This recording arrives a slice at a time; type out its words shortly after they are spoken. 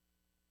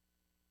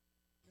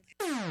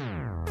Keep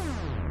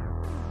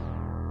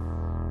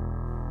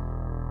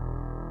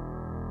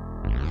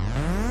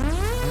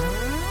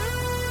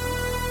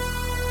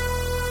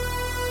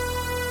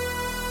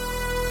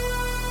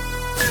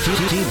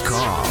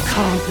calm.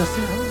 Calm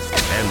yourselves.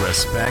 And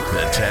respect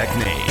the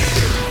technique.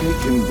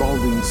 Technique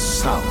involving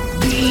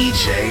sound.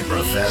 DJ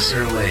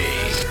Professor Lee.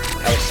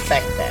 I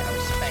respect that.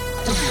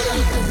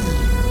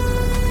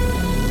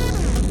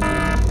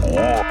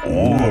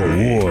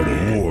 Warning.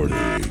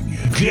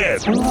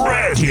 Get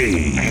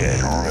ready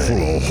for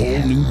a whole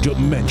new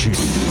dimension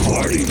of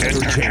party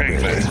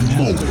entertainment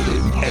moment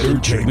in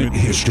entertainment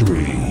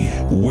history,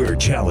 where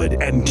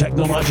talent and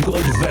technological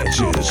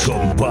advances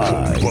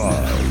combine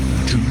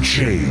to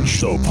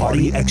change the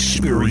party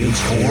experience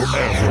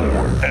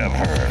forever.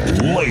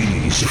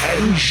 Ladies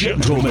and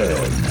gentlemen,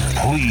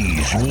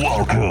 please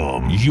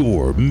welcome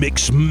your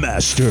mix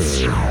master,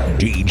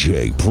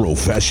 DJ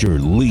Professor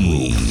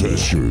Lee.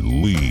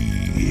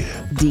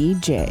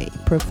 DJ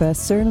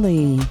Professor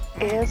Lee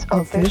is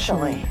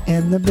officially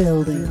in the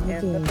building.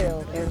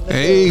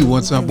 Hey,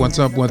 what's up,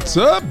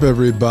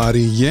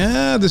 everybody?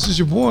 Yeah, this is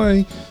your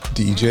boy,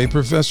 DJ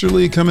Professor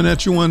Lee, coming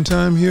at you one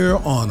time here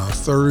on a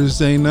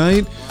Thursday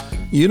night.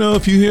 You know,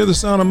 if you hear the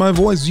sound of my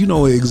voice, you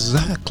know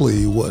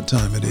exactly what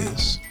time it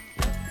is.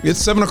 It's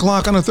 7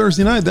 o'clock on a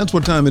Thursday night. That's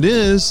what time it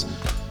is.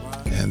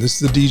 And this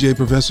is the DJ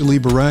Professor Lee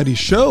Variety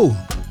Show.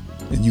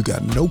 And you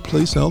got no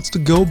place else to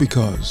go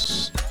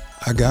because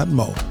I got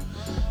Mo.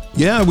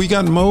 Yeah, we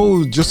got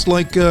Mo, just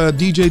like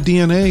DJ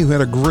DNA, who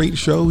had a great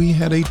show. He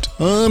had a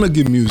ton of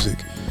good music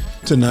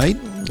tonight.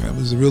 I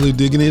was really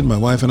digging it. My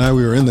wife and I,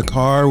 we were in the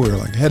car. We were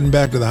like heading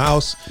back to the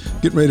house,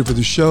 getting ready for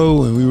the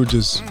show, and we were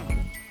just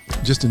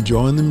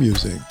enjoying the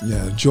music.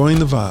 Yeah, enjoying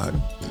the vibe.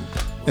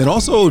 And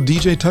also,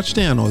 DJ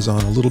Touchdown was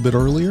on a little bit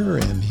earlier,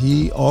 and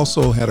he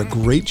also had a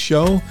great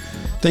show.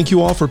 Thank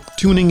you all for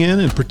tuning in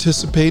and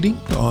participating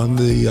on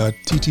the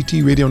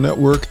TTT Radio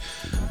Network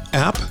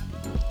app,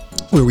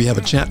 where we have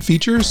a chat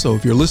feature. So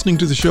if you're listening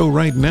to the show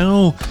right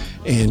now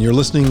and you're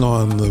listening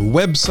on the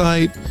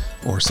website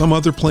or some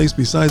other place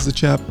besides the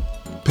chat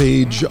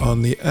page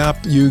on the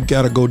app, you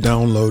gotta go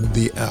download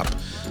the app.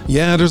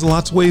 Yeah, there's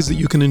lots of ways that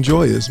you can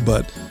enjoy this,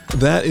 but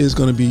that is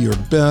going to be your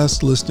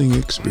best listening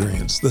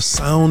experience. The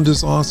sound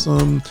is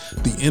awesome.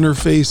 The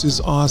interface is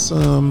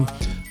awesome.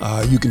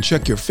 You can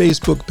check your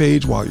Facebook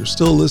page while you're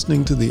still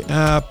listening to the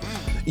app.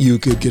 You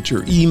could get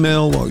your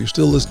email while you're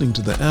still listening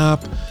to the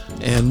app.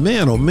 And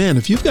man, oh man,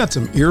 if you've got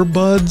some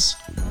earbuds,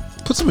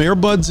 put some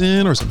earbuds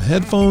in or some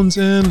headphones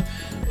in,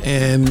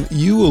 and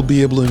you will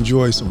be able to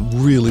enjoy some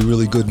really,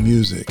 really good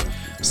music.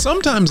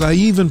 Sometimes I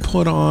even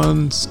put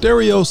on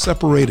stereo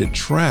separated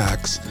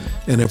tracks,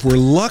 and if we're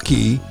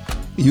lucky,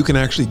 you can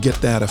actually get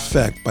that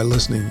effect by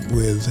listening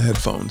with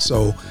headphones.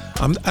 So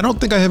I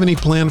don't think I have any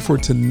plan for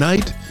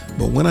tonight,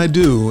 but when I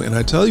do, and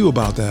I tell you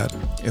about that,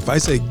 if I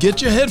say,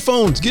 get your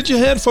headphones,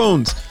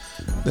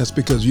 that's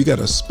because you got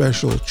a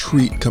special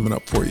treat coming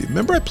up for you.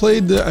 Remember I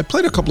played a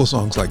couple of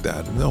songs like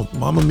that. You know,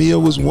 Mamma Mia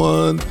was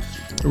one,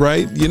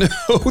 right? You know,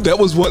 that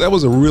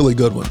was a really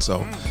good one.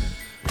 So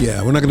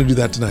yeah, we're not going to do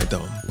that tonight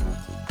though.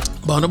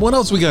 But what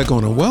else we got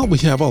going on? Well, we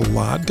have a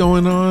lot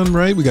going on,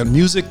 right? We got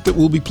music that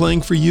we'll be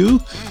playing for you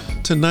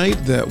tonight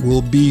that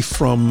will be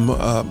from,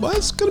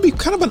 it's going to be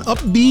kind of an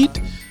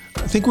upbeat.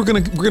 I think we're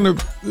gonna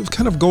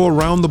kind of go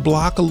around the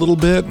block a little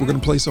bit. We're gonna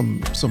play some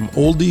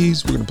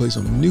oldies. We're gonna play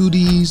some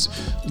nudies.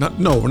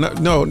 No. We're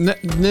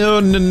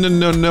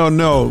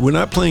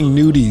not playing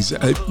nudies.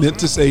 I meant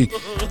to say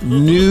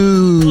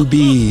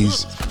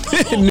newbies,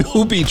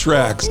 newbie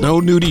tracks.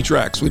 No nudie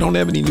tracks. We don't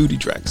have any nudie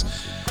tracks.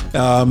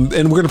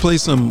 And we're gonna play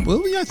some.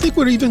 Well, yeah, I think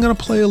we're even gonna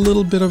play a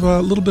little bit of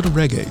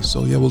reggae.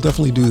 So yeah, we'll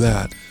definitely do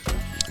that.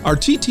 Our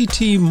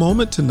TTT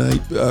moment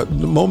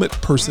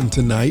person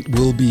tonight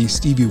will be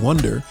Stevie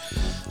Wonder.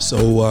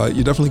 So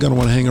you're definitely going to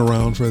want to hang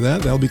around for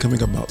that. That'll be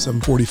coming up about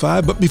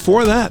 7:45. But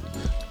before that,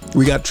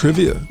 we got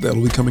trivia.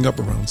 That'll be coming up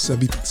around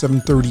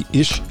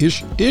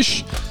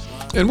 7:30-ish.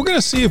 And we're going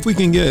to see if we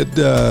can get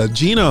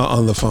Gina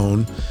on the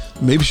phone.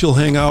 Maybe she'll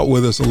hang out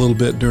with us a little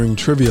bit during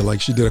trivia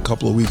like she did a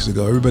couple of weeks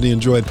ago. Everybody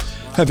enjoyed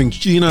having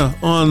Gina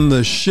on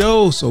the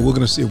show. So we're going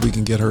to see if we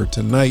can get her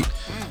tonight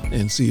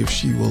and see if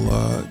she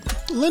will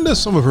lend us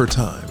some of her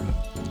time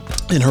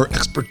and her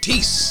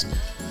expertise.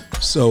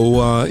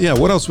 So, yeah,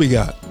 what else we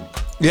got?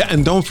 Yeah,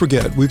 and don't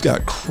forget, we've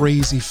got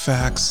crazy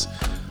facts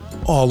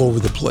all over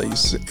the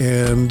place.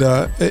 And,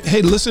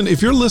 hey, listen,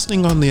 if you're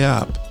listening on the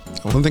app,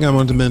 one thing I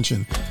wanted to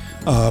mention,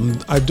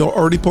 I've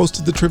already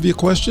posted the trivia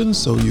questions,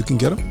 so you can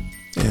get them,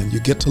 and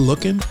you get to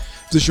looking.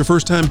 If this is your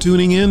first time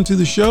tuning in to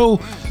the show,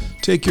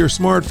 take your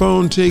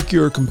smartphone, take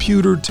your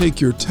computer, take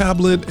your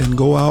tablet, and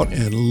go out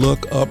and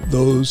look up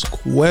those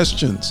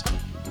questions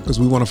because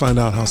we want to find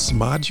out how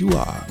smart you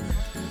are.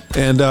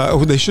 And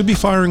they should be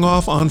firing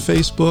off on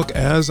Facebook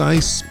as I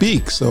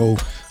speak, so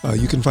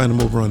you can find them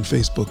over on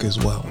Facebook as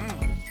well.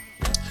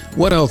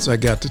 What else I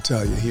got to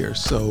tell you here?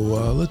 So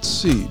let's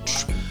see.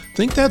 I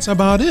think that's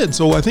about it.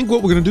 So I think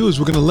what we're going to do is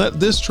we're going to let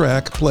this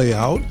track play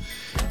out.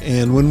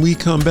 And when we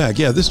come back,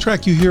 yeah, this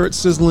track, you hear it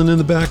sizzling in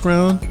the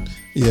background.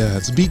 Yeah,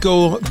 it's beat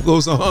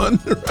goes on,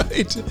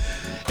 right?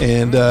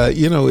 And,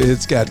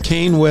 it's got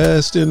Kanye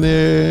West in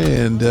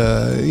there and,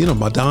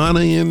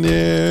 Madonna in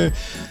there.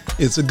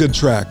 It's a good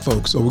track,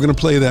 folks. So we're going to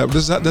play that.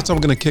 That's how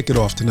we're going to kick it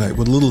off tonight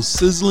with a little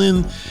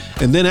sizzling.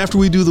 And then after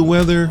we do the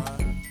weather,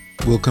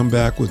 we'll come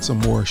back with some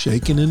more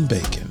shaking and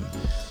baking.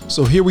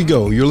 So here we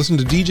go. You're listening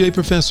to DJ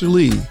Professor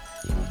Lee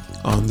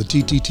on the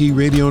TTT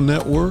Radio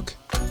Network.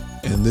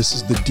 And this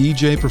is the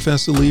DJ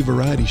Professor Lee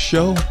Variety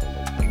Show.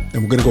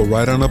 And we're going to go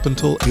right on up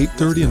until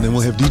 8:30, and then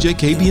we'll have DJ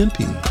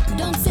KBNP.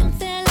 Don't sit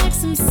there like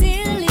some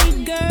silly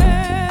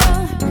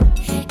girl.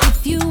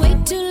 If you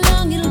wait too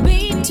long, it'll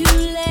be too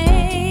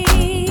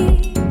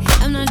late.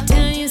 I'm not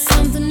telling you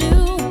something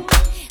new.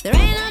 There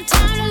ain't no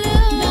time to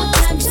lose. No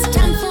time, just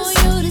time for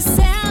you to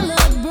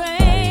celebrate.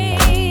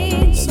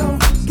 So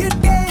get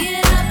down,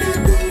 get up,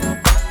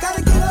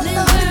 gotta get up,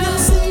 little girl.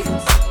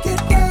 Get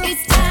down,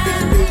 it's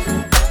time.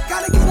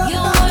 Gotta get up,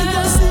 your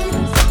world,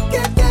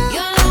 get down,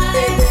 your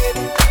life.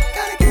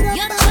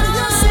 Your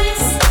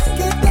choice,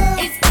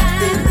 it's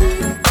time.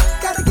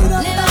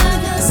 Live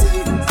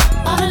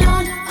on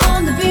alone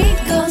on the beat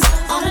goes,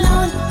 on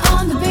alone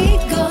on the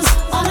beat goes,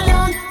 on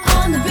alone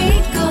on the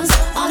beat goes,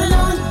 on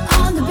alone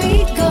on the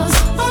beat goes,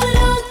 on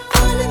alone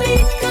on the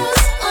beat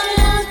goes, on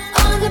alone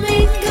on the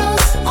beat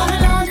goes, on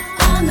alone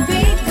on the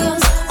beat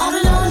goes, on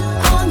alone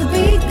on the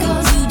beat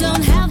goes. You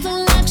don't have the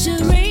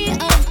luxury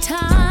of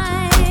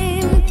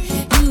time.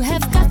 You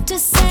have got to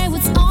say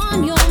what's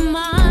on your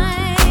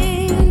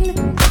mind.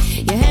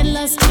 Your head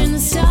lost in the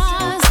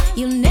stars,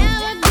 you'll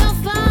never go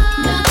far.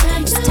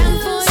 It's time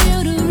for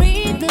you to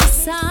read the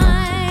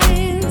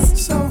signs.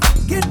 So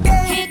get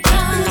down. Here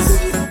comes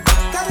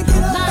gotta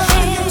get up, my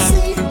hands.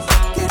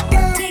 Get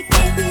down. Take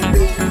it.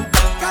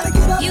 Gotta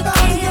get up, you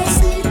can.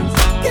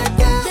 Get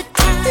down. The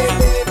time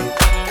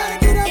gotta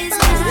get up, is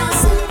now.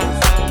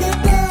 Get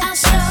down. I'll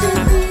show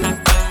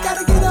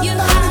gotta get up, you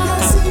how.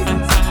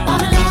 On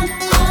alone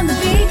on the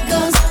beat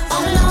goes,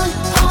 on alone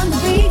on the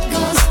beat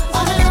goes,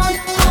 on alone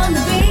on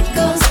the beat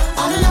goes,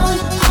 on alone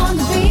on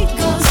the beat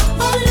goes,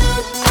 on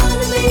alone on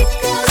the beat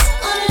goes,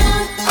 on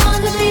alone on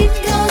the beat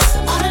goes,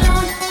 on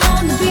alone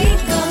on the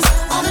beat goes,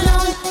 on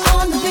alone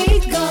on the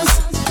beat goes.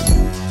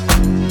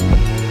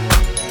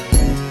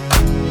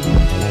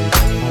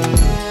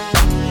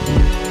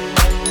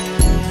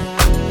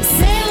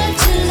 Say what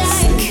you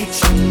like,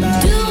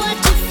 do what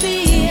you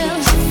feel.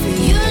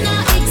 You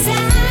know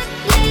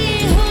exactly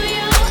who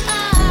you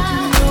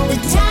are. The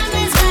time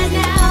is right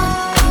now.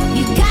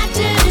 You got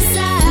to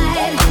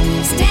decide.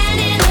 Stand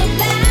in the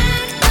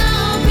back,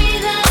 don't be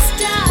the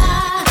star.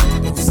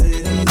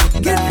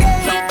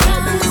 Here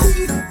comes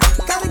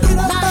Gotta get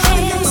up my out of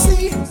your hands.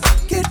 seat.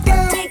 Get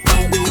down, Take it.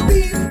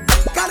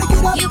 gotta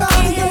get up You out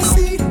of your can.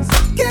 seat.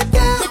 Get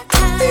down, The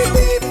time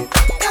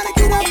gotta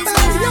get up is out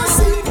of your now.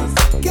 seat.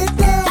 Get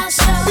down, I'll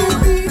show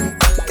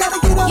gotta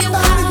get up you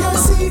out of your how.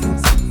 seat.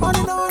 On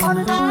and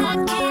on. I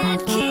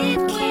can't keep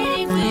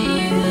keeping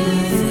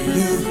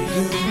you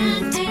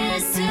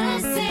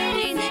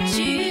anticipating that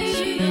you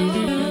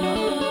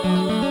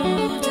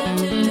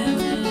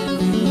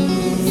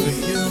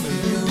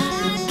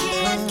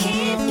I can't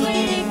keep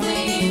waiting for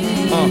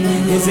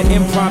you. It's an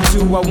impromptu,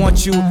 I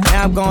want you.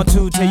 Now I'm going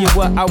to tell you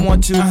what I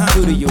want to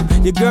do to you.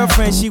 Your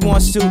girlfriend, she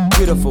wants to.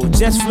 Beautiful.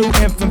 Just flew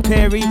in from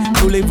Perry,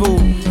 Voulez-vous.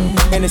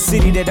 In a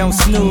city that don't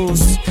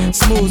snooze.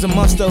 Smooth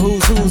amongst the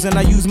who's. And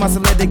I use my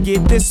celeb to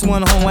get this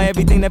one home. Why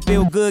everything that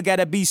feel good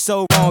gotta be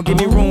so wrong. Give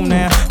me room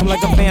now. I'm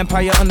like a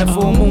vampire under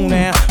full moon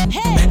now.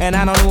 And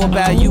I don't know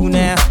about you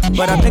now.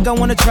 But I think I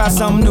wanna try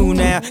something new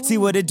now. See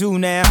what it do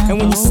now. And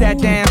when you sat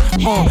down,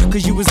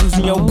 cause you was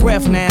losing your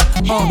breath now.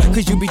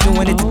 Cause you be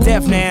doing it to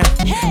death now.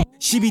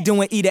 She be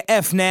doing E to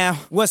F now.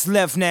 What's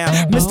left now?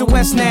 Mr.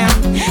 West now.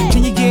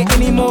 Can you get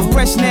any more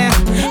fresh now?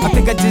 I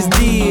think I just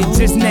did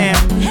just now.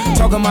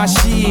 Talking my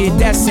shit,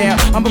 that's how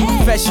I'm a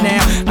professional.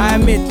 I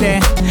admit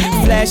that.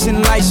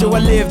 Flashing lights, so I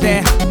live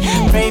that.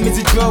 Fame is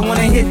a drug,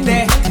 wanna hit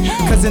that.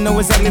 Cause I know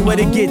exactly where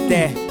to get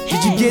that.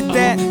 Did you get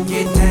that?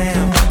 Get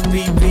down,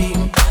 BB.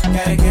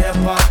 Gotta get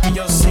up off of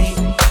your seat.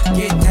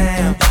 Get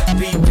down,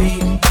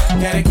 BB.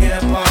 Gotta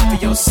get up off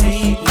of your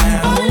seat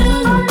now.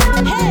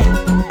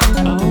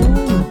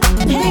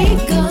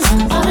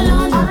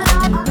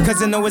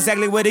 Cause I know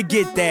exactly where to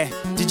get that.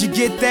 Did you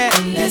get that?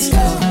 Let's go.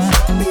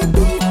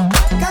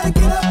 Gotta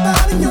get up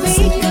out of your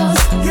seat.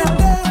 Get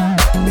down,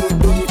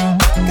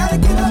 gotta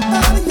get up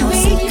out of your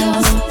seat.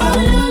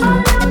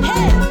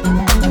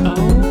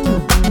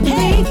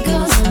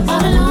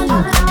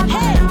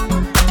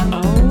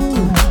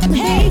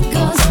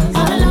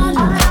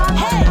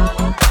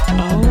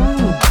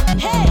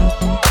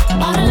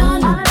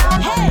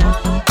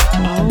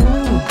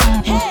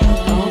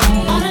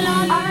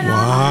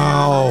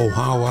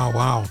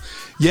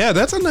 Yeah,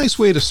 that's a nice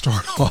way to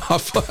start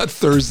off a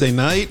Thursday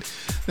night.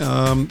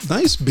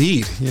 Nice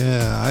beat.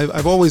 Yeah,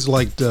 I've always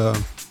liked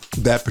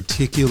that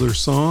particular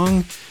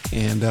song,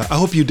 and I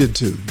hope you did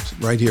too,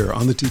 right here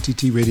on the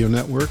TTT Radio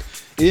Network.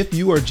 if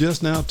you are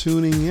just now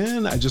tuning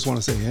in, I just want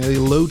to say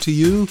hello to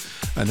you.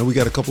 I know we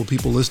got a couple of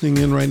people listening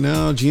in right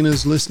now.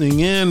 Gina's listening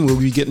in. We'll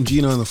be getting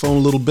Gina on the phone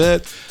a little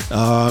bit.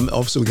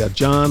 Also, we got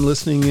John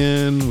listening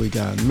in. We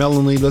got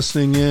Melanie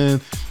listening in.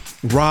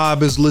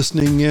 Rob is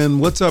listening in.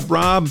 What's up,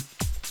 Rob?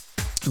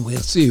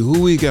 Let's see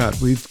who we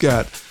got. We've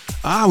got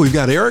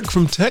Eric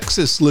from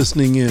Texas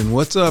listening in.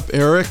 What's up,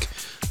 Eric?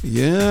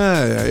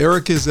 Yeah,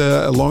 Eric is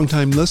a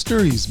longtime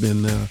listener. He's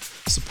been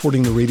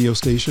supporting the radio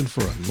station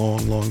for a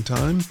long, long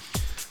time.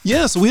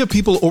 Yeah, so we have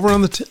people over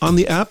on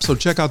the app, so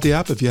check out the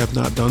app if you have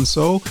not done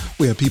so.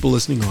 We have people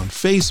listening on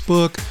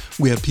Facebook.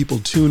 We have people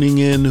tuning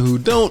in who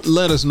don't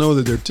let us know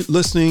that they're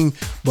listening,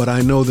 but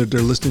I know that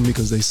they're listening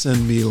because they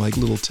send me like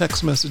little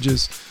text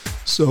messages.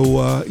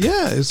 So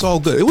yeah, it's all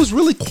good. It was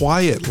really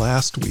quiet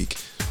last week.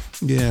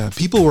 Yeah,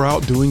 people were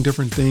out doing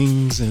different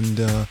things,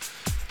 and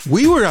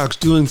we were out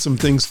doing some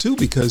things too,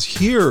 because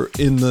here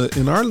in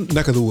our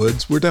neck of the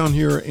woods, we're down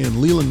here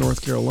in Leland,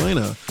 North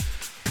Carolina.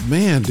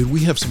 Man, did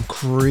we have some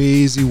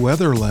crazy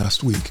weather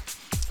last week.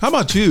 How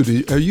about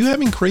you? Are you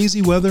having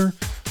crazy weather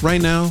right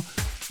now?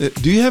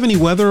 Do you have any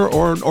weather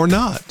or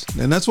not?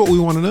 And that's what we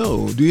want to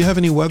know. Do you have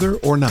any weather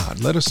or not?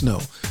 Let us know.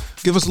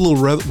 Give us a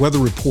little weather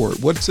report.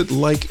 What's it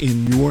like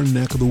in your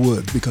neck of the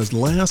woods? Because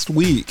last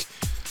week,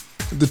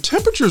 the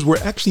temperatures were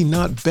actually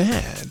not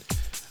bad.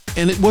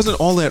 And it wasn't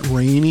all that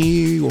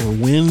rainy or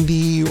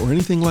windy or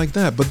anything like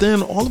that. But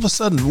then all of a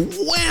sudden,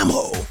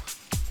 whammo!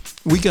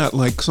 We got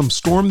like some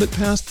storm that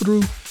passed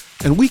through,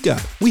 and we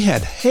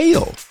had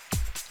hail.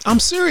 I'm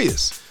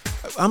serious.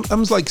 I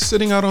was like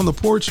sitting out on the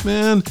porch,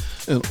 man,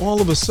 and all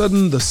of a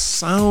sudden the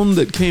sound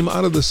that came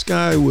out of the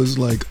sky was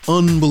like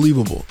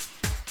unbelievable.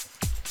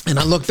 And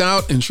I looked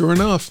out, and sure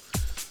enough,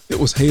 it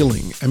was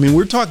hailing. I mean,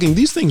 we're talking,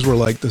 these things were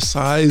like the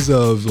size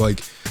of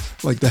like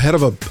the head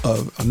of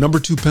a number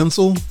 2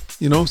 pencil.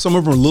 You know, some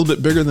of them were a little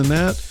bit bigger than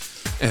that,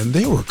 and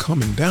they were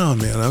coming down,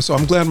 man. So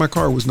I'm glad my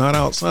car was not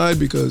outside,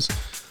 because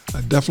I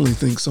definitely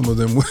think some of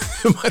them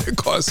might have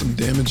caused some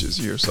damages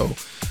here. So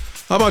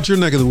how about your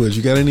neck of the woods?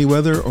 You got any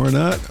weather or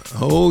not?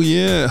 Oh,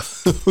 yeah.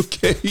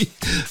 Okay.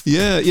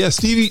 Yeah.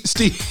 Stevie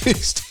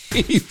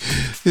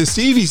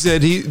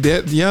said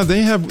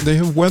they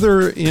have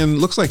weather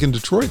looks like in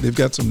Detroit. They've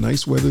got some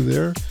nice weather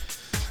there.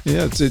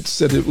 Yeah, it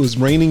said it was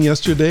raining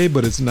yesterday,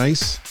 but it's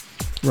nice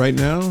right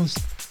now.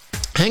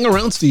 Hang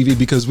around, Stevie,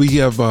 because we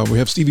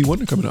have Stevie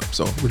Wonder coming up,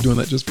 so we're doing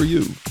that just for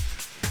you.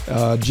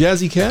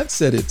 Jazzy Cat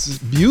said it's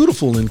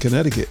beautiful in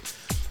Connecticut,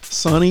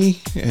 sunny,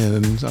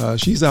 and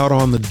she's out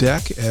on the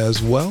deck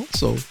as well.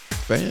 So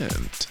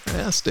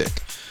fantastic.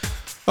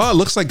 Oh, it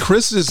looks like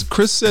Chris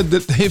said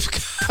that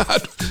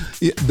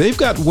they've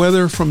got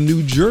weather from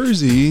New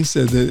Jersey.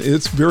 Said that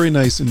it's very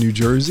nice in New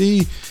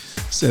Jersey.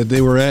 Said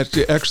they were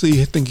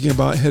actually thinking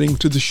about heading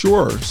to the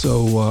shore.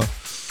 So.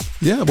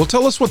 Yeah, well,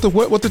 tell us what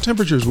the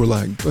temperatures were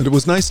like. But it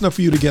was nice enough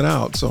for you to get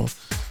out, so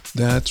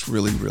that's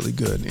really, really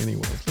good.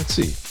 Anyway, let's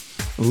see.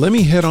 Let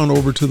me head on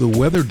over to the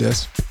weather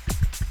desk.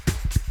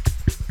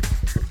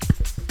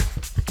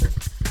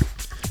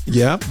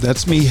 Yeah,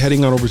 that's me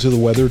heading on over to the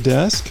weather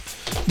desk.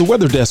 The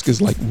weather desk is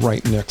like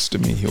right next to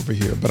me over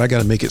here, but I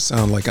got to make it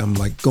sound like I'm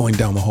like going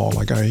down the hall.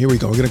 Like, all right, here we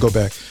go. We're going to go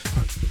back.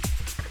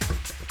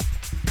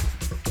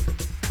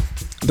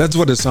 That's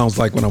what it sounds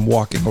like when I'm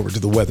walking over to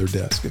the weather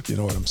desk, if you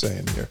know what I'm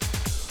saying here.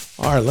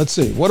 All right, let's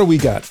see. What do we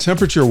got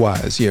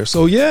temperature-wise here?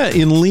 So, yeah,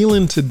 in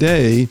Leland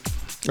today,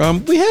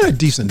 we had a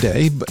decent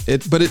day,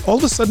 but all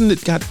of a sudden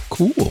it got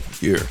cool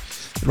here.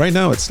 Right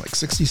now it's like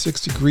 66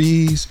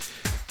 degrees,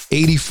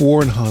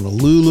 84 in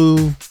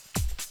Honolulu.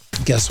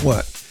 Guess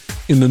what?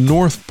 In the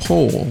North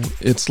Pole,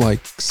 it's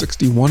like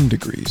 61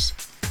 degrees.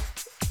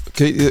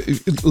 Okay,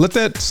 let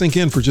that sink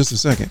in for just a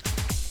second.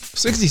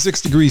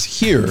 66 degrees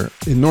here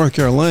in North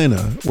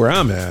Carolina, where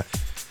I'm at,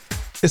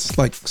 it's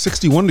like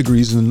 61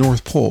 degrees in the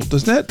North Pole.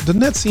 Doesn't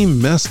that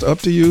seem messed up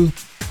to you?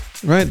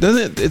 Right?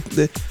 Doesn't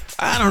it?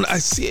 I don't know. I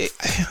see it.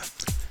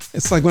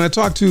 It's like when I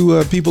talk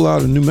to people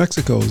out in New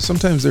Mexico,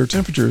 sometimes their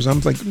temperatures,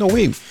 I'm like, no,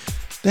 wait,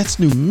 that's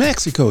New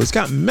Mexico. It's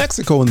got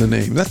Mexico in the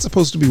name. That's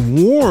supposed to be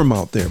warm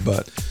out there,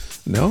 but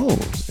no,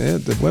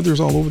 the weather's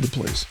all over the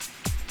place.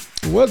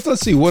 Let's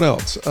see, what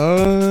else?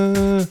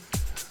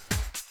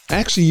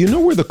 Actually, you know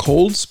where the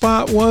cold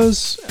spot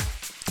was?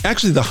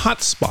 Actually, the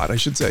hot spot, I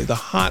should say, the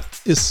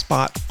hottest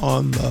spot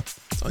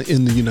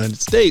in the United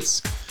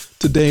States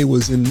today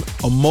was in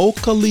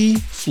Immokalee,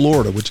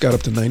 Florida, which got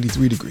up to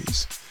 93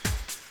 degrees.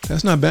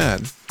 That's not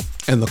bad.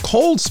 And the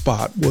cold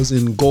spot was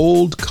in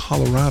Gold,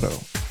 Colorado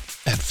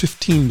at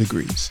 15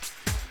 degrees.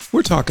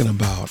 We're talking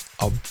about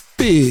a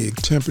big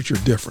temperature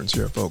difference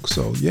here, folks.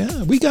 So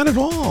yeah, we got it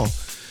all.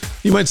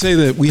 You might say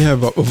that we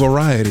have a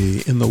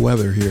variety in the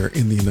weather here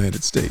in the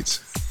United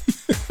States.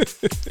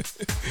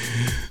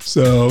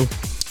 So,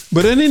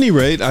 but at any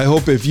rate, I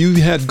hope if you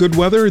had good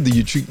weather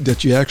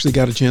that you actually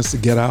got a chance to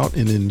get out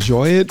and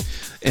enjoy it.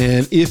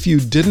 And if you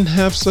didn't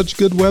have such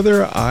good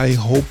weather, I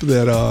hope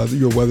that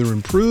your weather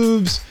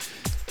improves.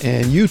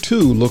 And you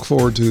too look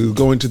forward to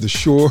going to the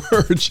shore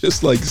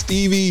just like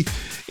Stevie.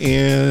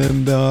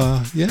 And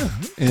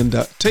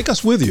take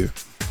us with you.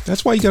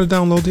 That's why you got to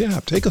download the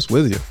app. Take us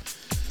with you.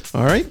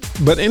 All right.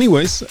 But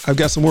anyways, I've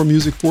got some more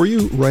music for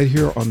you right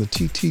here on the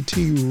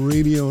TTT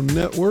Radio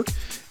Network.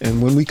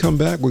 And when we come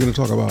back, we're going to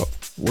talk about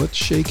what's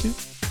shaking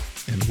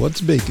and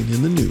what's baking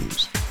in the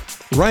news.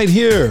 Right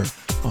here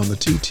on the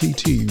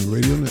TTT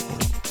Radio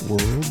Network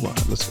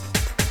worldwide. Let's go.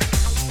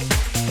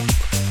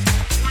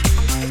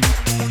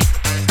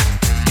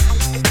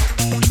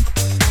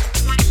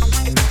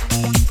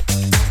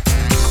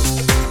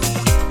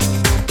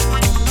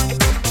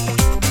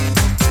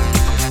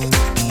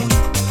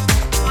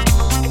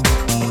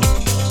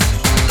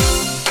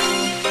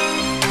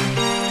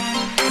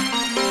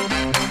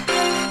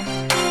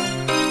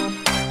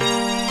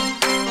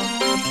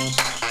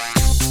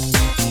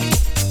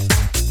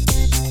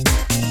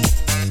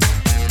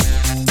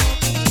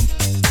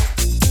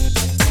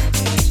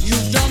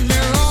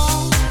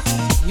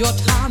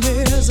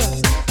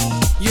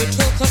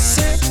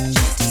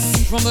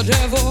 From the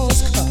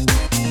devil's cut,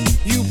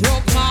 you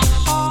broke my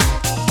heart.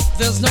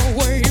 There's no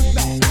way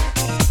back.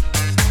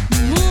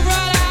 Move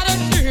right out of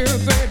here,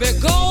 baby.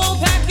 Go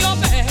pack your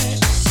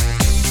bags.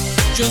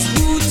 Just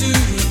who do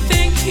you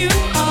think you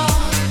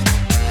are?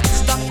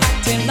 Stop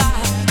acting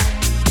like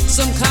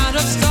some kind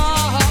of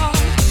star.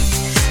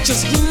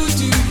 Just who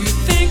do you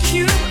think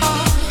you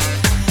are?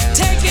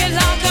 Take it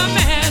like a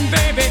man,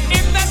 baby,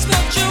 if that's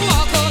what you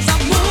are. 'Cause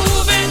I'm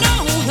moving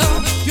on up.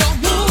 You're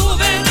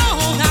moving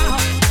on now.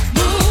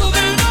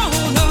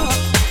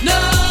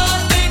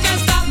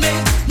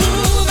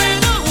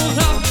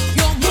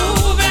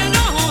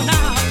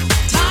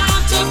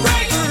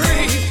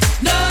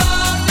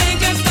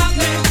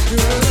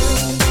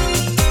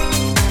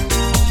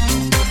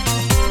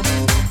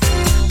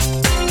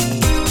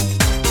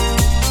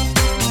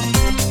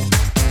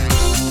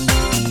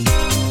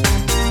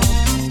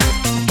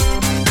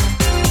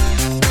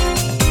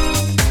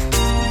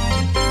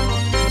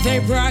 They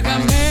brag a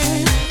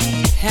man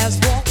has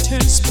walked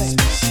in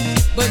space,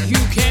 but you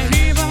can't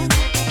even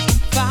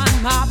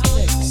find my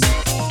place.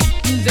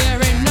 There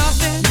ain't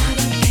nothing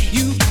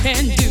you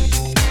can do,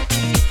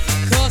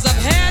 'cause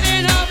I've had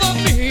enough of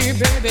me,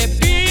 baby,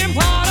 being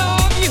part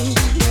of you.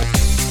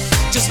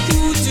 Just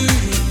who do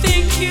you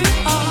think you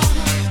are?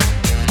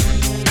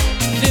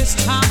 This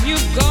time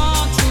you've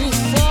gone too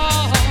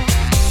far.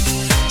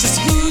 Just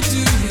who do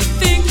you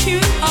think you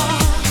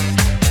are?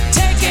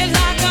 Take it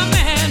like a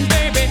man,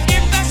 baby,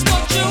 if that's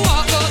what you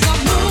are. 'Cause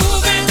I'm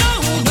moving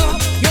on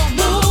up. You're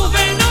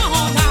moving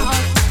on now.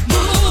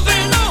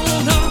 Moving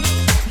on up.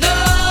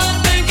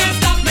 Nothing can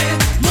stop me.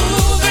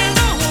 Moving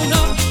on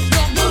up.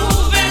 You're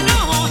moving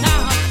on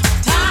now.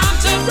 Time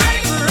to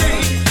break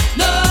free.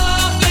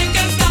 Nothing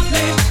can stop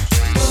me.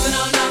 Moving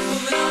on up.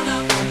 Moving on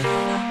up.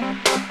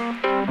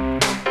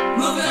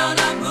 Moving on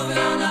up. Moving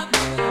on up.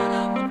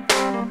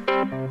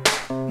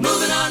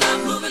 Moving on up.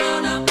 Moving on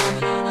up.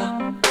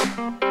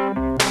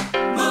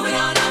 Moving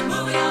on up.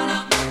 Moving on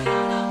up.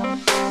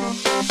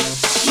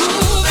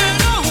 Moving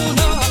on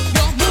up.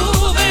 You're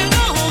moving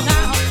on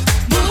now.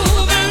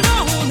 Moving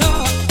on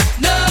up.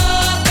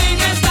 Nothing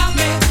can stop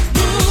me.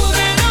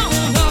 Moving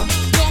on up.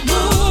 You're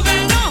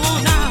moving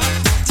on now.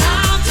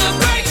 Time to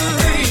break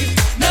free.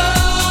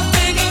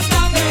 Nothing can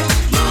stop me.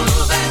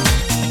 Moving.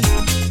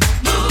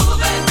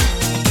 Moving.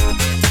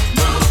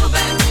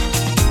 Moving.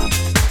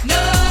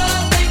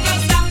 Nothing can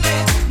stop me.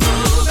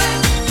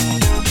 Moving.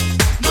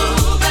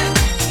 Moving.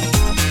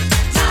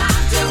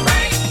 Time to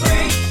break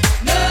free.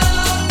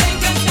 Nothing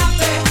can stop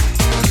me.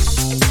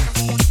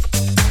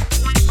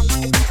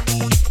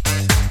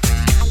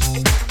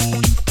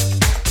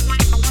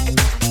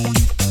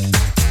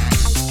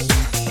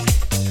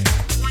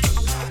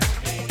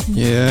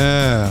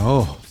 Yeah.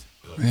 Oh,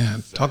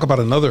 man. Talk about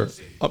another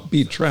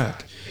upbeat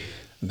track.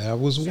 That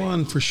was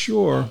one for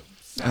sure.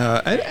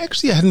 I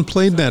hadn't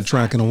played that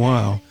track in a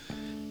while.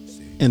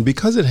 And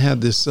because it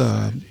had this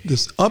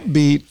this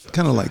upbeat,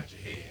 kind of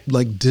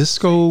like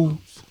disco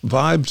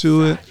vibe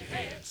to it.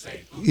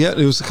 Yeah,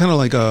 it was kind of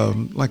like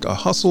a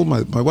hustle.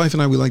 My wife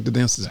and I, we like to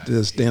dance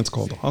this dance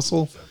called the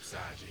hustle.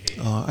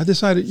 I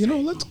decided,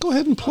 let's go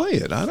ahead and play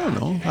it. I don't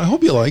know. I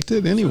hope you liked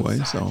it anyway.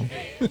 So,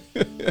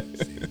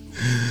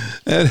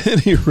 at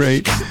any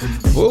rate,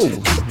 whoa,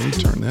 let me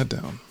turn that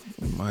down.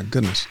 My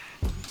goodness.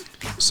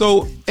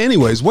 So,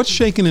 anyways, what's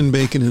shaking and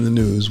baking in the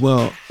news?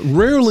 Well,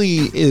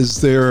 rarely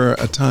is there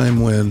a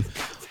time when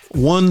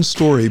one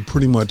story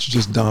pretty much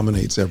just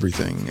dominates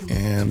everything.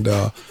 And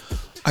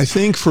I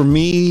think for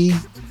me,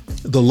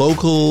 the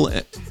local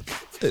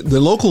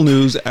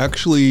news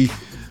actually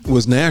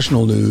was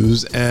national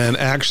news and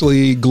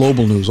actually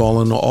global news,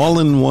 all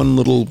in one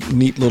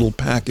neat little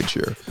package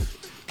here.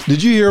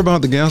 Did you hear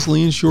about the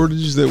gasoline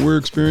shortages that we're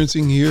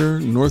experiencing here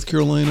in North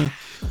Carolina?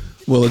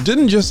 Well, it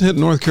didn't just hit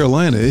North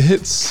Carolina; it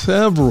hit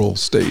several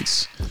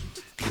states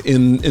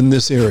in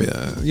this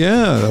area.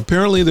 Yeah,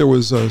 apparently there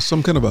was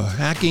some kind of a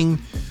hacking.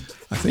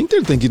 I think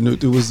they're thinking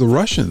it was the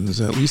Russians.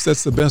 At least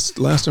that's the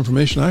last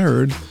information I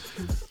heard,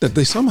 that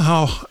they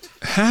somehow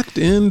hacked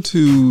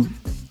into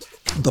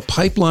the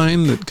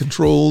pipeline that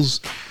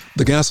controls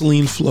the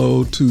gasoline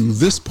flow to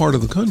this part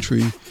of the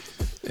country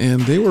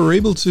and they were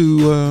able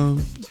to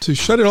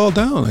shut it all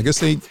down. I guess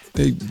they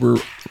were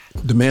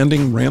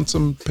demanding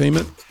ransom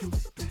payment,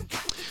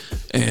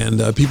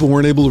 and people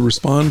weren't able to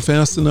respond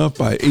fast enough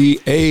by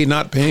A,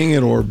 not paying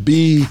it, or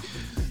B,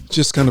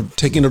 just kind of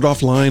taking it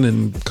offline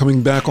and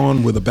coming back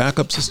on with a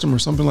backup system or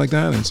something like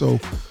that. And so,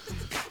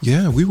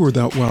 yeah, we were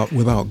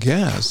without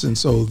gas. And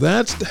so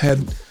that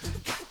had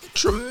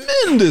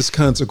tremendous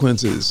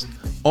consequences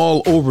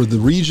all over the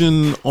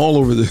region, all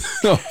over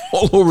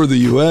the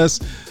U.S.,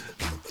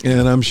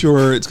 and I'm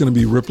sure it's going to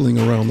be rippling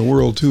around the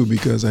world too,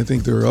 because I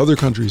think there are other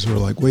countries who are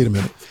like, wait a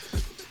minute,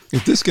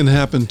 if this can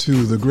happen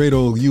to the great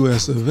old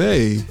U.S. of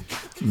A.,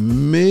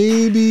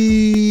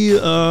 maybe we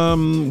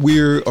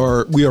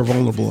are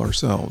vulnerable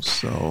ourselves.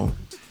 So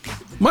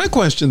my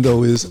question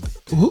though is,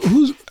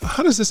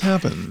 how does this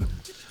happen?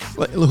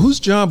 Like, whose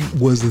job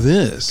was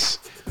this?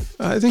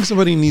 I think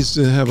somebody needs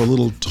to have a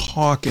little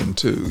talking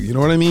to. You know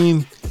what I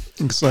mean?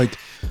 It's like,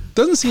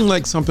 doesn't seem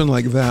like something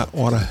like that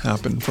ought to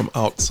happen from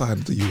outside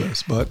of the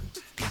U.S., but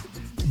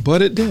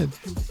it did.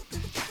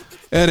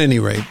 At any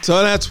rate,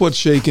 so that's what's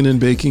shaking and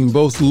baking,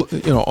 both,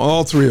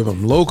 all three of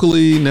them,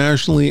 locally,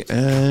 nationally,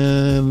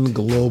 and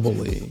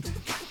globally.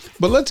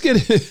 But let's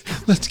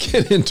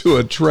get into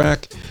a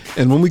track,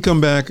 and when we come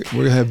back,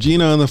 we're gonna have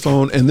Gina on the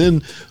phone, and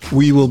then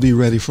we will be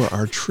ready for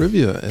our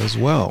trivia as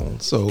well.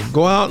 So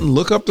go out and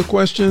look up the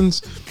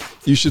questions.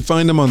 You should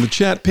find them on the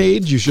chat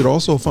page. You should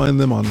also find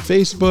them on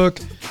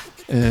Facebook.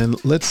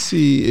 And let's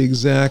see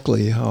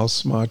exactly how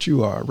smart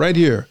you are right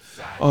here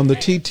on the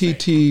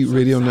TTT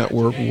Radio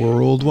Network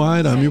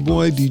Worldwide. I'm your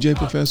boy, DJ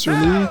Professor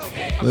Lee.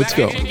 Let's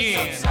go.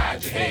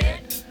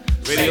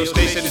 Radio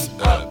station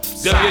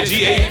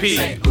WGAP.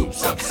 Say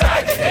hoops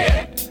upside your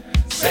head.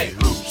 Say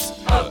hoops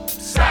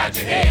upside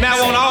your head.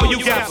 Now on all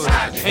you gappers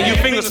and you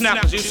finger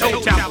snappers, you toe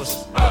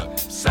tappers,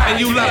 and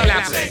you love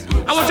lappers,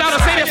 I want y'all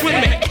to say this with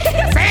me.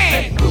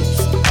 Say hoops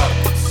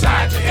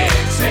upside your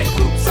head. Say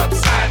hoops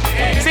upside your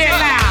head. Say it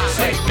loud.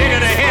 The bigger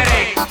the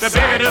headache, the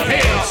bigger the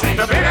pill,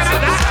 the bigger the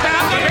doctor,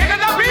 the bigger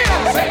the bill.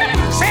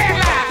 Say it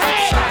loud.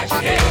 Upside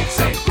your head.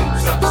 Say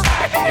hoops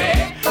upside your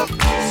head.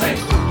 Say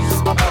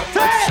hoops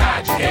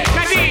upside your head.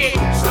 Now dig.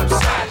 Hoops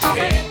upside your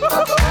head.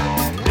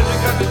 Just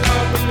because you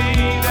don't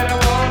believe that I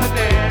wanna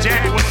dance.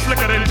 Jack was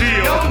slicker than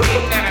Jill. Don't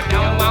mean that I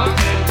don't want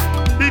to.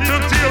 He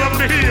took Jill up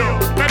the hill.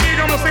 Now dig,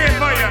 I'm gonna say it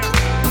for you.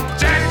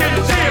 Jack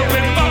and Jill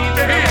went up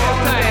the hill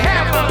to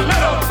have a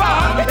little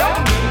fun.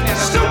 Don't mean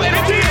that I stupid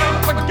Jill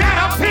forgot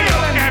a pill,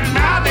 and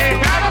now they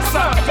got a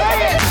son.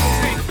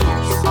 Say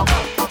hoops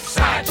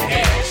upside your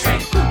head. Say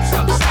hoops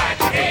upside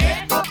your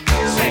head.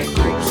 Say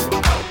hoops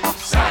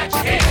upside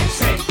your head.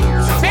 Say hoops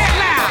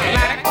upside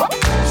your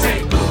head. Say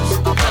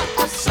hoops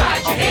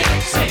upside your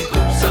head. Say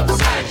hoops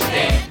upside your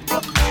head.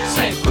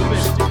 Say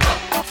hoops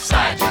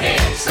upside your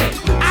head. Say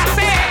hoops. I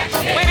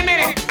said, wait a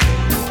minute.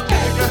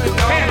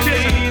 Pay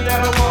attention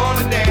that I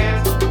wanna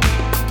dance.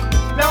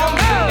 Don't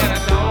mean that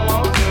I don't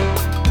want to.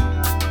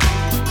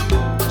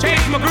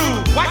 Change my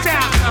groove. Watch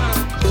out.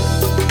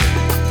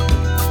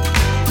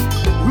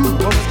 Ooh,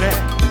 what's that?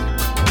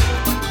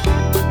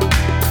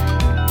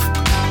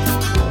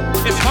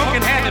 It's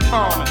funkin' habit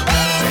forming.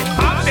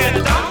 Pop that,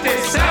 dump that,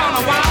 sit on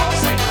the wall.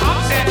 Pop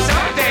that,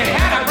 dump that,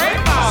 had a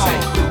great ball.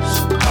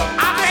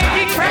 I think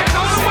he cracked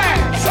on the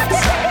wax.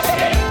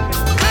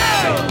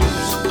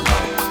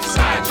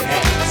 Upside your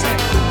head. Say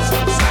hoops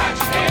upside your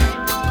head.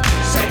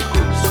 Say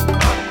hoops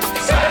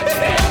upside your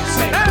head.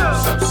 Say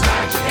hoops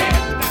upside your head.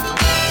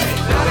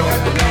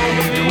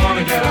 You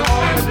wanna get up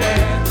and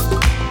dance.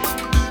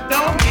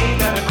 Don't mean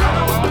that I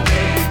don't want to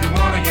dance. You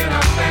wanna get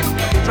up and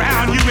dance.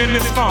 Drown you in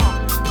this funk.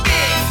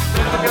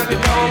 Because you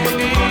don't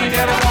believe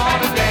that I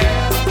wanna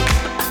dance.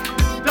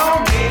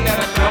 Don't mean that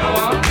I don't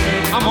want to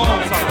dance. I'm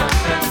on something.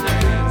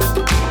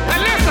 Now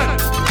listen.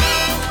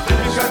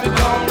 Because you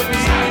don't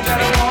believe that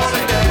I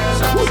wanna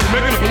dance. Who's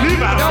making a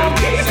believe out of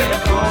it?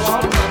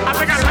 I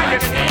think I like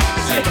it.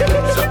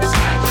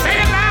 Say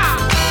it loud.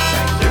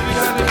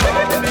 Because you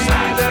don't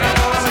believe that I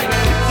wanna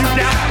dance. You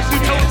dappers, you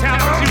toe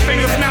tappers, you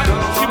finger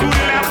snappers, you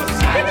booty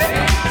lappers.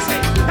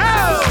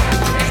 Oh,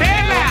 say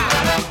it loud.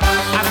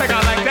 I think I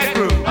like that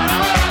groove.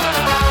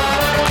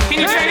 Can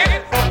you sing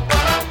it?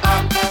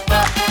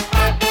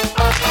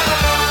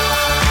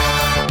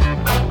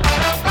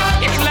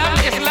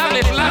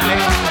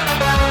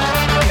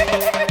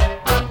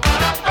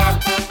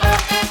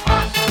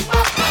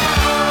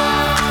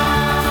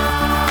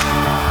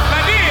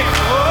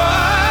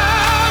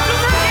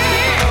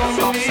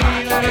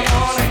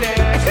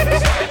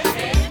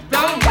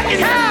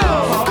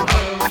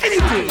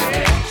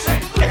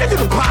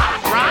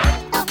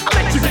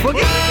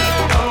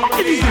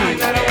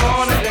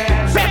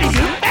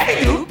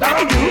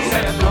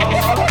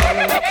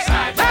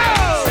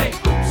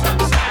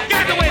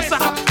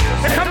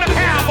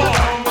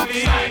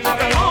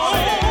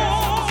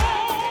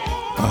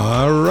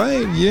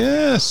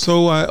 Yeah,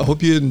 so I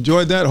hope you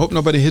enjoyed that. I hope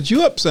nobody hit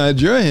you upside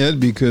your head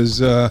because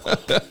that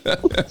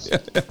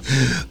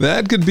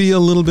could be a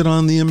little bit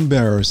on the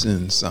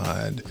embarrassing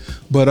side.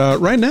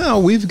 But right now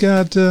we've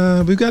got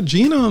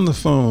Gina on the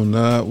phone.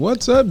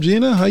 What's up,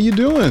 Gina? How you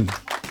doing?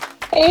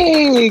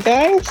 Hey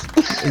guys.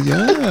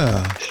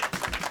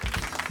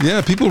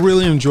 Yeah, people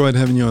really enjoyed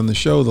having you on the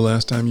show the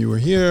last time you were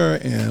here,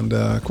 and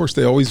of course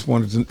they always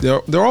wanted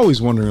to. They're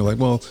always wondering, like,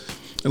 well,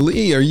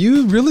 Lee, are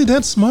you really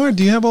that smart?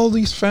 Do you have all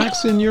these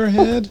facts in your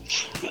head?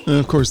 And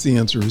of course, the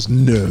answer is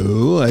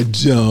no, I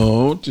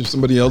don't. If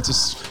somebody else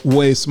is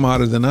way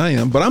smarter than I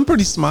am, but I'm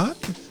pretty smart.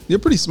 You're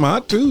pretty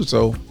smart too,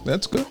 so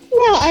that's good.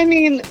 Well, I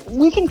mean,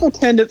 we can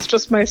pretend it's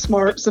just my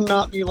smarts and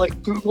not me like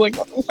Googling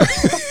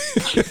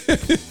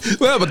everything.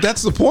 Well, but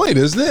that's the point,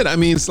 isn't it? I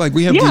mean, it's like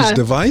we have these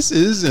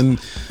devices and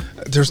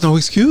there's no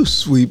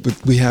excuse. We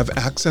have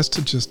access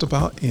to just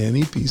about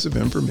any piece of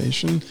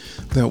information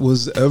that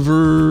was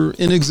ever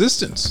in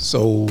existence.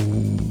 So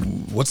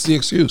what's the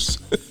excuse?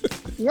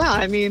 Yeah,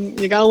 I mean,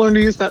 you gotta learn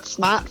to use that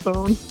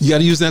smartphone. You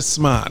gotta use that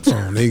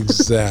smartphone.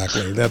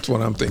 Exactly. That's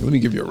what I'm thinking. Let me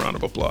give you a round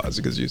of applause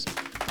because you...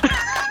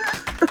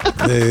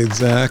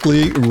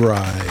 Exactly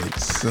right.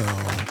 So...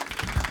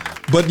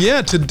 But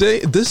yeah, today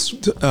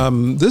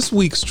this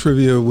week's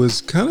trivia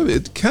was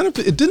it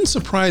didn't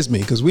surprise me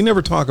because we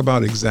never talk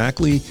about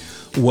exactly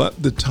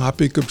what the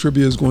topic of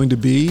trivia is going to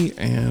be,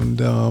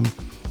 and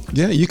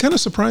yeah, you kind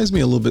of surprised me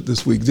a little bit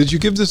this week. Did you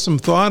give this some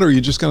thought, or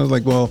you just kind of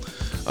like, well,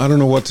 I don't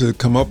know what to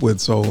come up with,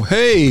 so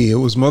hey, it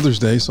was Mother's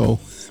Day, so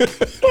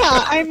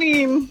yeah, I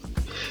mean,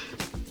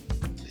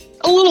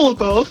 a little of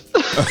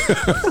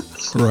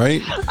both.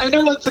 Right? I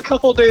know it's a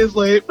couple days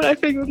late, but I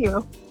figured,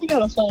 you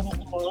gotta solve it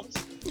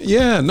once.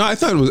 Yeah, no, I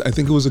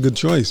think it was a good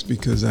choice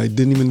because I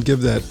didn't even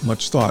give that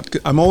much thought.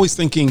 I'm always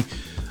thinking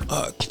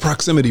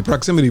proximity,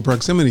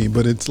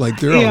 but it's like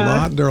there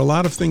are a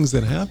lot of things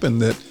that happen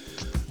that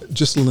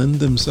just lend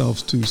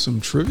themselves to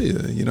some trivia,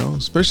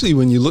 especially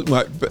when you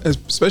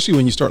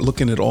start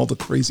looking at all the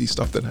crazy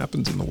stuff that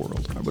happens in the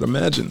world, I would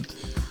imagine.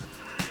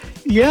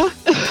 Yeah.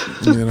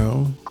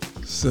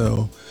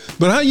 So,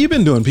 but how you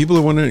been doing? People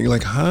are wondering,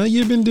 like, how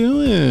you been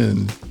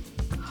doing?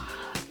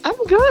 I'm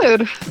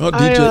good. Oh,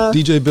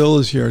 DJ Bill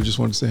is here. I just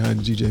wanted to say hi to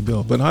DJ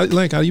Bill. But how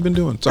you been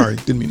doing? Sorry,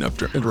 didn't mean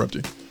to interrupt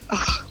you.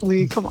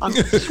 Lee, come on.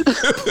 But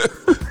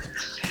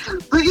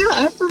yeah,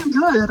 I've been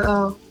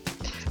good.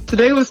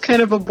 Today was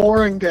kind of a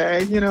boring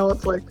day.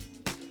 It's like,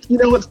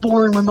 it's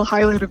boring when the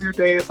highlight of your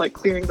day is like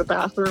cleaning the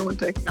bathroom and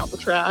taking out the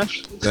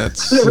trash.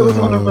 It was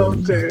one of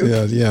those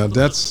days. Yeah,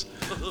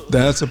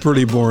 that's a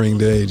pretty boring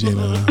day,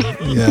 Gina.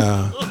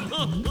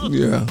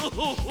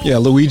 Yeah,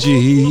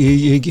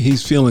 Luigi,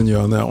 he's feeling you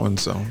on that one,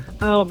 so.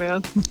 Oh,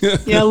 man.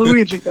 Yeah,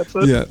 Luigi gets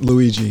it. Yeah,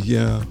 Luigi,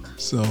 yeah.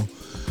 So,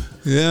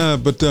 yeah,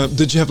 but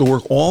did you have to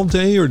work all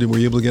day, or were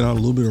you able to get out a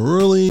little bit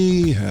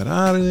early, head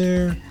out of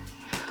there?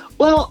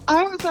 Well,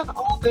 I was in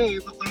all day,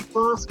 but my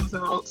boss was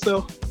out,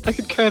 so I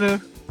could kind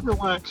of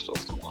relax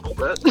just a little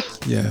bit.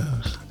 Yeah.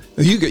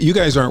 You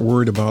guys aren't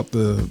worried about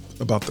the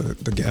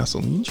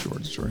gasoline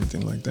shortage or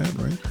anything like that,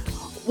 right?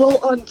 Well,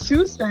 on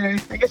Tuesday,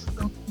 I guess it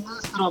was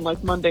on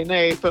like Monday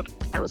night, but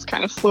I was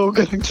kind of slow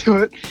getting to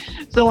it.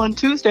 So on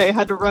Tuesday, I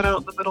had to run out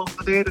in the middle of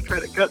the day to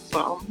try to get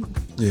some.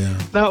 Yeah.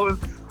 That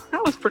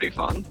was pretty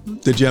fun.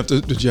 Did you have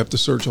to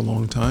search a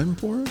long time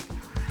for it?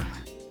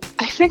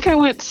 I think I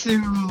went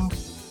to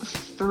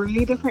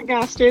 3 different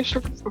gas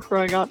stations before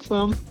I got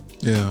some.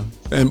 Yeah.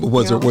 And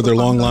were there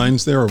long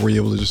lines there, or were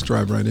you able to just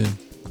drive right in?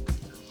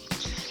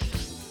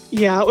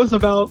 Yeah, it was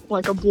about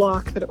like a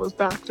block that it was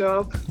backed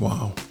up.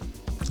 Wow.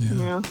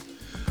 Yeah.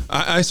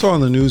 I saw on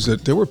the news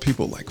that there were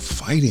people like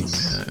fighting,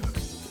 man.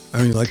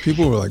 I mean, like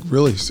people were like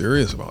really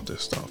serious about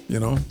this stuff,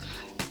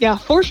 Yeah,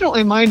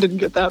 fortunately mine didn't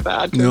get that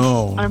bad.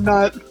 No. I'm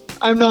not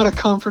a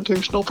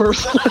confrontational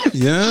person.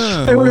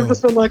 Yeah. I would have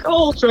just been like,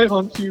 I'll drive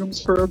on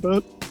fumes for a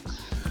bit.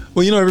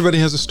 Well, everybody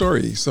has a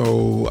story,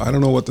 so I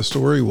don't know what the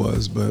story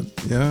was, but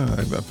yeah,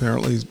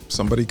 apparently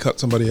somebody cut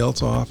somebody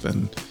else off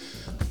and,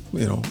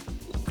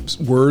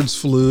 words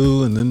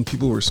flew and then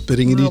people were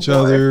spitting at each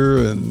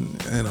other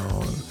and,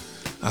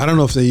 I don't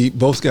know if they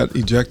both got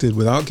ejected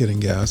without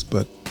getting gas,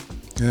 but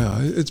yeah,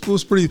 it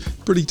was pretty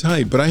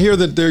tight. But I hear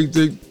that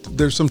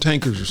there's some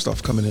tankers or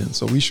stuff coming in,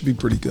 so we should be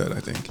pretty good, I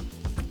think.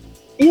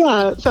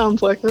 Yeah, it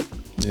sounds like it.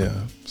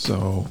 Yeah,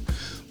 so,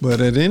 but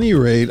at any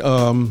rate,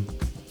 you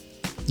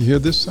hear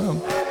this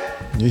sound?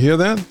 You hear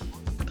that?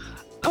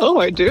 Oh,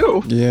 I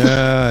do.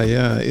 Yeah.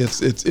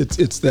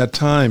 It's that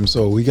time,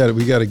 so we got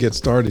to get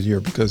started here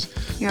because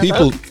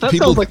people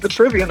sounds like the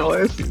trivia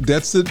noise.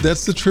 That's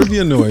the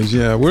trivia noise.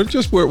 Yeah, we're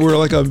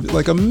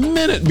like a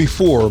minute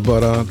before,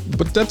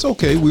 but that's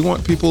okay. We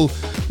want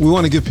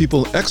to give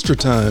people extra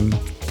time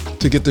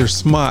to get their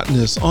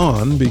smartness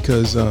on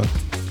because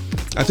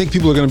I think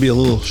people are going to be a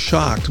little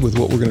shocked with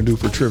what we're going to do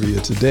for trivia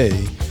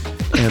today.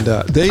 And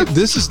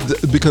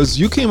because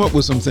you came up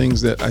with some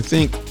things that I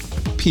think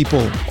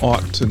people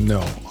ought to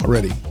know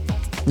already.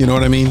 You know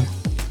what I mean?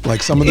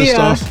 Like some of this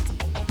stuff.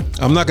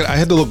 I'm not gonna. I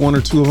had to look one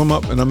or two of them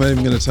up, and I'm not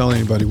even gonna tell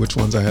anybody which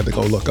ones I had to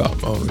go look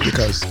up, only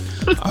because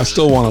I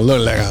still want to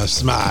look like I'm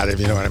smart, if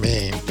you know what I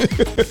mean.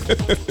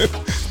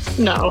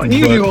 No,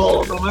 you do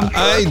all of them.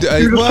 I'm sure.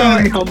 You're just trying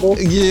to be humble.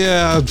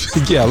 Yeah.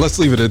 Let's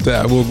leave it at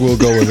that. We'll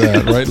go with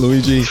that, right,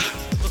 Luigi?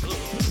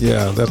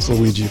 Yeah, that's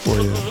Luigi for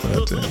you.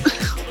 But,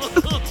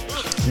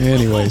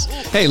 anyways,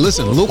 hey,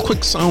 listen, a little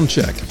quick sound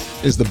check.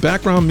 Is the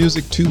background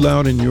music too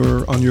loud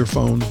on your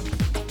phone?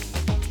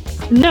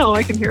 No,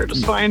 I can hear it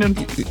just fine. And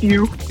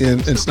you?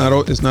 And it's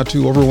not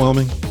too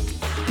overwhelming?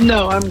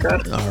 No, I'm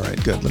good. All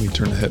right, good. Let me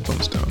turn the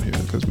headphones down here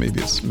because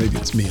maybe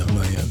it's me on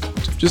my end.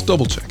 Just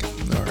double check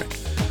it.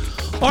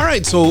 All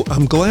right. So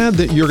I'm glad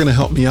that you're going to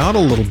help me out a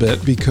little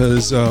bit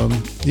because I'm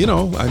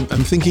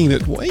thinking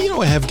that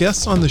I have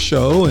guests on the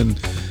show and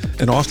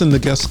often the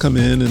guests come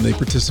in and they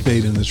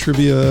participate in the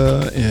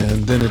trivia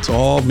and then it's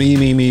all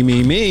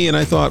me. And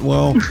I thought,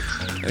 well,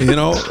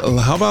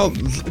 how about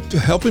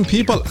helping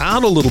people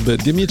out a little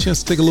bit? Give me a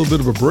chance to take a little bit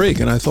of a break.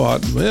 And I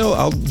thought, well,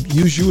 I'll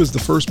use you as the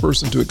first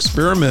person to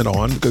experiment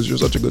on because you're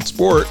such a good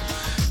sport.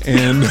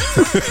 And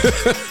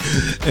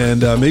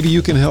and maybe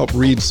you can help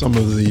read some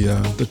of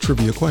the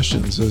trivia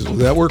questions. Does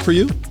that work for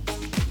you?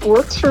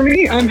 Works for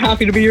me. I'm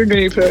happy to be your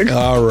guinea pig.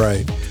 All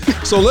right.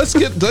 So let's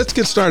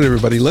get started,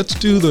 everybody. Let's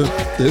do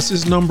this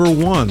is number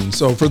 1.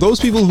 So for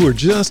those people who are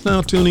just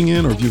now tuning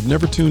in, or if you've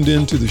never tuned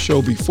in to the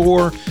show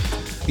before,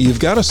 you've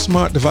got a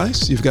smart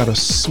device, you've got a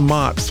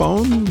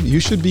smartphone. You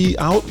should be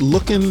out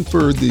looking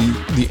for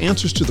the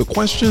answers to the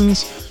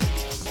questions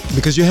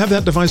because you have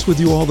that device with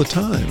you all the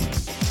time.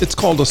 It's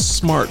called a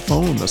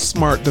smartphone, a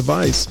smart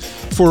device,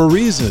 for a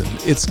reason.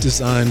 It's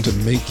designed to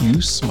make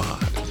you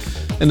smart.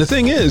 And the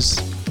thing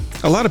is,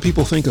 a lot of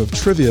people think of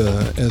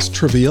trivia as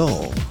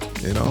trivial.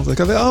 Like,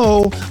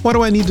 oh, why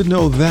do I need to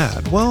know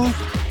that? Well,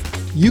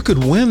 you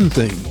could win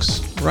things,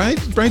 right,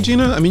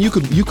 Gina? I mean, you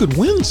could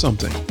win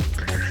something.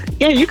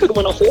 Yeah, you could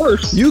win a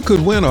horse. You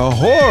could win a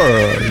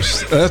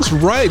horse. That's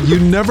right. You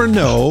never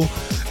know.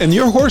 And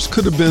your horse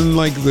could have been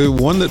like the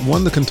one that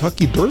won the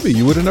Kentucky Derby.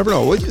 You would have never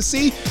known. Well, you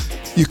see,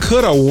 you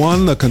could have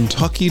won the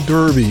Kentucky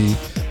Derby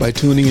by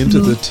tuning into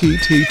the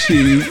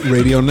TTT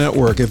radio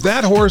network. If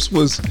that horse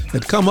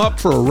had come up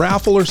for a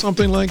raffle or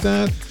something like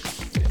that,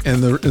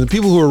 and the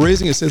people who are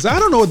raising it says, I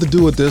don't know what to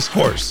do with this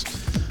horse.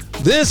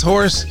 This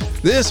horse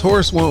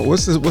won't.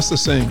 What's the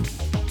saying?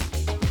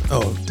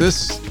 Oh,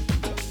 this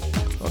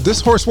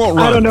horse won't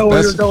run. I don't know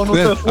where you're going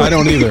with this. I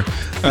don't either.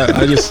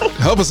 I just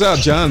help us out,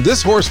 John.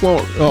 This horse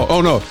won't.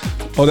 Oh no.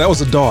 Oh, that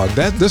was a dog.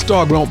 This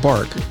dog won't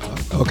bark.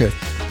 Okay.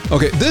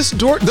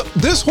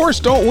 This horse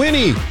don't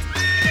whinny.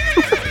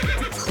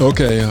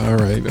 Okay. All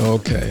right.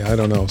 Okay. I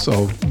don't know.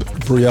 So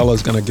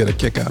Briella's gonna get a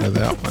kick out of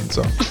that one.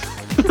 So.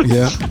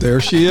 Yeah, there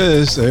she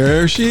is.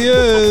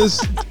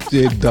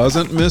 It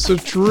doesn't miss a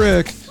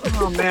trick.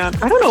 Oh, man.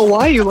 I don't know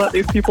why you let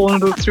these people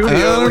into the studio.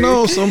 I don't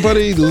know.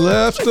 Somebody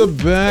left the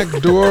back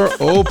door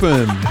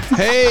open.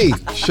 Hey,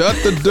 shut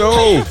the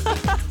door.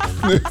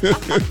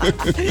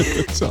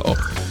 So,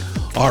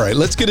 all right,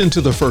 let's get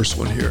into the first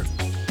one here.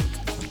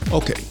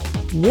 Okay.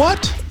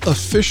 What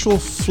official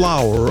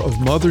flower of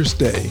Mother's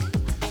Day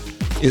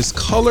is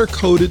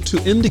color-coded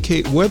to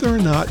indicate whether or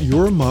not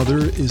your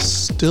mother is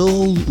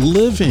still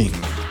living?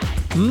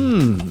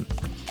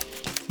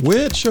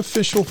 Which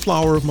official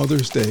flower of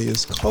Mother's Day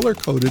is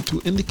color-coded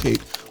to indicate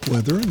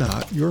whether or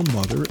not your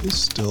mother is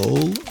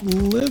still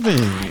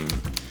living?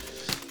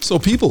 So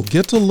people,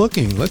 get to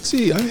looking. Let's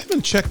see. I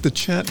haven't checked the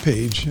chat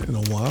page in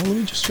a while. Let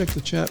me just check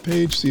the chat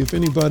page, see if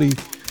anybody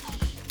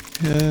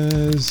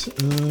has...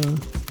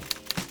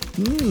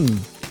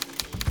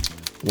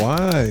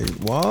 Why?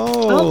 Wow.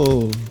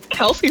 Oh,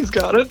 Kelsey's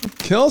got it.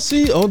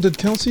 Kelsey? Oh, did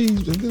Kelsey?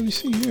 Let me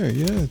see here.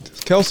 Yeah.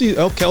 Kelsey.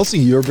 Oh, Kelsey,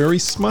 you're very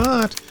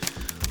smart.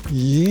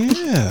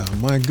 Yeah.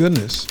 My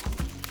goodness.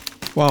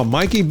 Wow.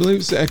 Mikey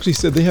believes actually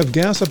said they have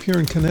gas up here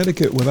in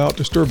Connecticut without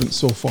disturbance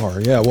so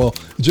far. Yeah. Well,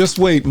 just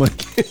wait,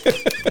 Mikey.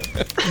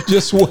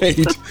 Just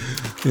wait.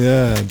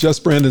 Yeah.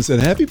 Just Brandon said,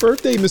 happy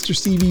birthday, Mr.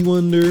 Stevie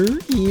Wonder.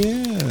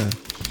 Yeah.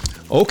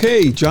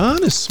 Okay,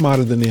 John is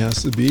smarter than he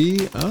has to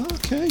be.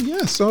 Okay,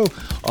 yeah. So,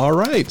 all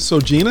right. So,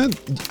 Gina,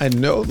 I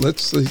know.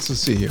 Let's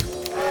see here.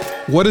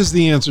 What is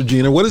the answer,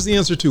 Gina? What is the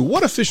answer to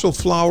what official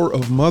flower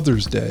of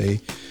Mother's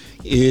Day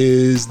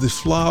is the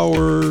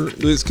flower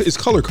is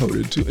color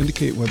coded to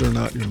indicate whether or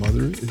not your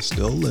mother is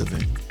still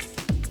living?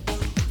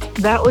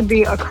 That would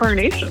be a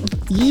carnation.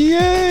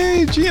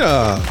 Yay,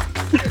 Gina!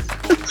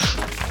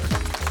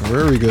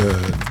 Very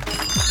good.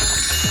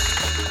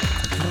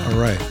 All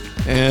right.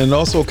 And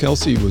also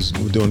Kelsey was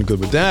doing good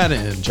with that,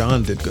 and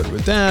John did good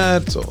with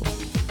that. So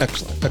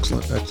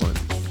excellent.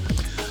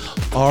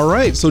 All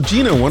right, so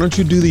Gina, why don't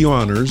you do the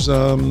honors?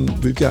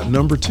 We've got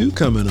number 2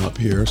 coming up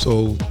here.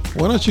 So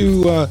why don't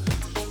you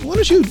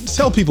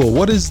tell people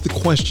what is the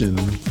question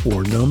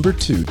for number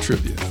 2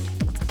 trivia?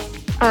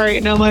 All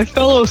right, now my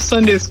fellow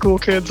Sunday school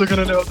kids are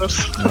gonna know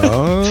this.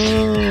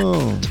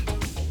 Oh.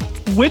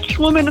 Which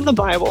woman in the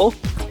Bible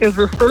is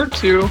referred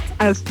to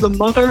as the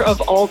mother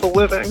of all the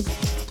living?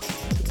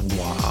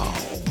 Wow.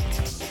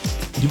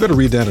 You better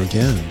read that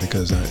again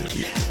because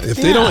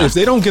If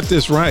they don't get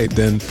this right,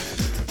 then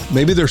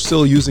maybe they're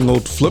still using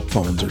old flip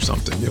phones or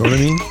something. You know what I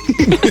mean?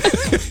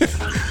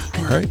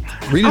 All right,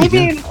 read it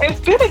again. mean, it's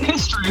been in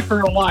history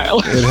for a while.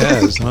 It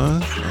has,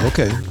 huh?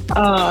 Okay.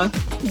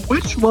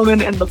 Which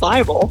woman in the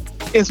Bible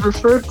is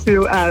referred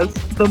to as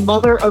the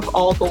mother of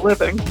all the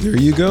living? There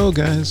you go,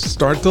 guys.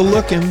 Start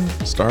looking.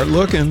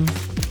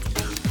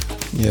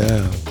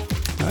 Yeah.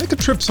 I could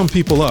trip some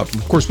people up.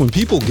 Of course, when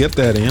people get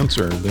that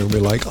answer, they'll be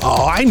like,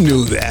 oh, I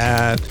knew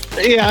that.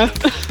 Yeah.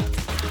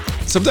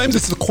 Sometimes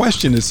it's the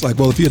question. It's like,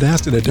 well, if you had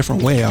asked it a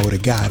different way, I would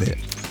have got it.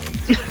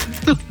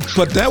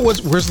 But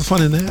where's the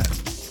fun in that?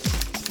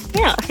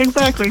 Yeah,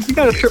 exactly. You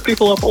got to trip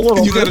people up a little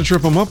bit. You got to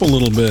trip them up a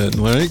little bit,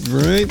 right?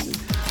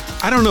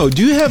 I don't know.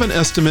 Do you have an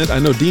estimate? I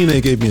know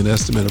DNA gave me an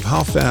estimate of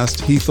how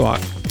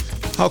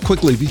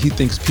quickly he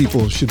thinks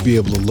people should be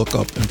able to look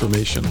up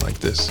information like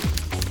this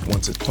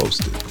once it's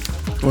posted.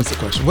 What's the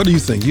question? What do you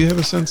think? Do you have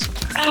a sense?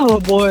 Oh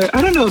boy,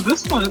 I don't know.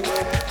 This one.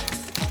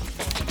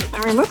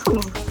 I mean, this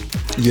one.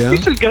 Yeah. You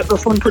should get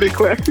this one pretty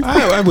quick.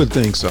 I would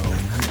think so.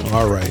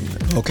 All right.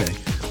 Okay.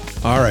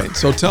 All right.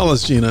 So tell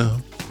us,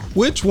 Gina,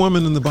 which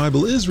woman in the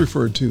Bible is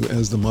referred to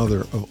as the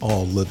mother of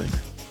all living?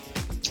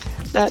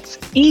 That's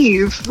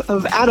Eve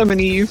of Adam and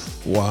Eve.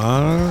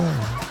 Wow.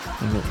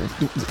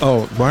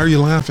 Oh, why are you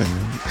laughing?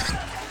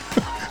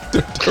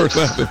 They're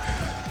laughing.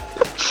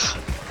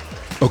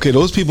 Okay,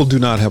 those people do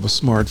not have a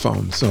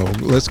smartphone, so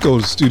let's go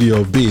to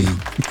Studio B.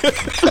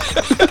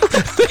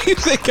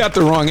 They got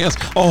the wrong answer.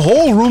 A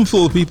whole room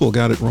full of people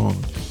got it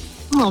wrong.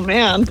 Oh,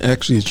 man.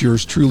 Actually, it's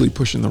yours truly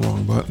pushing the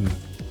wrong button.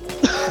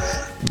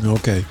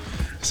 Okay.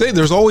 Say,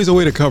 there's always a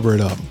way to cover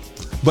it up.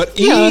 But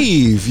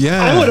Eve,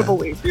 yeah. I would have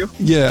believed you.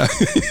 Yeah.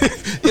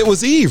 It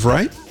was Eve,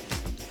 right?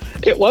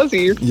 It was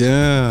Eve.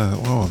 Yeah.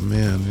 Oh,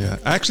 man. Yeah.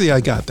 Actually,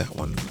 I got that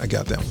one.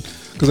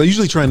 Because I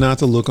usually try not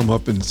to look them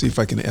up and see if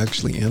I can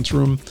actually answer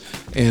them.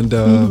 And,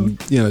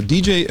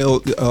 DJ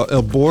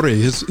El Borre,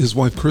 his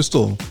wife,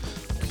 Crystal,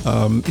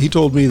 he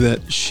told me that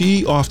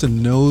she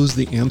often knows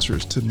the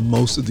answers to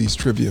most of these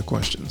trivia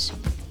questions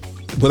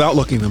without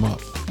looking them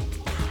up.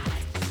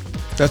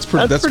 That's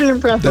pretty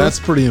impressive. That's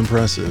pretty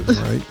impressive,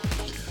 right?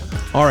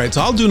 All right,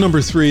 so I'll do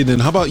number 3, then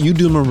how about you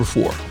do number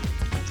 4?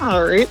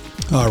 All right.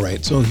 All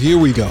right, so here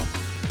we go.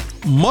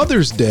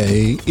 Mother's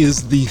Day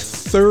is the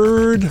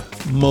 3rd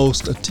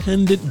most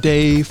attended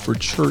day for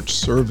church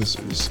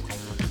services.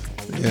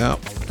 Yeah,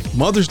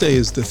 Mother's Day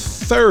is the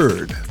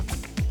 3rd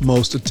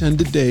most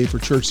attended day for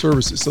church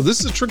services. So this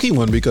is a tricky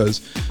one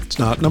because it's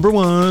not number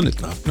 1,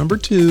 it's not number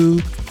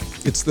 2.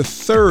 It's the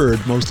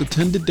 3rd most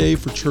attended day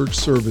for church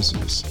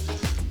services.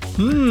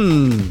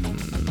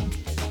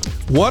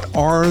 What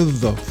are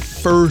the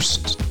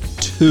first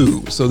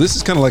 2? So this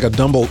is kind of like a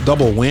double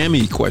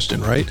whammy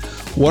question, right?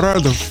 What are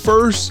the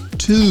first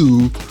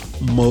 2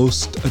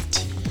 most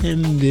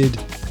attended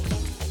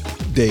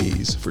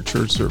days for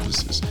church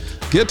services?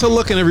 Get to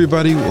looking,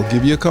 everybody. We'll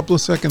give you a couple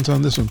of seconds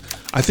on this one.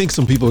 I think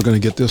some people are going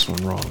to get this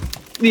one wrong.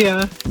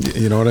 Yeah.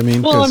 You know what I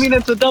mean? Well, I mean,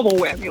 it's a double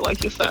whammy,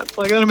 like you said,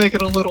 so I got to make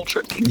it a little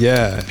tricky.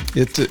 Yeah,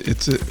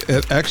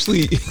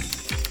 actually,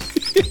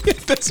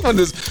 this one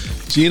is,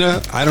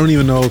 Gina, I don't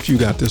even know if you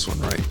got this one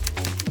right.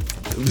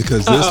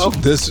 Because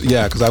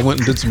because I went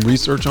and did some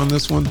research on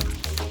this one.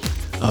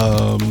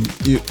 I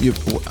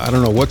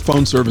don't know what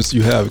phone service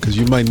you have because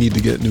you might need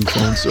to get new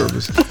phone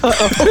service.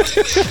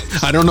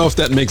 I don't know if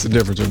that makes a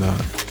difference or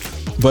not.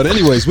 But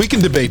anyways, we can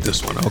debate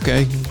this one,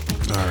 okay?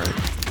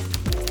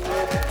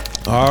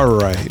 All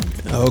right.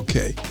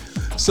 Okay.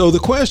 So the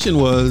question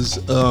was,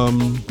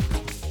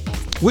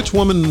 which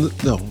woman?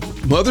 No,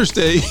 Mother's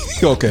Day.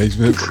 Okay.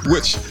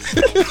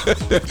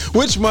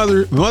 Which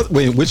mother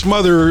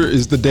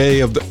is the day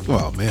of the?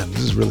 Oh man,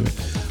 this is really.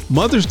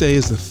 Mother's Day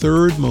is the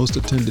 3rd most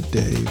attended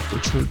day for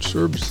church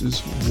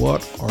services.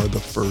 What are the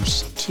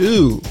first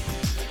 2?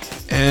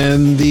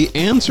 And the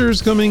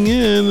answers coming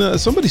in,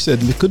 somebody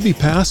said it could be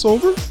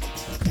Passover,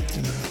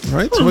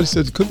 right? Somebody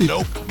said it could be.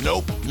 Nope.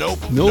 Well,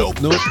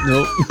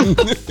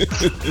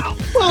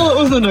 it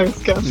was a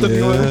nice guess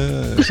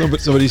anyway. Yeah.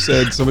 Somebody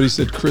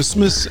said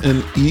Christmas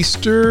and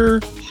Easter.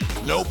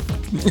 Nope.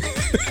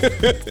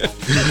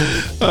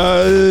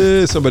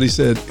 Somebody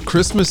said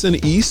Christmas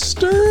and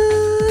Easter.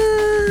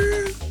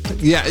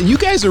 Yeah, you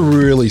guys are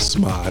really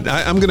smart.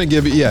 I'm going to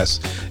give it, yes.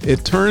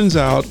 It turns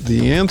out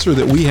the answer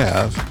that we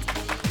have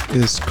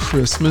is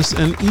Christmas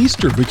and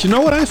Easter. But you know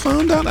what I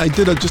found out? I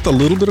did just a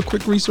little bit of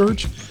quick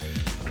research,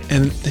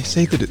 and they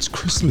say that it's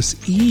Christmas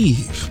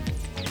Eve.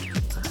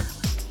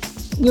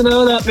 You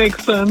know, that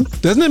makes sense.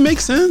 Doesn't it make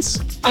sense?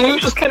 I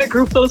just kind of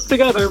group those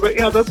together, but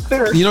yeah, that's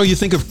fair. You know, you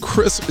think of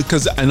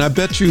Christmas, and I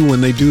bet you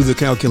when they do the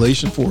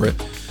calculation for it,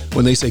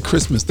 when they say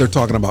Christmas, they're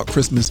talking about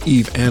Christmas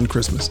Eve and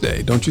Christmas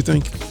Day, don't you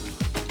think?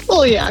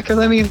 Well, yeah, because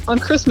I mean, on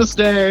Christmas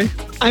Day,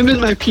 I'm in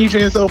my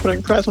PJs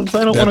opening presents.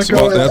 I don't want to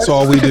go. That's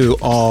all we do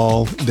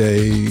all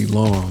day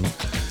long.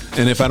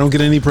 And if I don't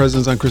get any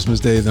presents on Christmas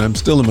Day, then I'm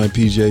still in my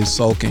PJs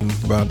sulking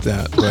about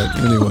that. But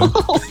anyway.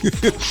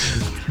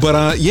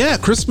 But yeah,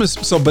 Christmas.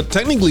 So, but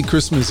technically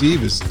Christmas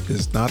Eve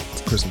is not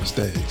Christmas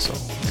Day. So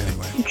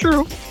anyway.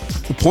 True.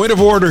 Point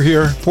of order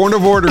here. Point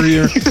of order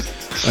here.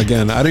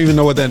 Again, I don't even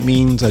know what that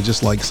means. I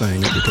just like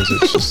saying it because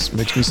it just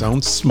makes me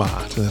sound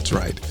smart. That's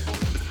right.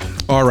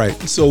 All right.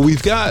 So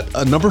we've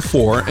got number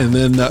 4, and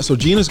then so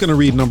Gina's going to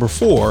read number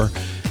 4,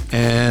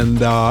 and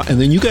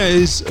then you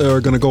guys are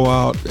going to go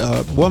out.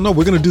 Well, no,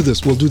 we're going to do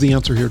this. We'll do the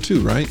answer here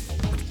too, right?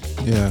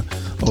 Yeah.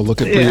 Oh,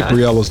 look at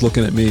Briella's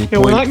looking at me. Yeah,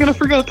 we're not going to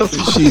forget this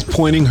one. She's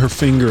pointing her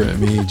finger at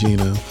me,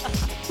 Gina.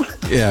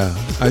 Yeah.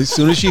 As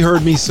soon as she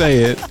heard me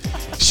say it,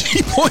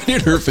 she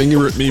pointed her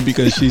finger at me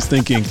because she's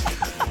thinking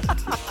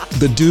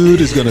the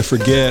dude is going to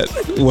forget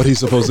what he's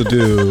supposed to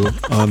do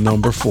on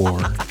number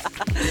 4.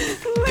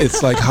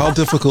 It's like, how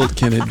difficult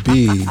can it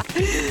be?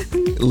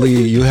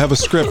 Lee, you have a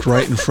script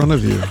right in front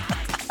of you.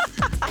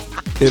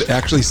 It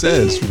actually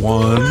says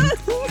 1,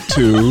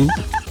 2, 3,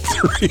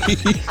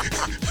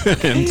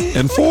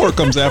 and 4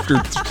 comes after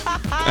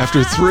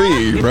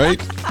 3,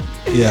 right?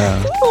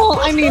 Yeah. Well,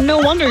 I mean, no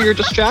wonder you're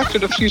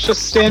distracted if she's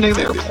just standing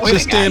there pointing.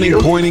 Just standing, at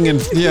you. pointing,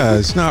 and yeah,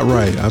 it's not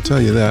right. I'll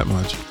tell you that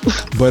much.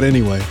 But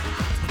anyway,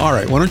 all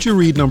right. Why don't you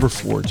read number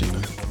 4,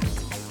 Gina?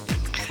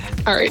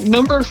 All right,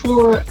 number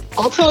 4.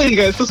 I'll tell you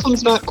guys, this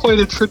one's not quite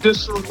a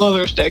traditional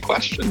Mother's Day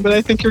question, but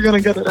I think you're going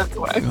to get it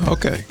anyway.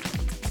 Okay.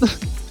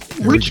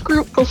 Which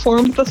group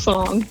performed the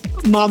song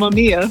Mamma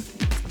Mia?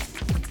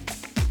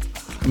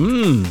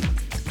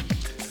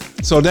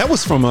 So that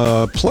was from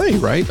a play,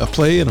 right? A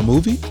play and a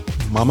movie?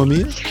 Mamma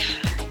Mia?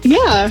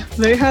 Yeah,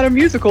 they had a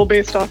musical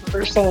based off of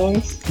their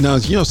songs. Now,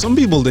 you know, some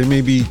people, they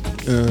may be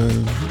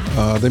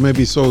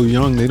so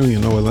young, they don't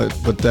even know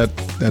what that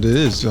it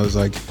is. So it's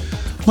like,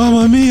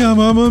 Mamma Mia,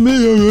 Mamma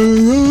Mia.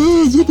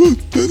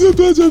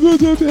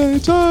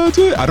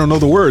 I don't know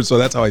the words, so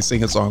that's how I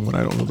sing a song when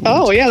I don't know the words.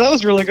 Oh, yeah, that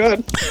was really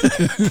good.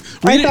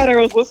 I thought I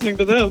was listening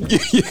to them.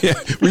 Yeah,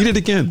 read it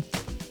again.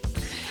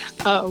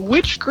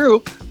 Which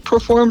group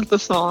performed the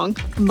song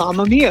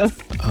Mamma Mia?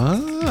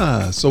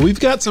 So we've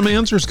got some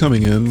answers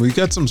coming in. We've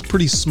got some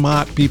pretty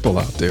smart people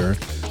out there,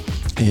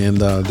 and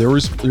they're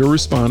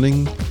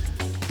responding.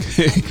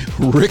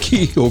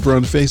 Ricky over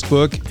on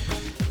Facebook,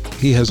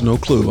 he has no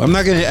clue. I'm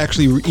not going to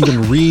actually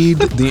even read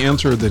the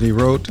answer that he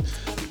wrote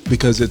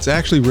because it's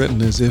actually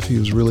written as if he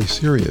was really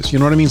serious. You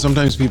know what I mean?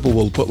 Sometimes people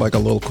will put like a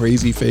little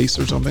crazy face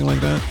or something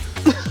like that.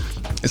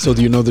 So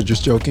you know they're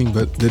just joking,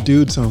 but the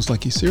dude sounds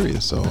like he's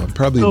serious. So I'm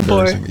probably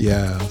embarrassing.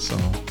 Yeah. So,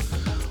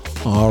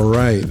 all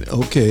right.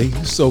 Okay.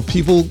 So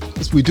people,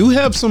 we do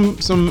have some.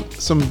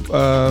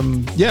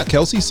 Yeah.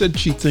 Kelsey said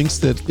she thinks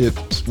that it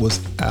was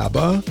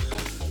ABBA.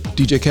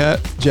 DJ Cat,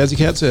 Jazzy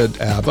Cat said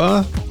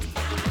ABBA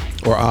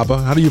or ABBA.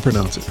 How do you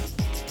pronounce it?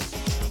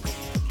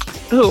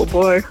 Oh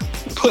boy,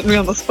 putting me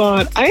on the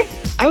spot. I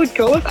would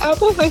go with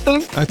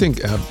ABBA. I think.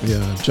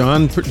 Yeah.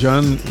 John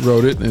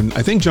wrote it, and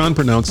I think John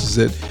pronounces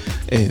it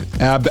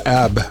ab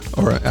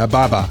or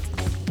ababa.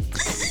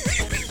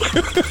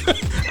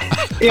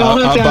 Yeah, I'll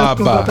have to ask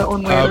him about that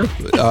one later.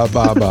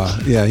 Ababa.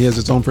 Yeah, he has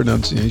his own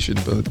pronunciation,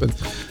 but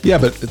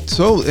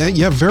so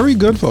very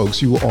good,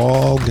 folks. You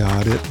all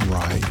got it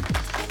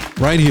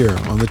right here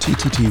on the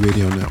TTT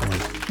Radio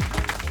Network.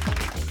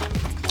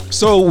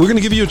 So we're going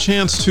to give you a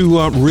chance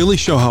to really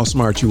show how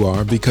smart you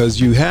are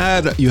because you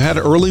had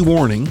early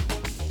warning.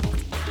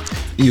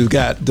 You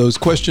got those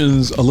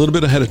questions a little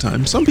bit ahead of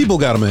time. Some people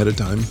got them ahead of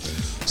time.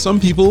 Some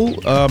people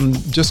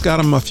just got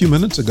them a few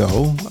minutes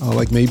ago,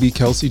 like maybe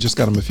Kelsey just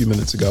got them a few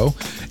minutes ago,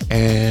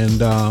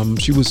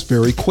 and she was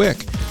very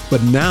quick.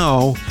 But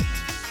now,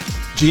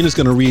 Gina's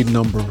going to read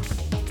number.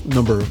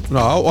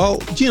 Well,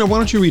 Gina, why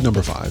don't you read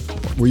number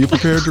 5? Were you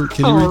prepared to?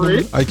 Can you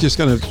read? I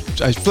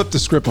flipped the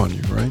script on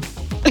you, right?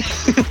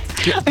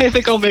 I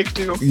think I'll make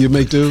do. You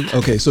make do?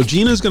 Okay, so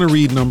Gina's going to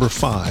read number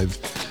 5.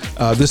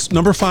 This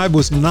number 5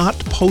 was not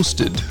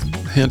posted.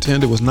 Hint,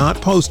 it was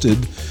not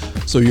posted.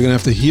 So you're going to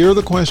have to hear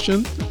the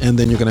question, and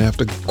then you're going to have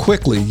to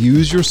quickly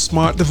use your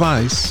smart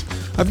device.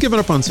 I've given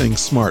up on saying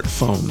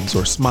smartphones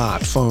or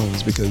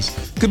smartphones because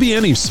it could be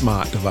any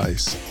smart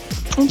device.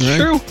 That's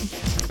true.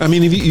 I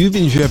mean,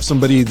 even if you have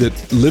somebody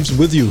that lives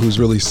with you who's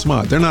really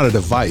smart, they're not a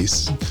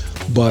device,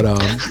 but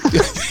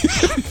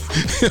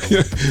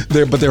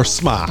they're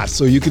smart.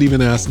 So you could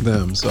even ask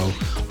them. So,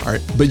 all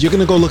right, but you're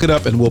going to go look it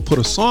up, and we'll put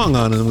a song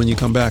on, and when you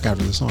come back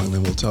after the song,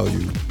 then we'll tell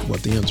you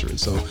what the answer is.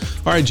 So,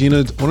 all right,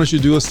 Gina, why don't you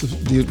do us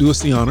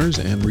the honors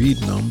and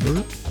read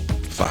number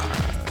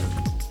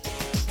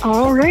 5?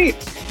 All right.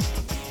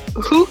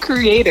 Who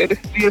created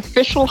the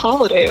official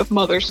holiday of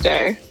Mother's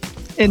Day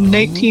in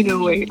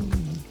 1908?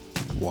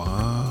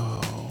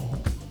 Wow.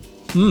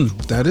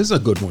 That is a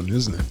good one,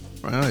 isn't it?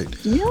 Right.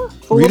 Yeah,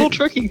 a little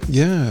tricky.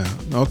 Yeah.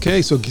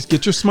 Okay, so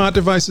get your smart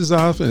devices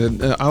out, and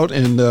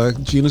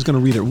Gina's going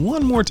to read it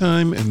one more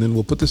time, and then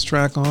we'll put this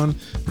track on.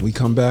 When we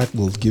come back,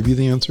 we'll give you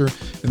the answer,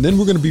 and then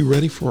we're going to be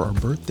ready for our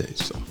birthday.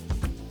 So.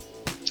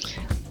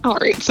 All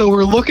right, so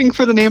we're looking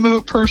for the name of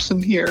a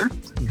person here.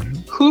 Mm-hmm.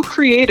 Who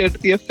created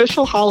the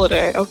official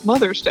holiday of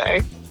Mother's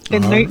Day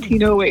in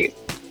 1908?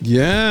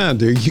 Yeah,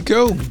 there you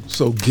go.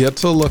 So get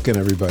to looking,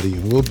 everybody,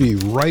 and we'll be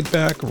right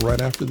back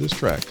right after this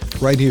track,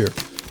 right here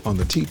on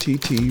the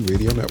TTT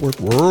Radio Network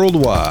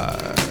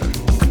Worldwide.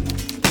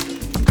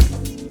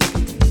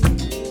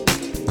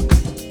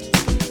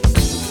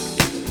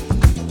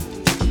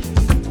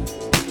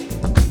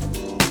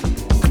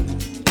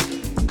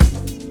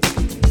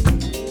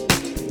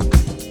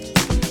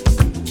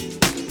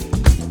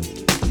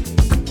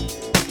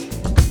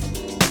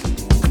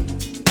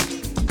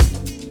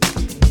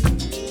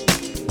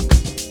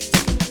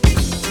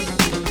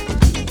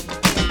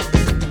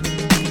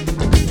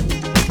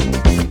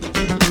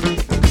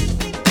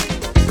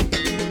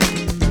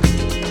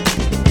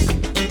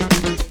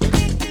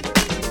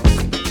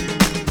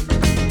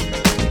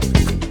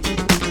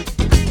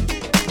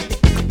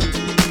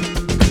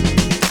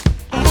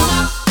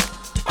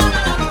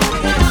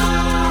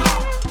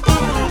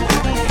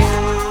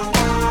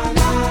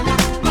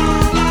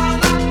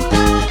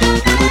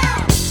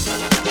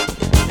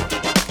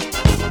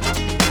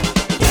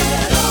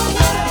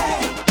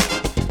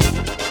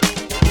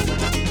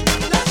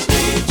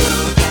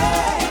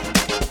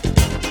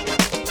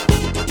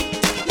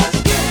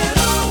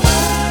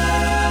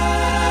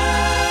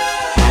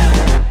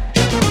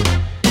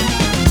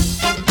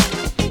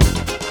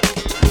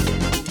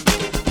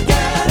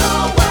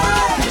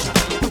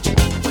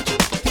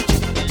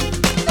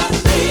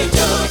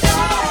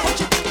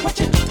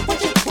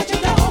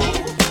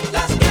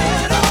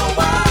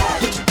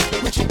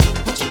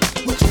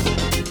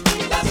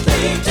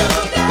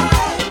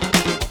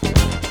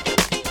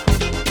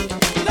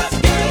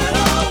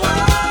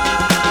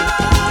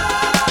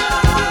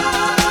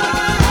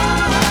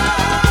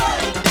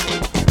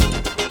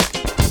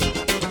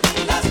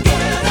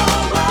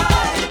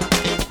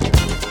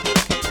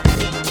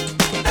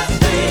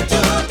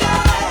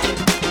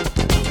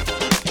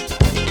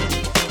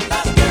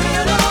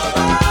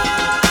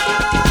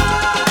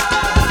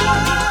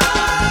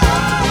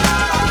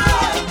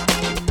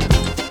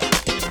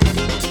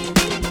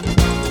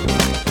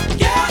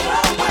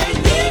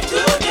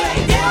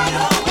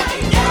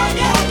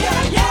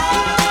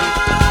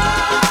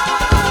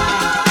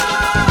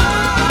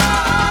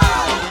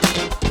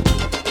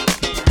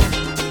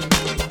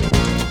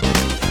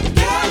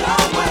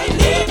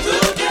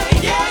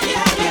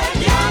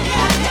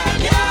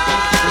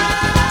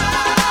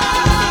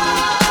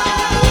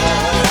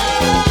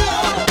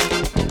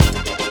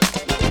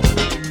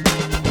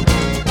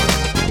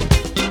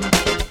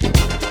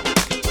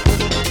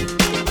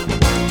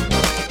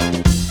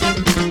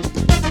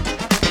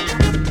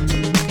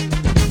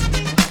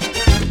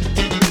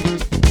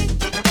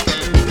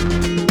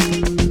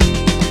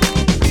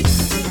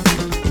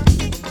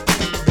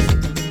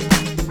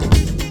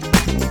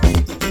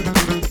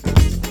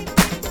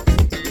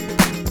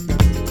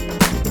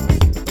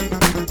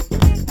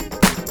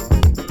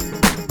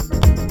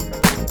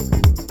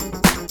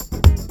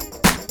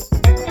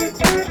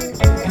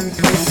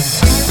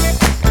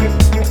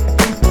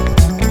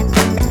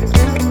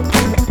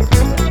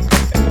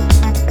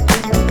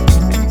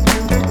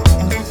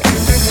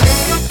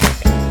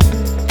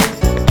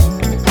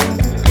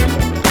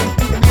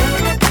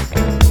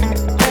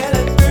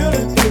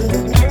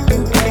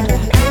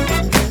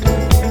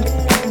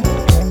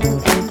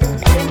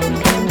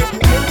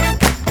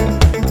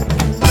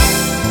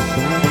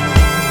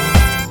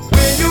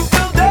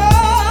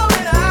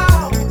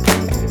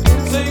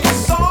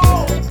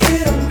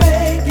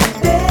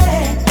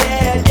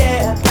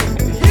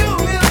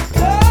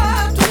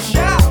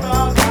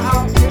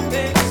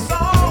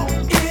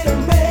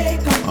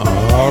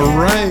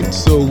 right,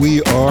 so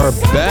we are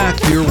back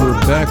here. We're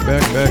back.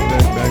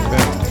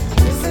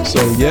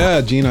 So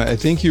yeah, Gina, I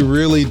think you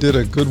really did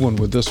a good one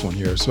with this one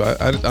here. So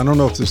I don't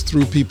know if this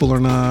threw people or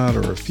not,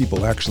 or if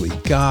people actually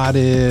got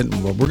it.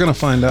 Well, we're gonna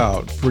find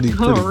out pretty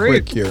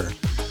quick here.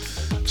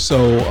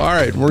 So all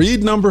right,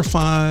 read number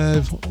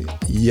 5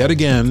 yet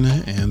again,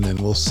 and then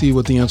we'll see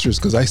what the answer is.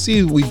 Because I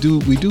see we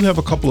do have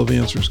a couple of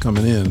answers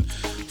coming in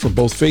for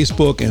both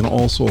Facebook and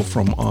also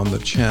from on the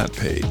chat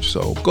page.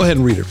 So go ahead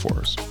and read it for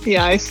us.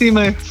 Yeah, I see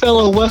my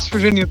fellow West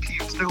Virginia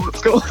peeps know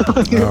what's going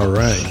on here. All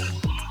right.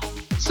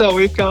 So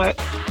we've got,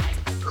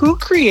 who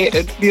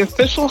created the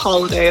official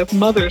holiday of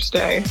Mother's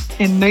Day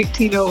in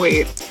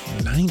 1908?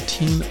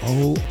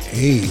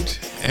 1908.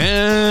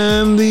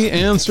 And the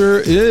answer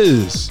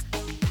is...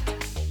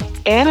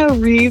 Anna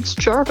Reeves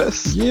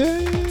Jarvis.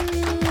 Yay!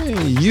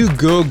 You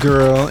go,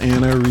 girl,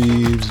 Anna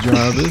Reeves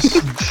Jarvis.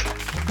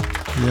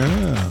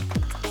 Yeah.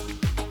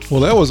 Well,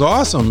 that was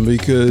awesome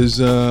because,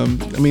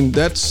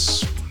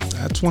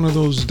 that's one of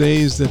those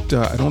days that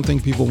I don't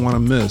think people want to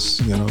miss.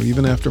 You know,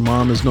 even after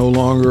mom is no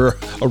longer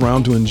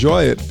around to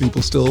enjoy it,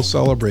 people still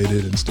celebrate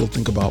it and still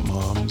think about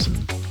moms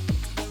and,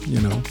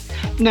 you know.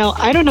 Now,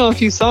 I don't know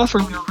if you saw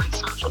from your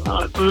research or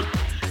not, but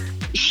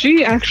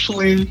she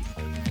actually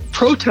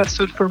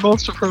protested for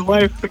most of her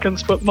life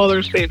against what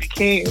Mother's Day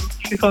became.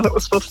 She thought it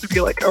was supposed to be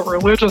like a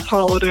religious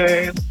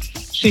holiday, and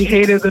she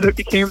hated that it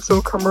became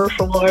so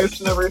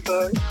commercialized and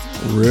everything.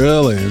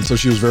 Really? And so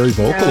she was very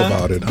vocal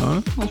about it,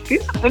 huh? Well,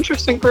 she's an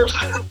interesting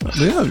person.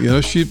 Yeah,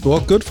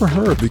 good for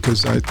her,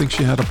 because I think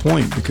she had a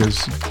point, because,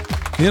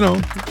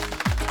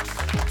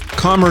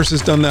 commerce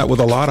has done that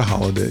with a lot of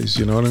holidays,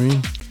 you know what I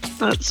mean?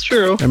 That's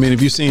true. I mean,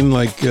 have you seen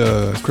like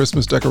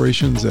Christmas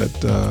decorations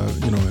at,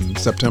 in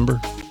September?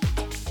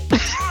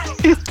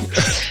 It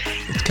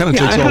kind of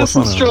takes all the fun out. I have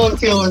some strong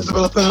feelings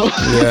about that.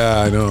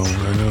 Yeah, I know.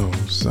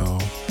 So,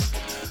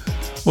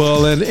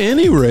 well, at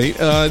any rate,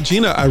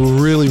 Gina, I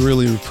really,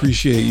 really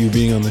appreciate you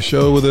being on the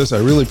show with us. I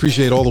really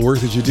appreciate all the work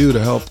that you do to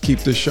help keep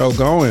this show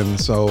going.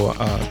 So,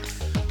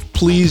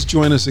 please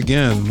join us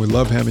again. We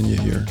love having you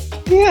here.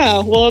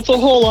 Yeah, well, it's a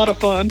whole lot of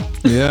fun.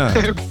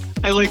 Yeah.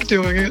 I like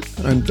doing it.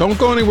 And don't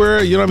go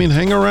anywhere.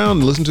 Hang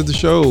around, listen to the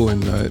show,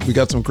 and we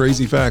got some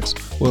crazy facts.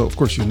 Well, of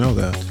course, you know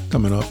that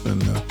coming up,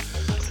 and.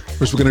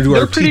 Of course, we're going to do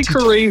They're pretty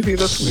crazy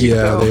this week.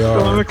 Yeah, they are.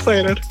 So I'm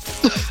excited.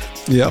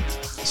 Yep.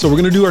 So we're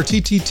going to do our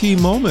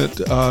TTT moment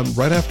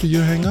right after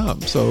you hang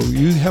up. So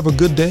you have a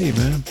good day,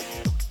 man.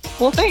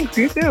 Well, thanks.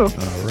 You too.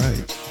 All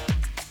right.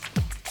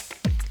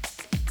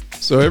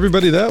 So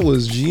everybody, that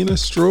was Gina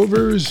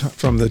Strovers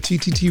from the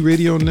TTT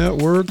Radio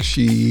Network.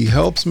 She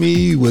helps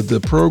me with the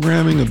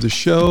programming of the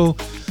show.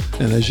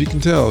 And as you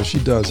can tell, she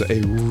does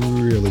a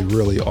really,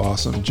 really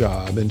awesome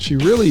job. And she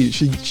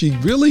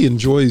really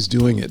enjoys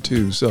doing it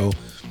too. So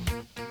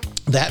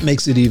that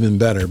makes it even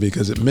better,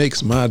 because it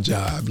makes my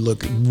job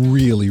look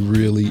really,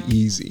 really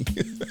easy.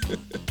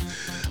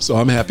 So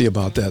I'm happy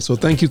about that. So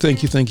thank you,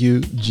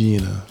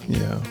 Gina.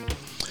 Yeah.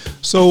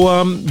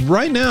 So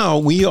right now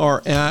we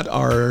are at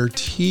our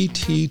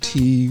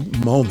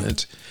TTT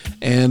moment,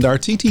 and our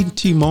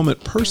TTT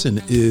moment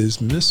person is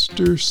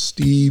Mr.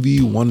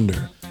 Stevie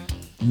Wonder.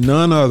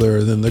 None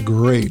other than the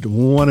great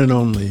one and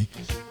only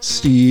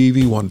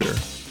Stevie Wonder.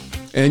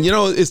 And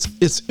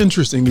it's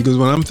interesting, because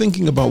when I'm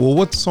thinking about, well,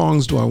 what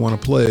songs do I want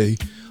to play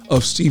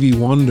of Stevie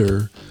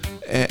Wonder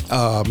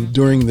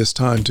during this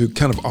time to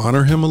kind of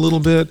honor him a little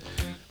bit,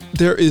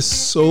 there is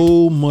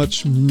so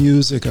much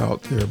music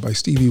out there by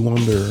Stevie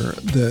Wonder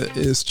that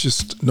is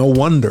just no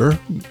wonder,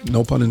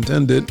 no pun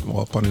intended,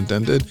 well, pun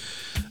intended,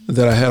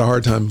 that I had a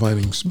hard time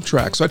finding some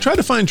tracks. So I tried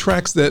to find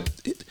tracks that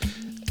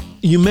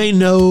you may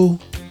know,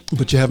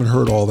 but you haven't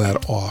heard all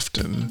that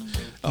often.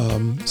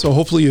 So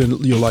hopefully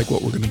you'll like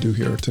what we're going to do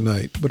here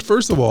tonight. But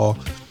first of all,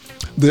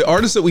 the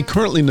artist that we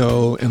currently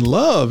know and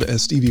love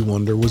as Stevie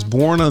Wonder was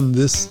born on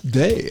this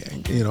day,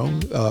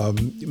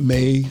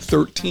 May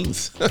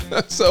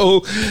 13th.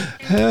 So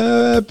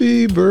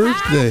happy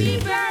birthday.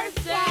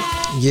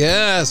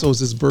 Yeah, so it's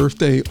his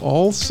birthday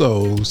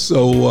also.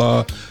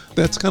 So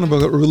that's kind of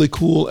a really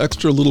cool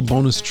extra little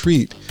bonus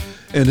treat.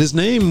 And his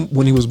name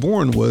when he was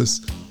born was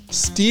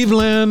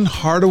Steveland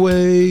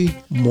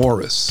Hardaway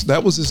Morris.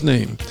 That was his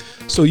name.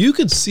 So you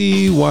could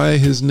see why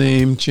his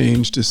name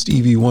changed to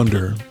Stevie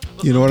Wonder.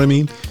 You know what I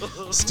mean?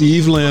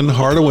 Steveland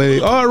Hardaway.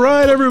 All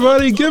right,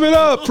 everybody, give it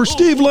up for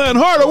Steveland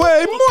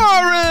Hardaway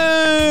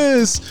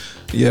Morris.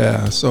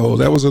 Yeah, so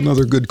that was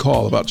another good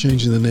call about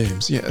changing the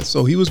names. Yeah,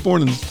 so he was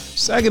born in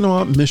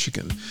Saginaw,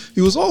 Michigan.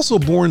 He was also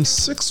born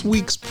 6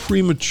 weeks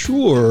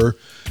premature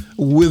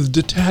with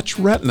detached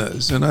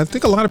retinas. And I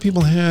think a lot of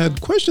people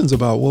had questions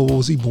about, well,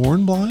 was he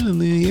born blind?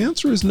 And the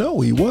answer is no,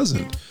 he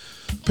wasn't.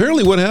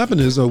 Apparently what happened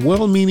is in a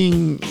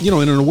well-meaning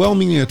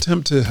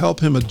attempt to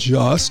help him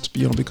adjust,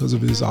 because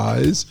of his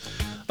eyes,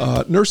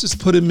 nurses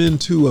put him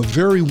into a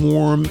very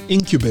warm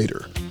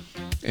incubator.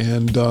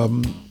 And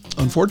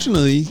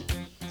unfortunately,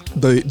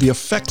 the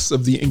effects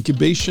of the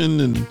incubation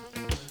and,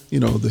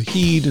 the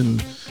heat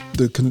and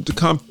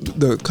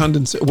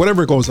condensation,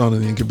 whatever goes on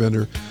in the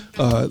incubator,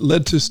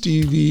 led to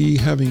Stevie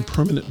having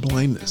permanent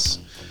blindness.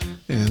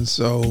 And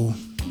so,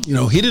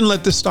 he didn't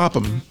let this stop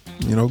him.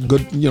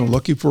 Good,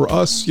 lucky for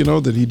us,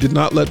 that he did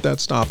not let that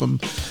stop him.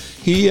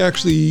 He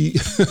actually,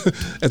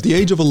 at the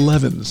age of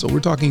 11, so we're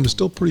talking he was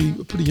still a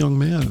pretty young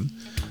man,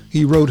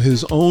 he wrote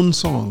his own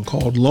song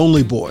called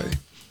Lonely Boy,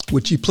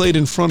 which he played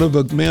in front of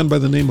a man by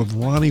the name of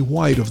Ronnie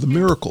White of the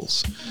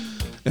Miracles.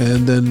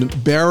 And then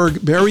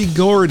Barry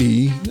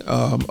Gordy,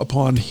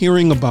 upon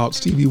hearing about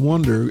Stevie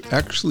Wonder,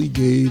 actually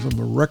gave him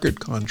a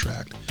record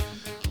contract,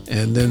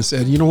 and then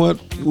said, "You know what?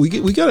 We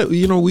got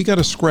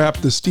to scrap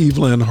the Steve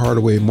Len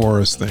Hardaway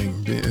Morris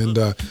thing,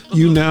 and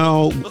you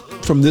now,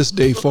 from this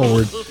day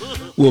forward,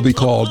 will be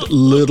called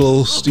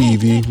Little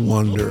Stevie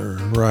Wonder."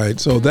 Right.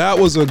 So that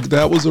was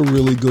a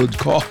really good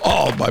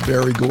call by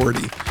Barry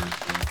Gordy.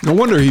 No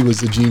wonder he was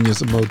the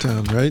genius of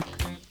Motown, right?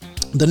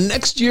 The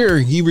next year,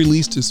 he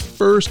released his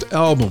first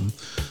album,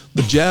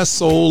 The Jazz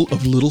Soul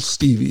of Little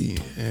Stevie.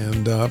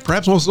 And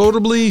perhaps most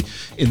notably,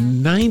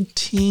 in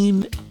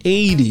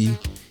 1980,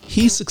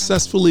 he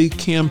successfully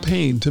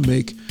campaigned to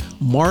make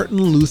Martin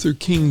Luther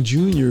King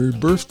Jr.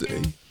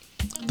 birthday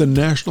the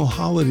national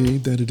holiday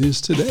that it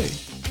is today.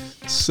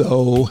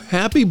 So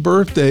happy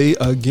birthday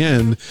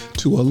again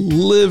to a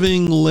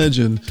living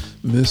legend,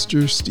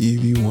 Mr.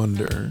 Stevie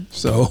Wonder.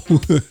 So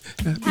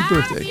happy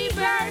birthday.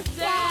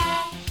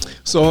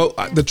 So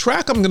the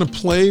track I'm going to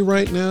play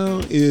right now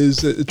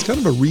it's kind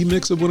of a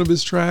remix of one of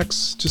his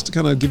tracks, just to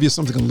kind of give you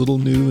something a little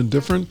new and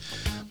different.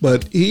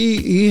 But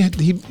he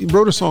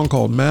wrote a song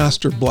called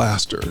Master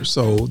Blaster.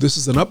 So this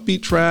is an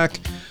upbeat track.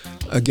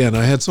 Again,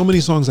 I had so many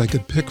songs I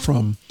could pick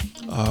from.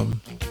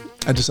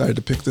 I decided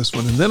to pick this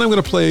one. And then I'm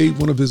going to play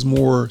one of his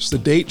more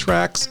sedate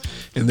tracks,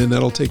 and then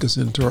that'll take us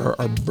into our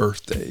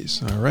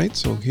birthdays. All right,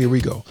 so here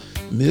we go.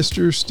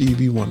 Mr.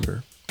 Stevie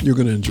Wonder. You're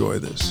going to enjoy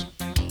this.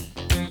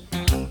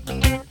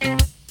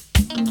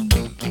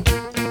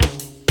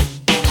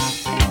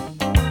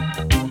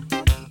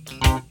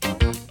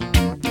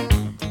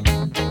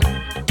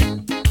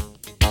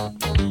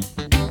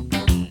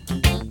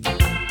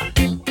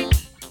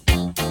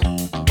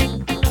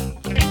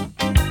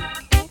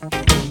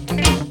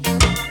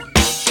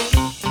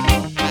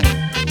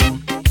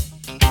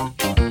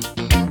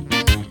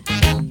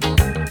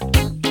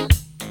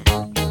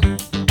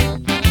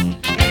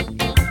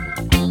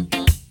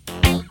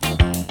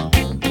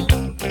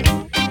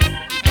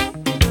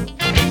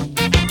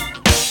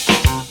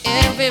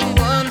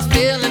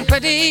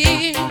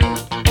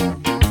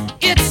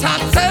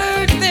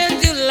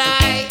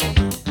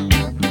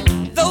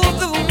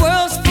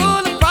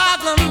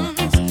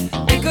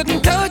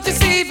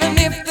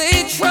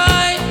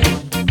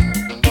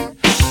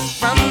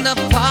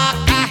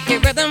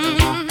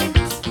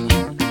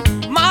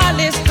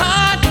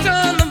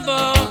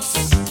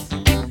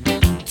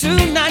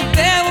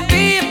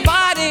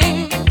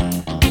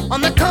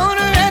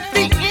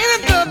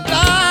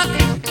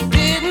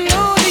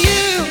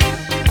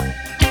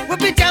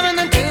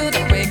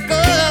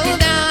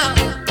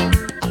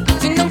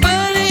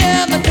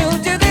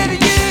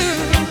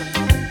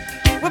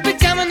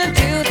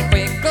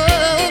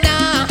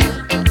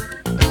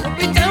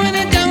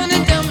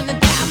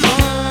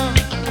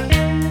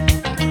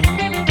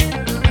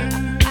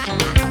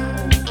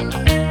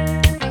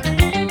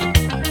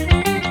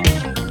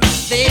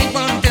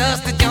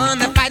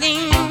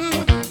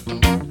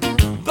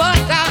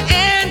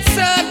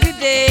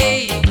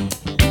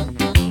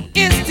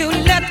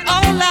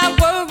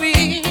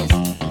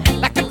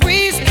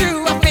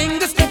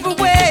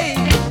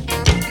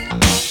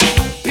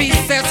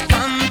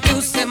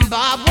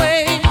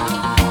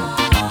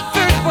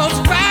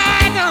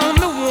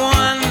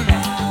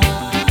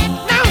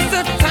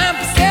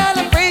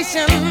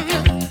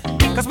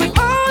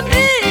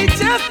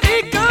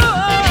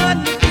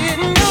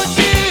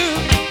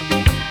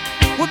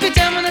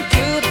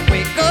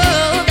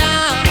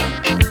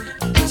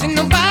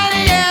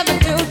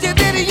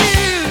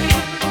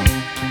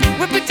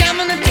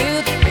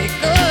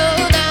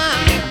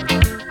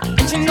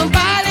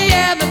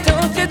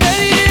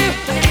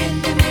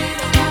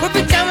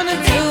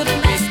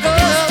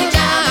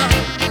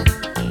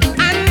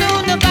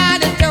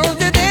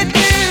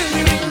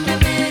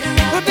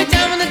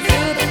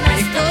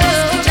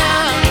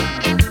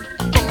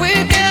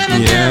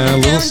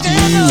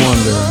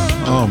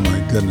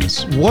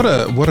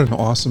 What an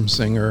awesome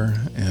singer,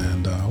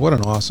 and what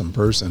an awesome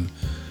person.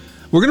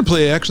 We're going to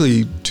play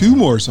actually two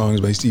more songs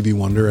by Stevie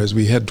Wonder as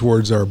we head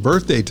towards our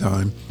birthday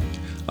time.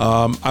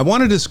 I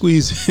wanted to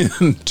squeeze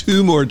in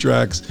two more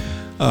tracks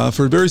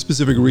for very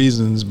specific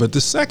reasons, but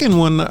the second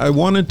one I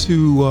wanted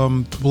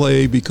to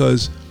play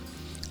because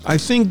I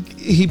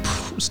think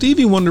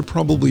Stevie Wonder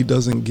probably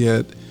doesn't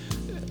get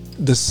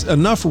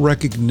enough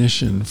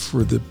recognition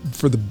for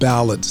the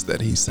ballads that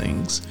he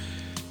sings.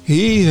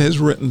 He has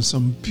written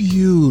some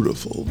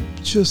beautiful,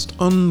 just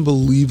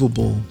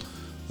unbelievable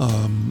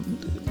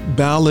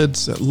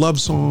ballads,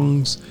 love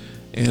songs,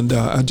 and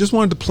I just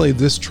wanted to play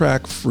this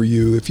track for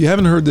you. If you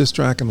haven't heard this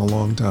track in a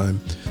long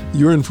time,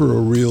 you're in for a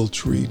real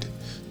treat.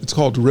 It's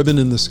called Ribbon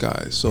in the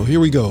Sky. So here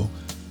we go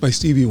by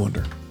Stevie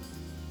Wonder.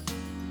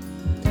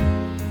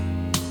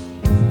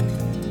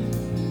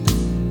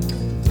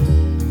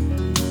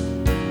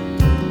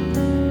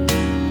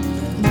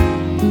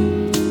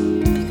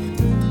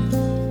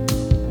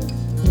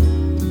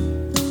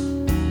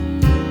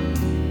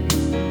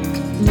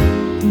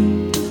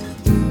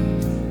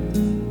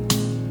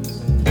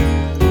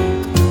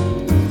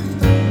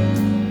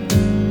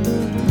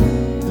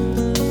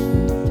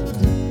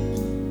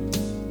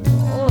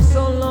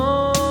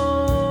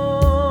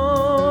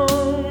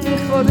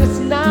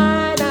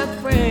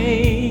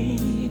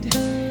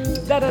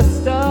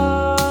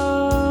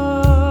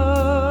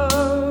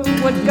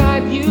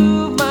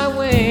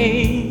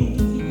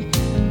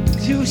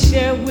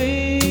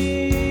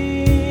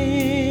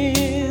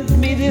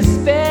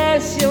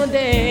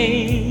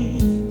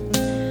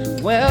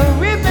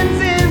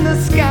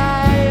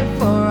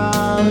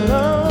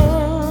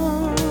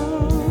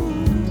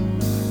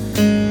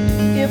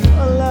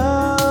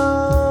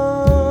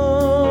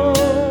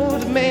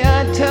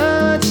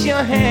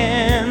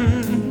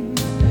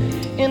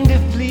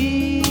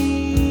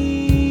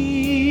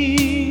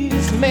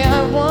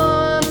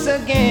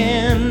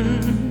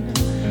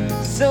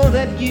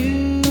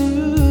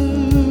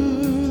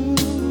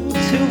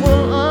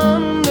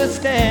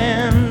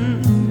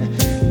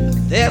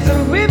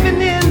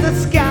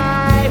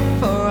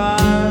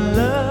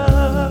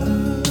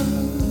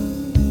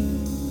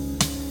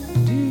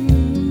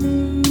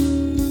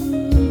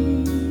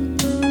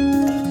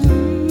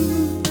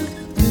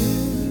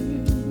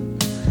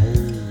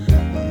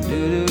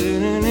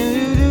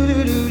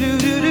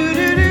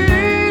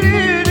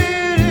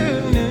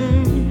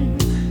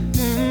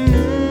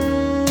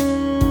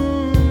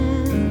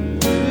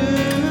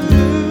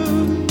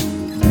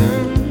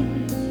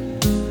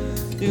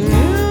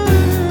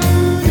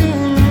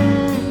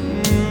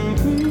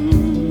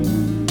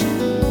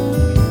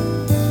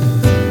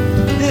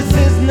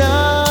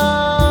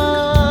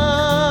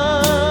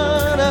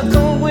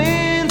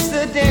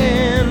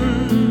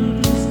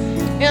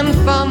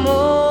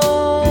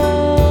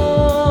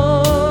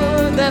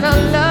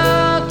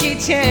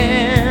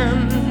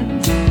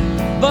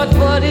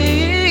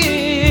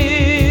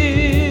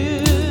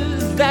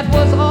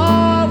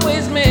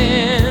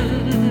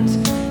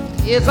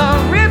 It's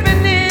a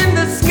ribbon in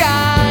the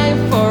sky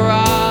for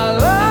our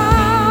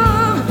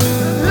love.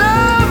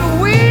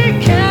 Love we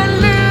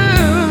can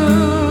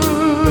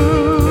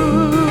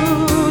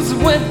lose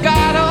with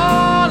God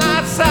on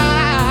our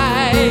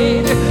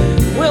side.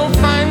 We'll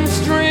find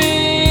strength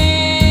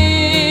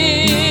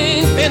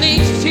in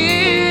each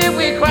tear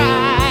we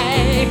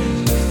cry.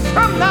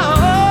 From now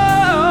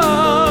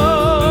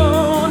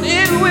on,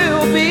 it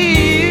will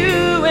be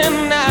you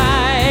and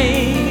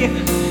I,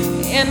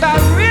 and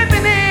our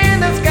ribbon in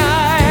the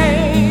sky.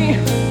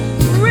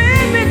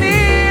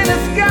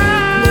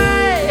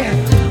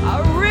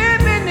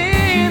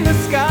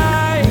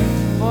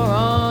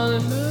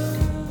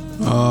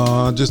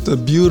 Just a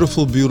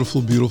beautiful,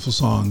 beautiful, beautiful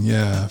song.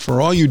 Yeah.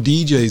 For all you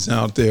DJs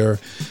out there,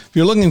 if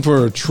you're looking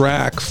for a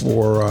track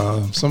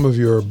for some of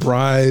your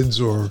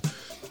brides or,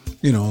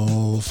 you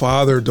know,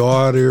 father,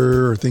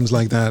 daughter, or things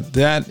like that,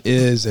 that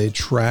is a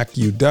track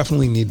you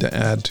definitely need to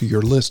add to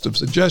your list of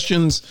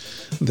suggestions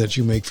that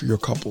you make for your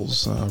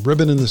couples.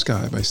 Ribbon in the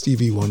Sky by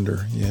Stevie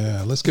Wonder.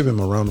 Yeah. Let's give him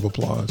a round of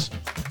applause.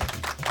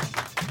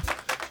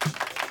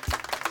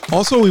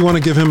 Also, we want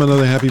to give him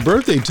another happy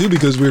birthday, too,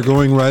 because we're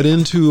going right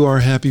into our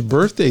happy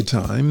birthday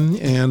time.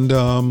 And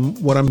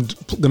what I'm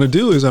going to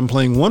do is I'm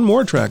playing one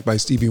more track by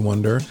Stevie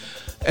Wonder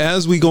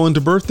as we go into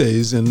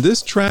birthdays. And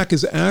this track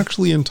is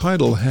actually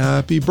entitled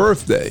Happy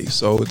Birthday.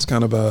 So it's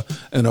kind of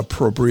an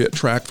appropriate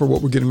track for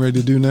what we're getting ready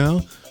to do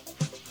now.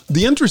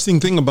 The interesting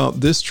thing about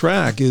this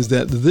track is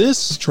that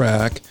this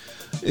track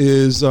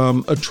is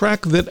a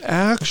track that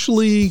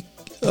actually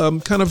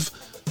kind of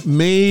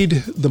made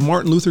the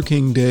Martin Luther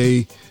King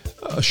Day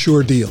a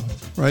sure deal,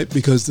 right?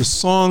 Because the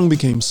song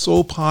became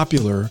so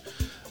popular.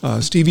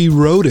 Stevie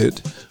wrote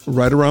it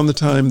right around the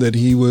time that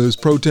he was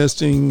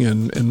protesting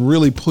and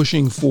really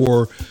pushing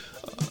for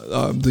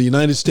the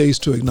United States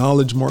to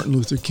acknowledge Martin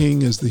Luther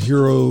King as the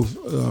hero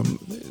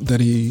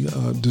that he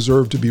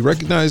deserved to be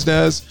recognized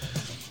as.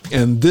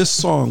 And this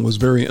song was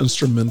very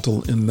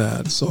instrumental in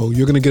that. So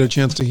you're going to get a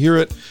chance to hear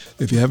it.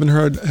 If you haven't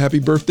heard Happy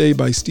Birthday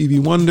by Stevie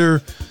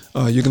Wonder,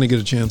 you're going to get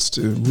a chance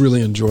to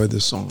really enjoy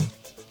this song.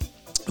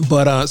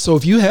 But so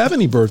if you have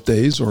any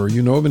birthdays or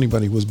you know of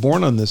anybody who was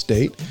born on this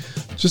date,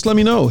 just let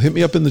me know. Hit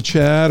me up in the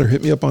chat or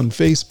hit me up on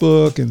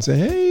Facebook and say,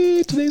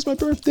 hey, today's my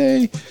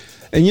birthday.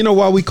 And, you know,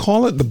 while we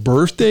call it the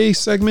birthday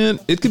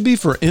segment, it could be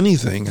for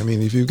anything. I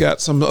mean, if you've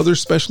got some other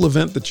special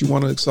event that you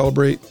want to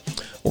celebrate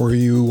or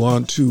you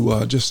want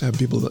to just have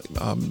people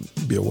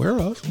be aware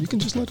of, you can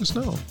just let us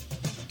know.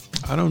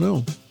 I don't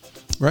know.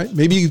 Right?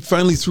 Maybe you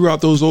finally threw out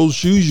those old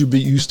shoes you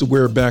used to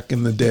wear back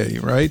in the day,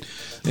 right?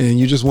 And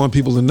you just want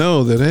people to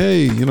know that,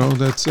 hey, you know,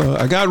 that's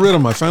I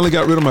finally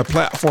got rid of my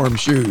platform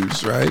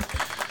shoes, right?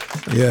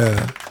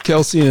 Yeah.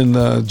 Kelsey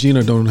and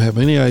Gina don't have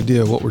any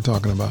idea what we're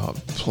talking about.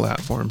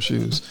 Platform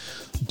shoes.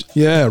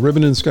 Yeah,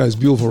 Ribbon in the Sky is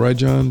beautiful, right,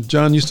 John?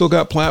 John, you still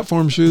got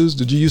platform shoes?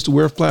 Did you used to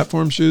wear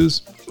platform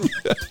shoes?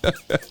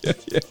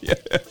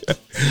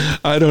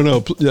 I don't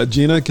know.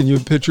 Gina, can you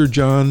picture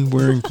John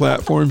wearing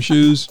platform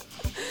shoes?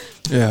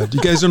 Yeah. Do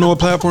you guys don't know what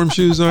platform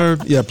shoes are?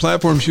 Yeah,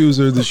 platform shoes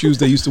are the shoes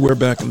they used to wear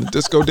back in the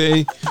disco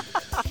day.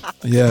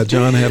 Yeah,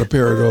 John had a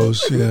pair of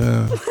those.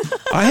 Yeah.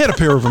 I had a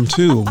pair of them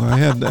too. I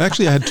had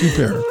 2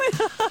 pair.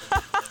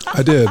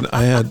 I did.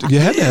 You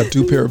had to have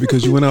 2 pair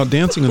because you went out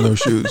dancing in those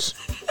shoes.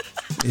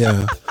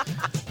 Yeah.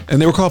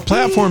 And they were called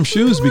platform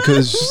shoes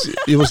because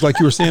it was like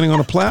you were standing on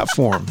a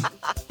platform.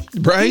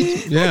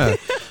 Right? Yeah.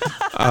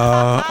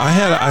 I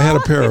had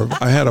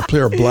a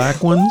pair of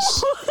black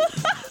ones.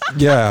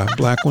 Yeah,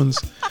 black ones.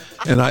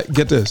 And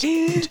get this.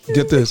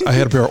 I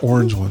had a pair of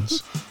orange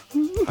ones.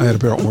 Yeah, I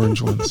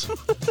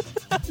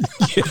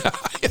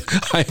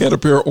had a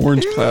pair of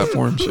orange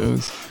platform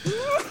shoes.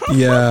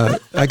 Yeah,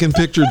 I can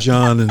picture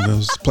John in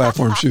those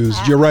platform shoes.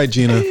 You're right,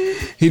 Gina.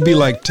 He'd be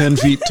like 10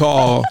 feet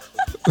tall.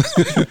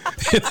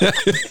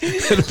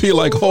 It'd be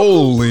like,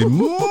 holy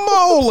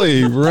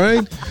moly,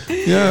 right?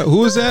 Yeah, who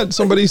was that?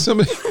 Somebody said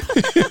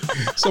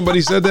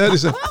that. He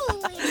said,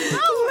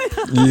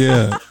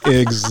 yeah,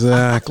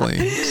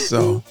 exactly.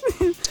 So,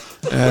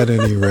 at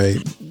any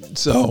rate,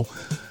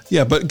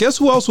 yeah, but guess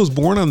who else was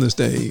born on this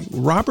day?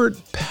 Robert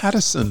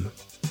Pattinson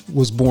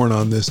was born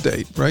on this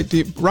date, right?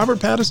 Robert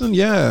Pattinson,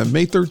 yeah,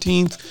 May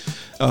 13th,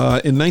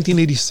 in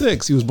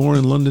 1986. He was born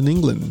in London,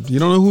 England. You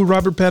don't know who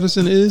Robert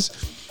Pattinson is?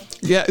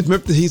 Yeah,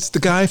 remember, he's the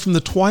guy from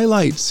the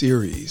Twilight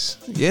series.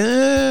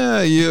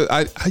 Yeah,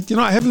 I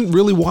haven't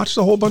really watched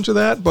a whole bunch of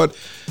that, but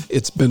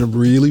it's been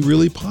really,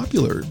 really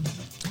popular.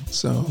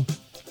 So,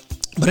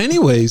 but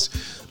anyways,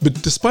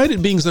 despite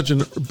it being such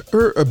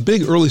a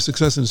big early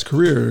success in his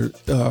career,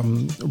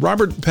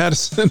 Robert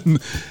Pattinson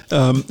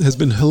has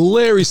been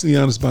hilariously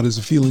honest about his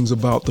feelings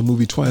about the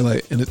movie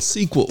Twilight and its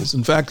sequels.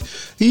 In fact,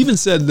 he even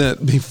said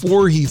that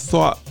before he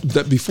thought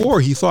that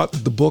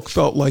the book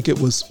felt like it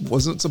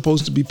wasn't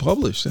supposed to be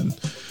published, and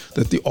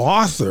that the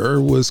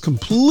author was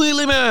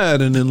completely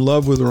mad and in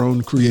love with her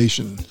own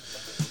creation.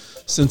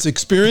 Since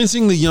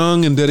experiencing the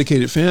young and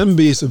dedicated fan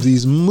base of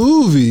these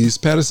movies,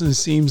 Pattinson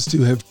seems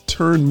to have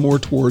turned more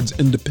towards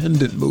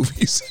independent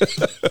movies.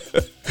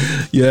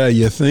 Yeah,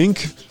 you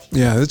think?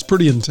 Yeah, that's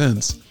pretty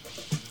intense.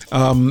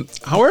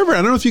 However,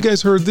 I don't know if you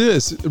guys heard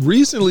this.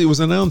 Recently, it was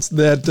announced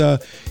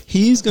that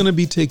he's going to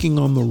be taking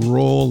on the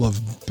role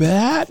of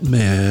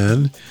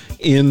Batman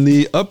in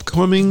the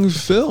upcoming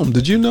film.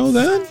 Did you know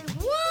that?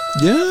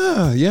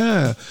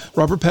 Yeah.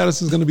 Robert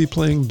Pattinson's going to be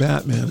playing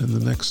Batman in the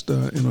next,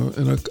 in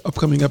an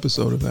upcoming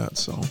episode of that.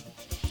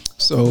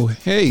 So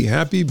hey,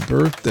 happy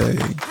birthday!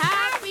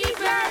 Happy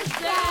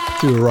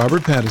birthday to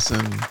Robert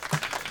Pattinson.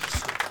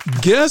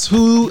 Guess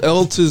who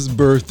else's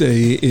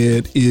birthday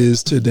it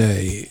is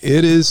today?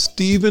 It is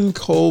Stephen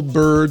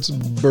Colbert's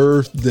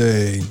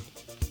birthday.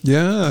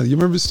 Yeah, you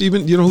remember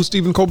Stephen? You know who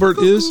Stephen Colbert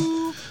is?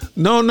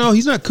 No,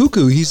 he's not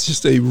cuckoo. He's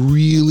just a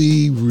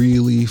really,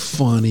 really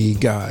funny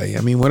guy.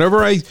 I mean,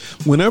 whenever I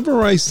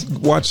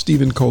watch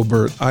Stephen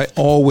Colbert, I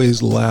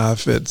always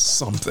laugh at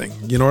something.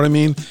 You know what I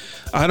mean?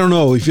 I don't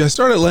know. If I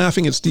started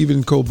laughing at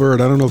Stephen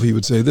Colbert, I don't know if he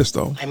would say this,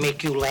 though. I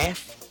make you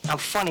laugh? I'm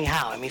funny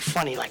how? I mean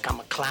funny like I'm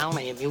a clown,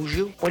 I amuse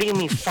you? What do you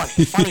mean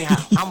funny? Funny how?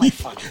 How am I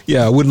funny?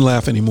 Yeah, I wouldn't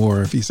laugh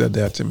anymore if he said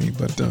that to me.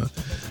 But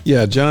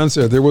yeah, John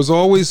said there was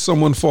always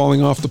someone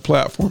falling off the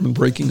platform and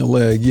breaking a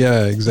leg.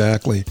 Yeah,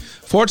 exactly.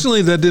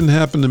 Fortunately, that didn't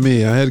happen to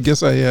me. I had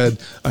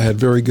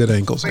very good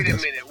ankles. Wait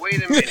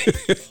a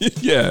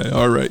minute. Yeah,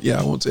 all right. Yeah,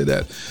 I won't say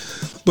that.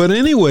 But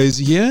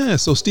anyways, yeah,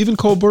 so Stephen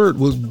Colbert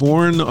was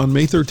born on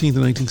May 13th,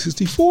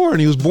 1964, and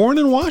he was born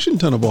in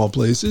Washington, of all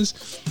places.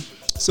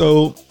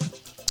 So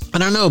I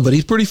don't know, but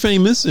he's pretty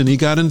famous, and he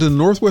got into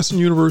Northwestern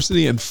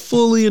University and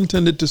fully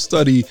intended to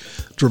study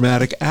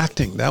dramatic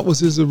acting. That was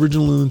his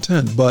original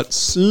intent, but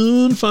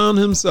soon found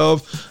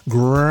himself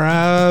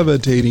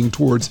gravitating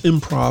towards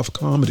improv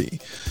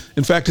comedy.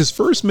 In fact, his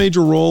first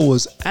major role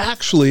was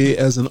actually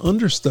as an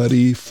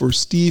understudy for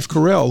Steve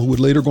Carell, who would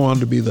later go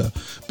on to be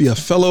a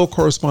fellow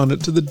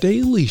correspondent to The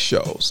Daily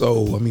Show.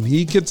 So, I mean,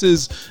 he gets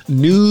his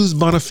news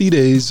bona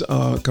fides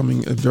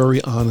coming very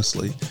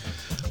honestly.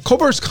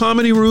 Colbert's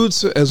comedy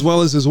roots, as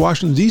well as his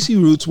Washington, D.C.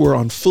 roots, were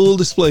on full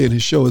display in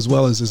his show, as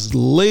well as his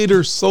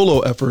later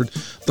solo effort,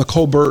 The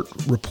Colbert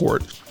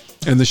Report.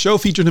 And the show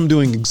featured him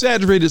doing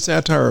exaggerated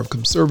satire of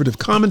conservative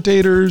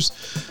commentators,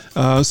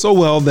 so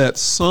well that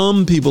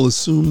some people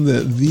assume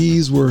that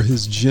these were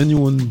his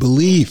genuine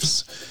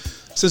beliefs.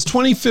 Since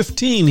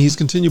 2015, he's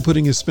continued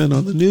putting his spin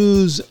on the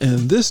news,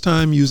 and this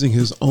time using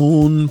his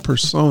own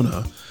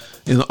persona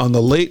on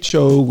The Late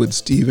Show with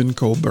Stephen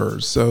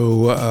Colbert.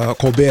 So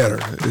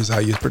Colbert is how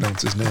you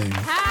pronounce his name.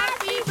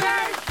 Happy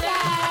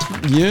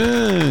birthday!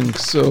 Yeah,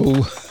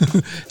 so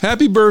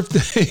happy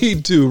birthday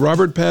to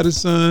Robert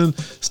Pattinson,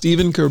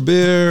 Stephen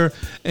Colbert,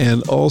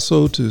 and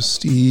also to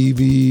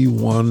Stevie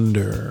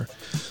Wonder.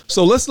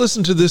 So let's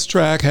listen to this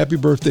track, Happy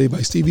Birthday by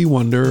Stevie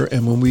Wonder,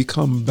 and when we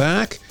come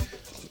back,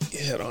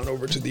 head on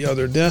over to the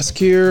other desk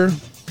here.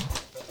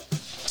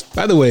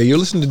 By the way, you're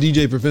listening to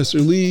DJ Professor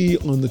Lee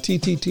on the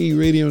TTT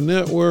Radio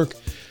Network,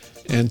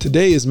 and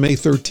today is May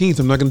 13th.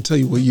 I'm not going to tell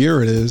you what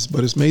year it is,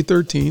 but it's May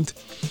 13th.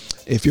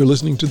 If you're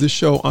listening to this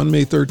show on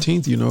May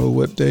 13th, you know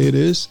what day it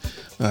is.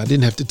 I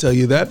didn't have to tell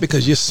you that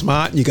because you're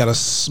smart. You got a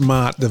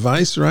smart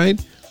device, right?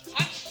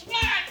 I'm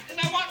smart and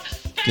I want to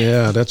stay.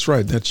 Yeah, that's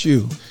right. That's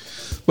you.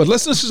 But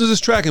let's listen to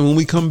this track, and when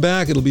we come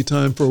back, it'll be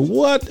time for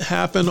What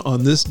Happened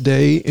on This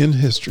Day in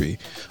History,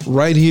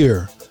 right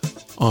here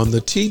on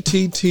the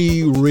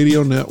TTT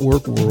Radio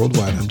Network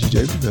Worldwide. I'm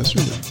DJ Professor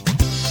Lee.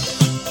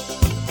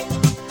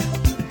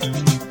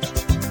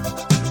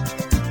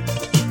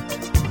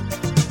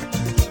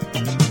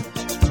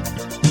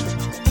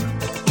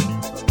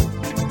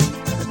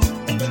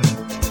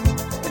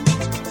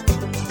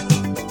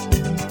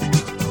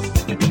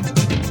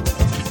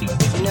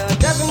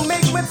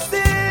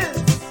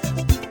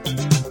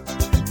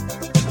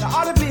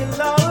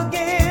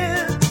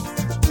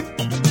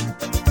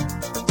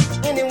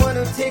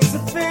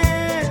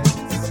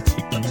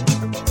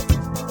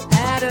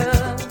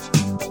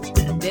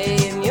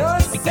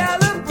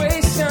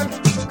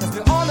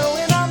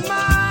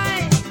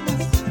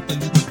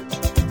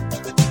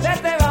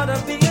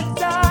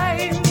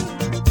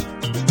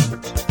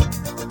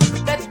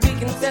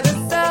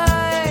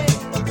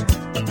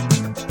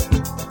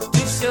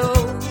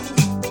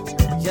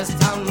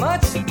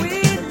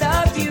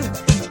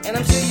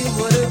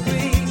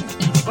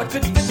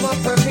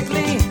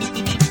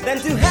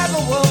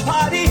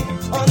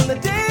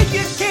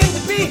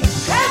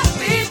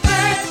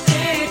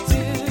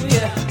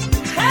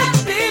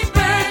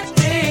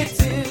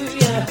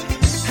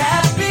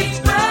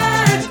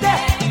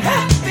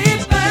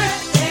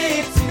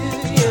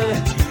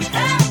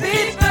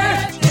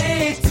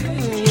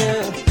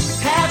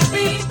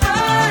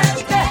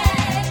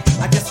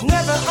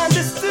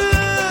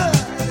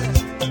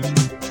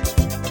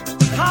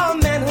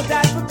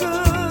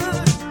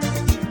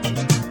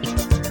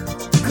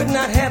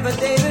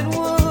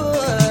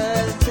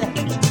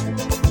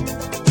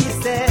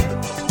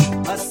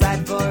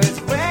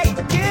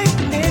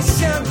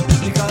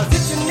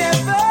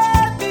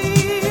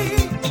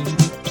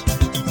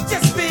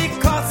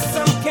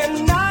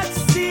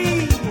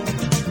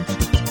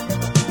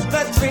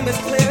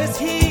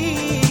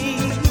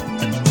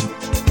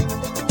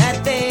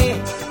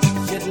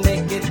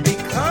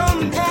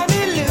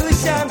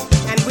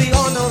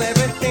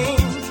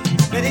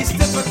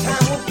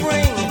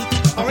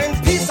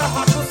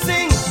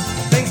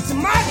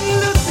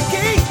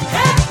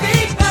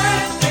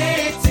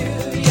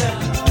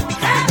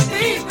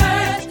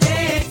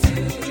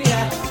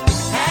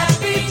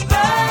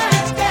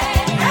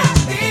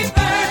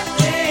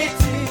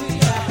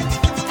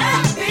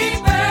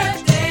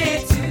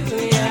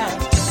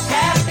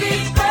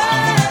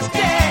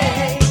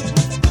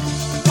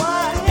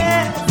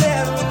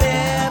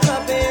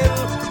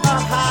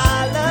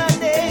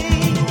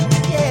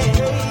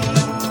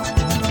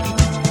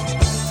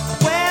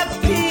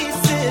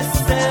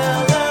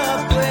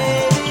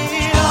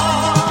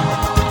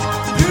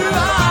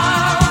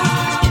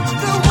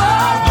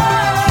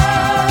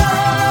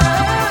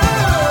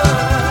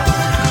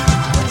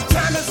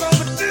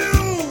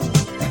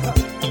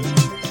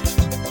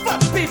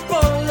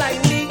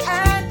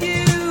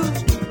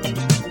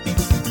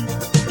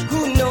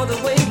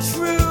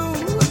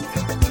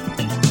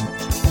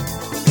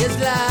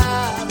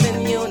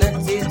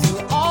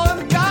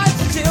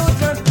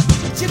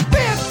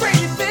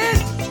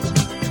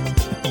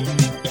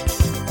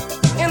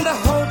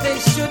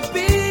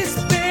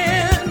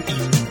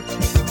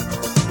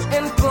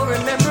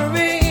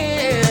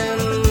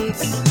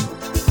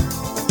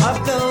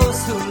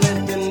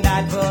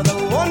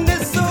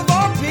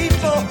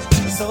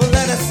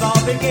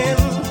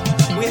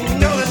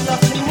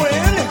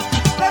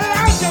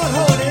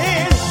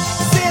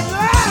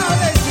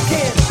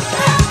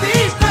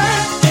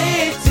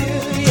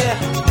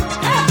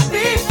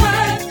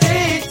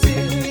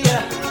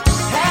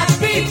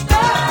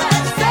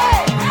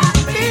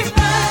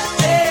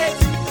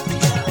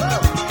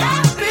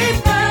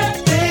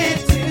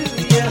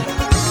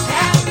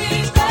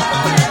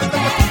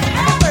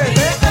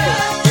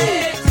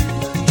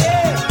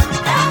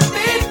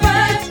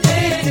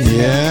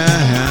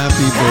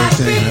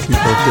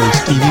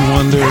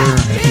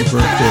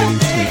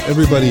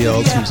 Everybody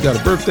else who's got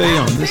a birthday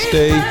on this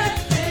day,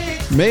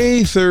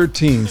 May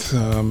 13th.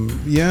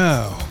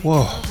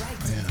 Whoa,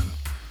 man.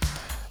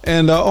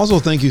 And also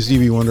thank you,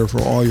 Stevie Wonder,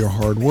 for all your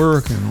hard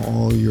work and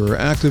all your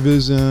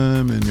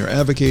activism and your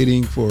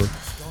advocating for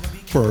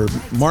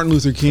Martin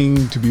Luther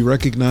King to be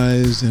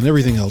recognized and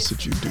everything else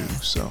that you do.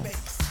 So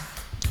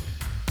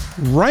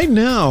right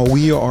now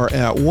we are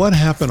at What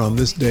Happened on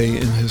This Day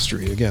in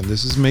History. Again,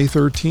 this is May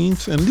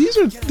 13th, and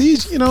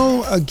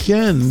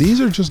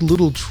these are just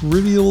little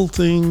trivial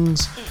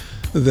things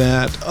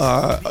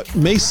that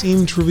may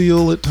seem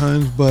trivial at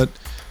times, but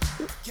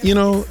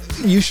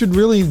you should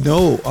really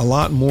know a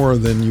lot more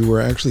than you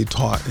were actually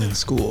taught in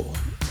school.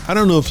 I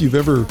don't know if you've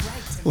ever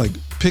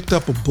picked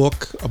up a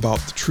book about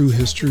the true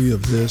history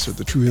of this or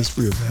the true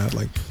history of that,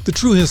 like the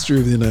true history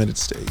of the United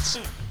States.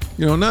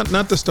 You know,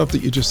 not the stuff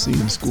that you just see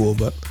in school,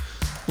 but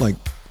like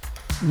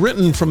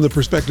written from the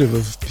perspective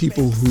of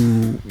people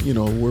who, you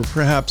know, were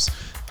perhaps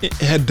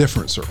had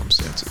different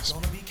circumstances.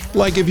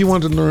 Like if you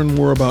want to learn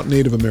more about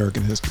Native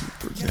American history,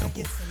 for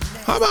example.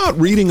 How about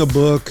reading a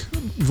book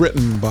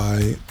written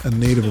by a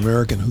Native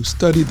American who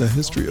studied the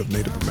history of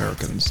Native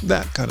Americans?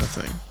 That kind of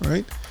thing,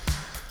 right?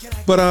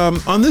 But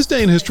on this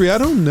day in history, I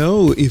don't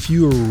know if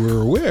you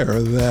were aware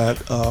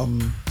that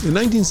in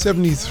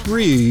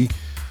 1973,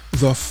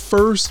 the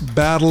first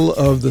Battle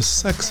of the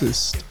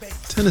Sexes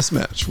tennis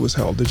match was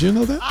held. Did you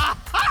know that?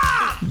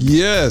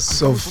 Yes.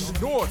 So from the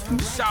north, from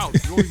the south, you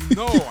don't even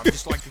know. I'm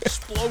just like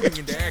exploding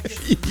into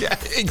action. Yeah,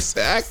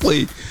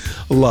 exactly.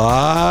 A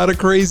lot of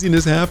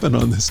craziness happened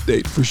on this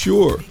date, for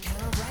sure.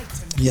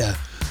 Yeah.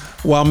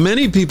 While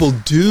many people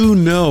do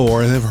know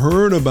or have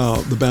heard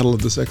about the Battle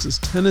of the Sexes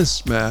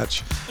tennis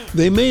match,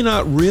 they may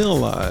not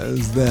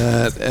realize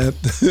that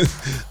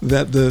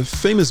that the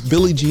famous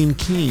Billie Jean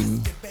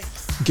King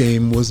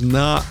game was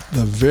not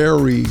the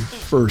very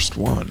first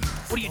one.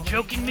 What are you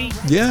joking me?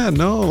 Yeah,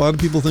 no, a lot of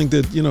people think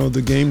that, you know,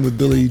 the game with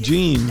Billie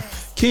Jean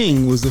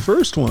King was the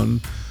first one,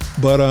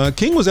 but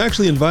King was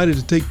actually invited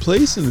to take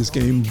place in this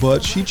game,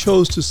 but she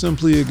chose to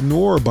simply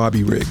ignore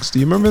Bobby Riggs. Do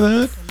you remember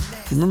that?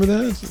 You remember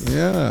that?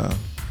 Yeah.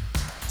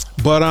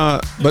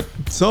 But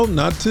so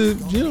not to,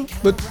 you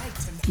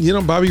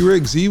know, Bobby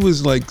Riggs, he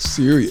was like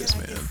serious,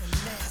 man.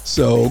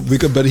 So,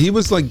 but he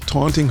was like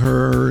taunting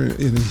her,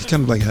 and he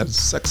kind of like had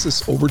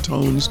sexist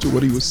overtones to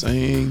what he was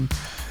saying,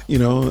 you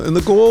know, and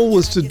the goal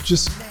was to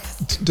just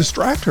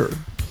distract her.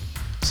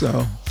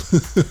 So,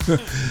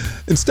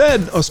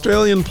 instead,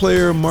 Australian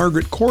player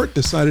Margaret Court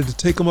decided to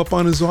take him up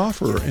on his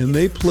offer, and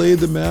they played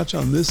the match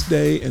on this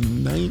day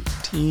in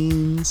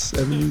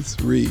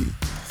 1973.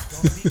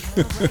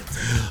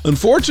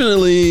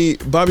 Unfortunately,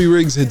 Bobby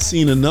Riggs had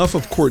seen enough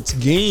of Court's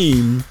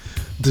game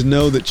to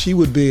know that she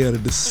would be at a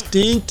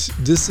distinct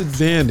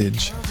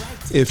disadvantage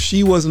if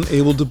she wasn't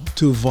able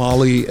to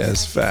volley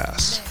as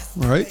fast,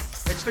 right?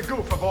 It's the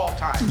goof of all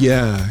time.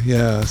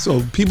 Yeah.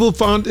 So people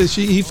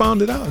he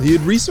found it out. He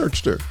had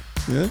researched her.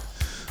 Yeah.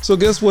 So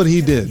guess what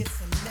he did?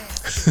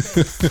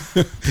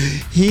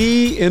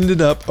 He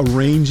ended up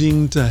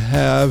arranging to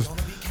have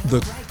the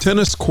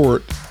tennis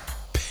court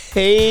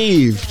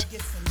paved.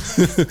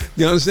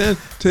 You understand?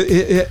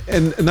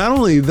 And not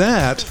only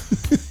that,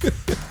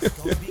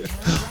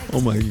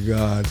 oh my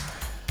God,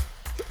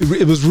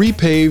 it was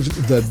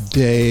repaved the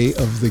day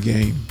of the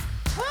game.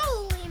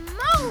 Holy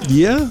moly!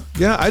 Yeah.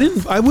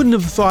 I wouldn't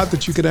have thought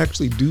that you could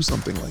actually do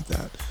something like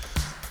that.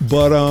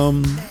 But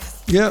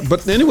yeah.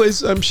 But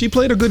anyways, she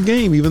played a good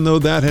game, even though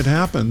that had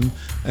happened,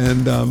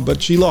 and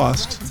but she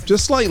lost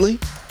just slightly,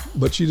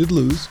 but she did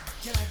lose.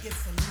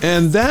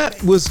 And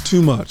that was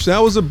too much. That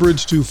was a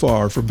bridge too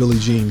far for Billie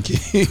Jean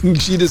King.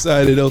 She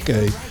decided,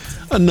 okay,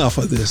 enough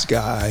of this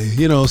guy.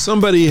 You know,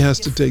 somebody has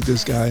to take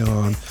this guy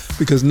on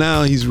because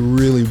now he's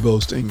really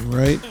boasting,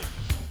 right?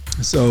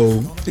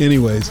 So,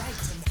 anyways,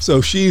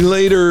 so she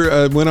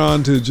later went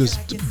on to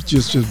just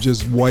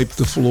wipe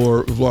the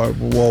floor,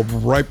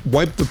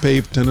 wipe the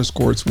paved tennis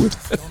courts with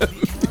him,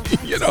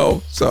 you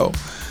know. So,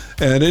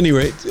 at any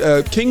rate,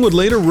 King would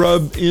later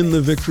rub in the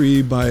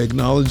victory by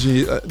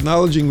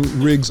acknowledging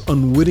Riggs'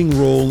 unwitting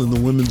role in the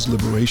women's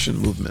liberation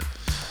movement.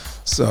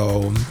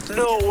 So,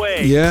 no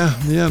way. Yeah,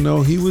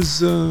 no, he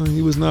was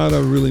not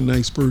a really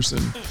nice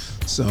person.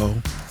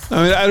 So,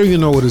 I mean, I don't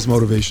even know what his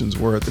motivations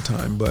were at the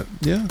time, but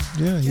yeah,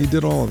 he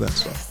did all of that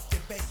stuff.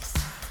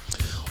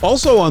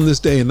 Also on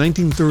this day in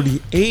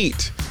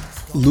 1938,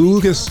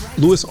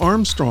 Louis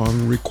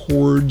Armstrong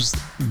records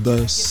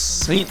 "The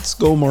Saints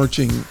Go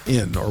Marching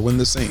In," or "When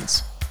the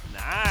Saints."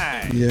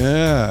 Nice.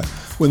 Yeah,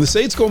 "When the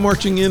Saints Go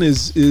Marching In"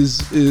 is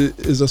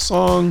a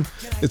song.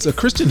 It's a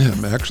Christian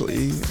hymn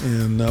actually,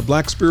 and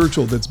black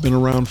spiritual that's been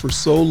around for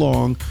so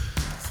long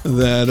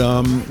that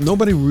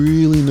nobody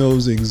really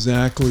knows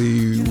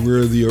exactly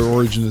where the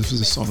origin of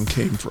this song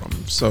came from.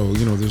 So,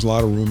 you know, there's a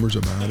lot of rumors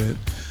about it.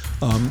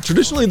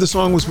 Traditionally, the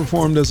song was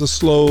performed as a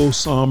slow,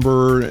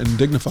 somber, and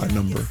dignified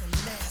number.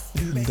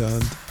 And,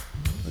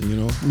 you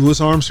know, Louis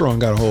Armstrong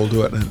got a hold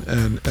of it,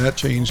 and that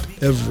changed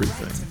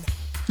everything.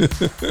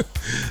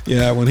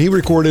 Yeah, when he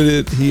recorded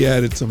it, he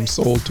added some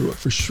soul to it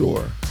for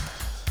sure.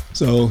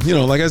 So, you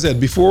know, like I said,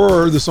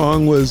 before the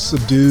song was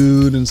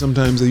subdued and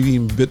sometimes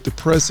even a bit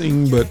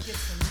depressing, but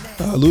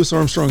Louis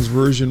Armstrong's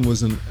version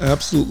was an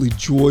absolutely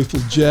joyful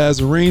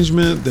jazz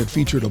arrangement that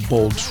featured a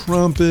bold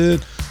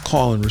trumpet,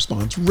 call and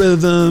response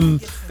rhythm,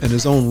 and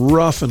his own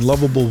rough and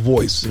lovable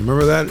voice. You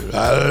remember that?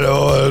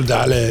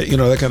 You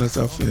know, that kind of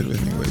stuff.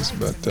 Anyways,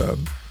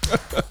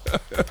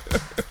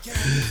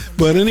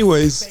 but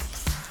anyways,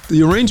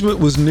 the arrangement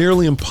was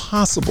nearly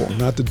impossible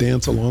not to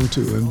dance along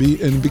to, and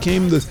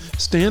became the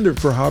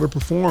standard for how to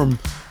perform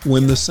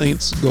 "When the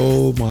Saints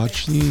Go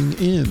Marching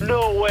In."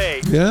 No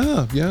way.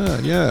 Yeah.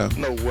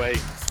 No way.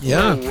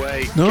 Yeah. No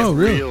way. No,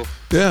 Get really. real.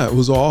 Yeah, it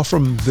was all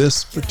from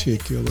this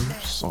particular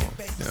song.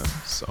 Yeah,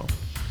 so.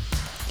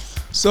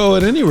 So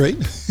at any rate,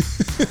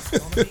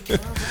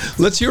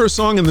 let's hear a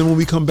song, and then when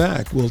we come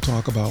back, we'll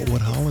talk about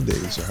what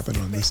holidays are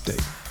happening on this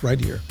date right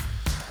here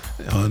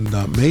on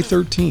May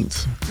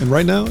 13th. And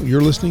right now,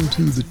 you're listening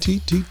to the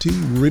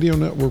TTT Radio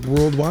Network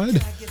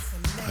Worldwide.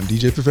 I'm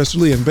DJ Professor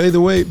Lee. And by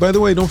the way,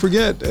 don't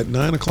forget, at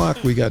 9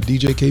 o'clock, we got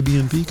DJ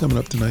KBNP coming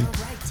up tonight.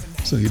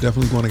 So you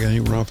definitely want to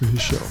hang around for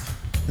his show.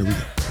 Here we go.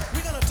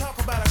 We're gonna talk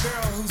about a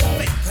girl who's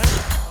fake, huh?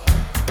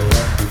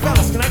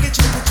 Fellas, can I get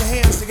you to put your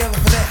hands together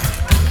for that?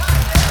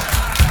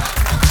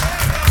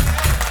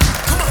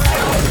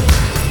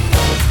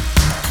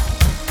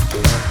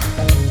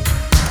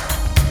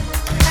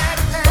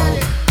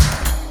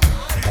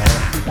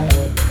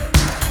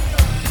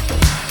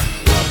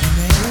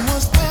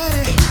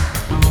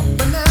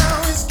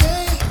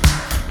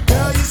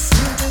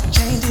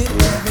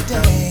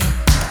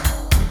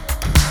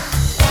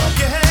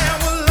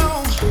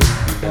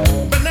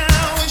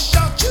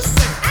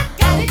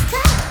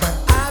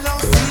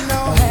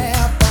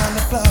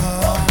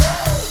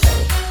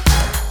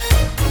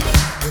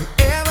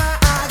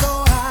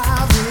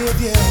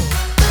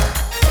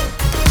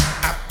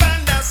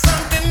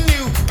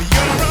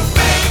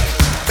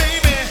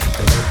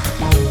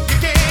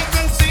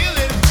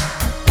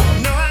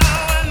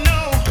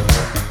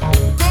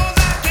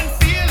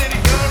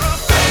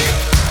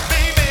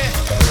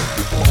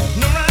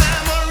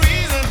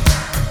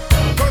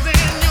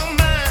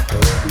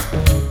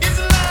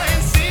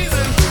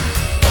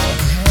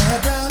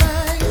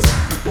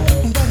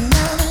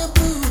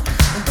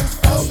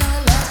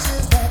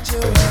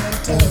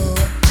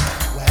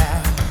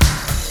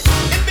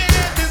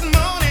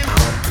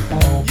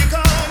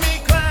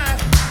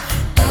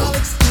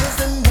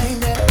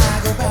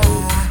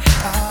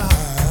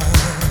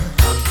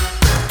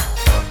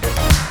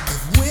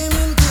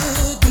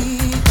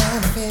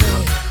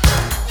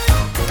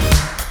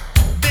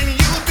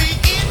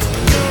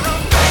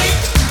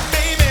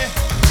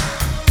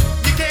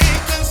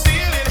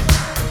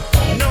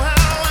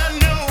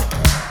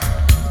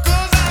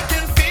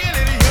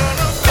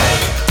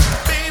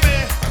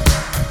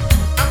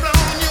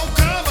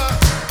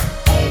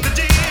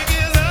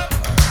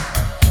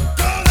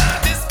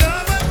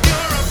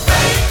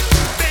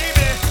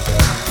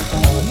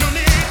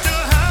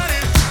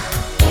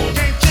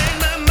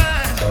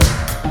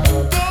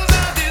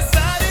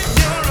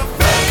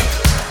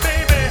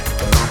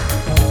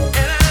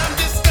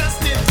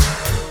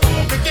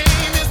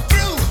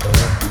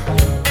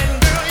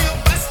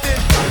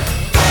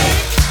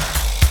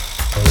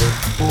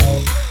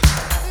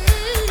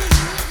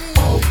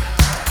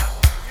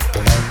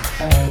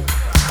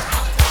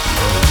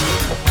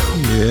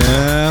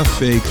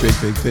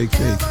 Fake.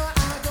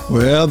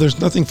 Well, there's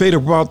nothing fake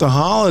about the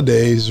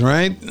holidays,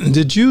 right?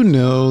 Did you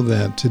know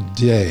that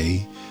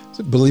today,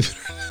 believe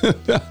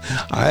it,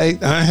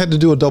 I had to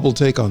do a double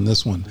take on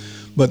this one,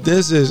 but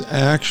this is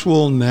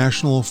actual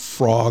National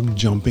Frog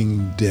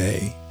Jumping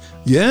Day.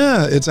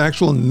 Yeah, it's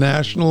actual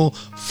National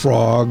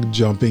Frog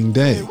Jumping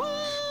Day.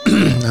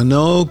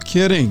 No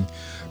kidding.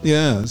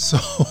 Yeah, so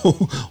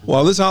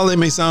while this holiday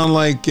may sound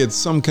like it's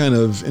some kind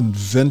of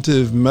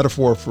inventive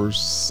metaphor for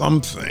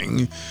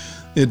something,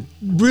 it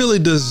really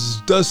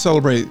does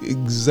celebrate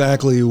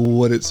exactly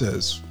what it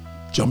says,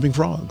 jumping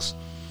frogs.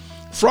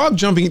 Frog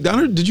jumping,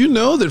 did you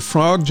know that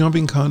frog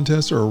jumping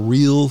contests are a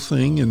real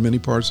thing in many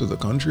parts of the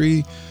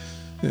country?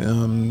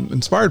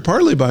 Inspired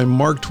partly by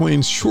Mark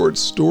Twain's short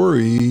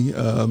story,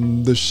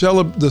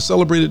 the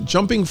celebrated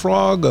jumping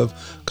frog of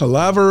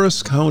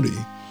Calaveras County.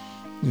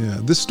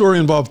 Yeah, this story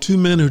involved two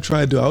men who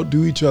tried to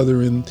outdo each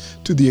other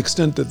to the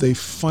extent that they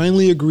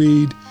finally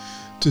agreed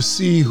to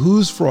see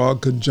whose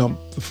frog could jump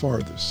the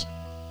farthest.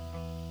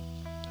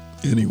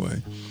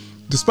 Anyway,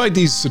 despite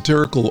these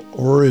satirical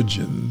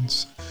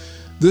origins,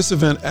 this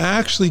event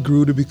actually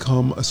grew to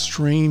become a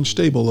strange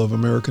staple of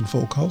American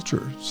folk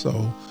culture.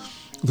 So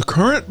the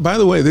current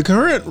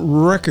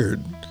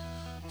record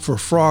for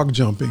frog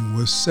jumping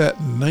was set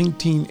in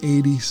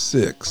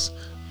 1986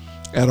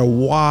 at a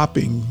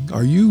whopping,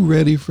 are you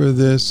ready for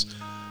this,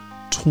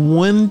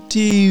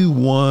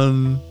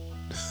 21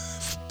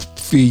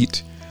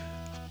 feet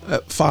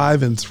at 5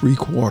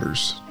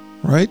 3/4,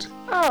 right?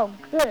 Oh,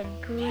 good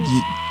grief.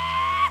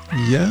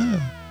 Yeah.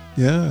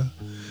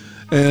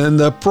 And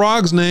the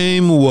frog's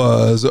name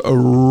was,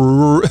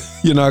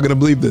 you're not going to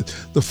believe this,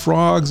 the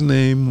frog's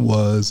name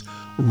was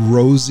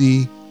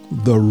Rosie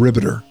the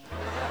Ribbitor.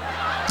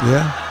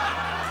 Yeah.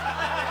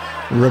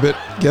 Ribbit.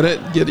 Get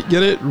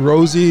it?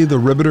 Rosie the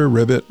Ribbitor.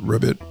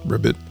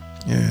 Ribbit.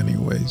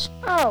 Anyways.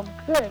 Oh,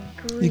 good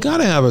grief. You got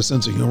to have a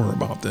sense of humor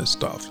about this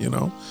stuff, you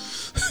know?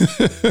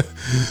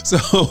 So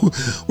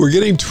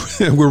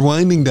we're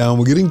winding down.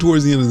 We're getting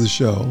towards the end of the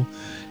show.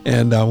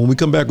 And when we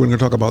come back, we're going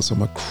to talk about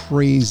some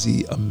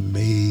crazy,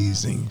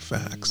 amazing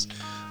facts.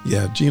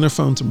 Yeah, Gina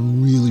found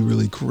some really,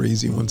 really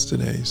crazy ones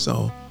today.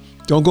 So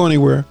don't go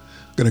anywhere.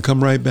 I'm going to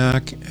come right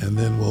back, and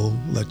then we'll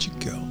let you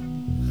go.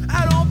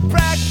 I don't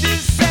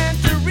practice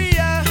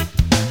Santeria.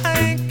 I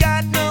ain't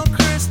got no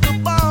crystal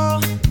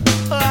ball.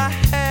 I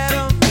had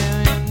 $1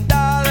 million,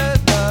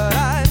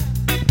 but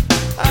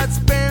I'd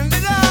spend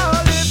it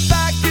all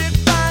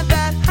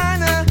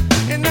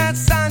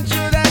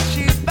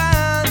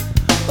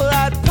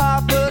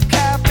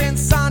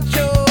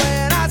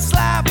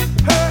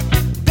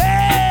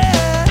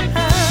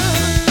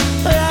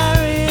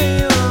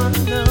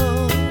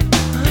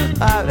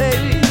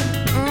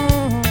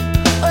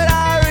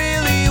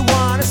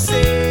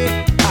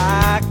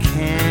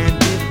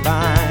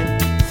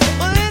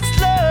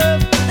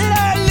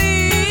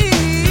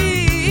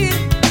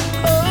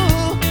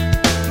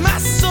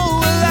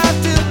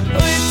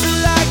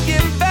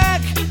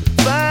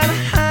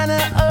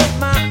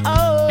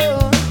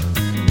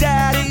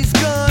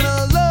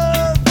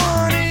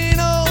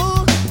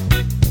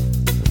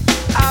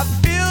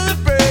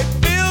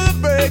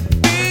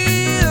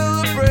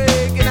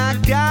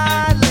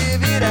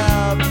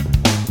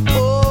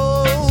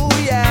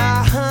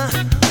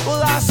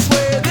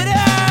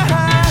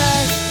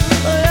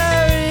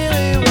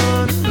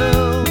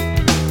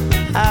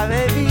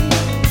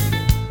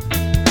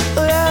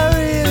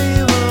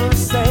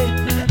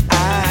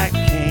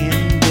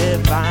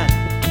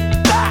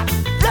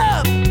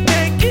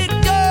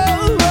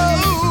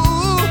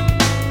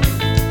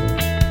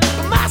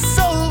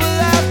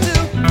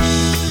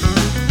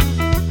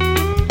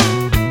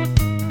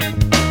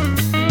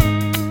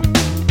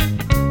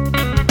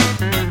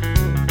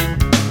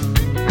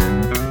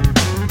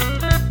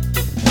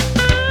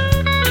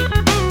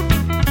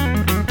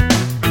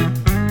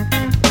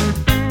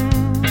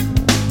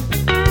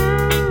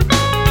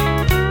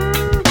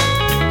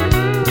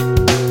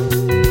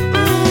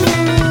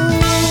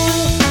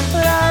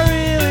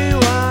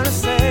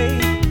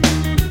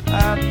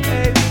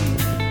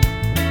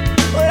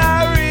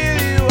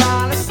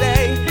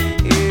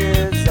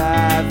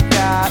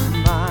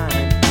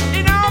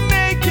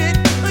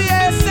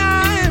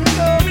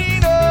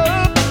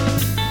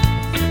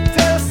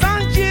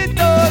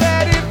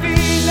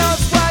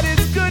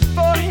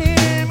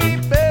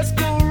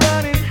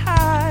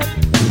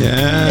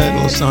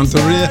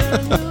Santeria.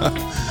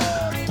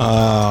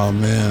 Oh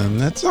man,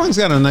 that song's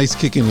got a nice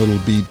kicking little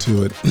beat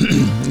to it.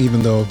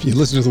 Even though if you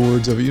listen to the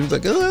words of it, you're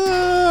like,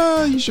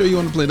 you sure you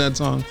want to play that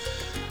song?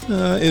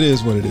 It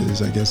is what it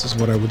is, I guess is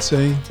what I would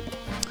say.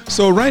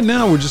 So right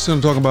now we're just going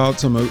to talk about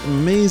some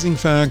amazing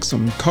facts,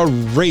 some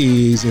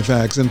crazy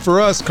facts. And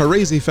for us,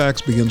 crazy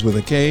facts begins with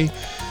a K.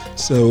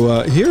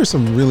 So here are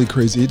some really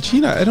crazy.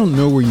 Gina, I don't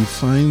know where you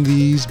find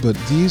these, but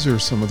these are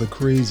some of the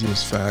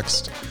craziest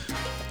facts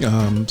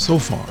so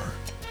far.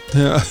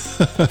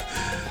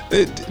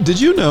 Did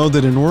you know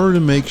that in order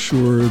to make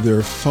sure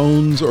their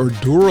phones are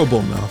durable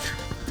enough,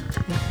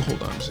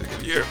 hold on a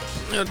second here,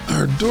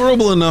 are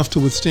durable enough to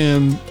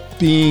withstand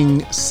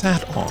being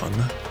sat on,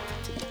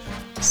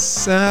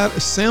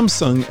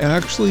 Samsung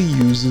actually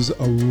uses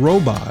a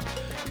robot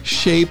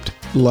shaped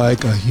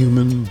like a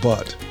human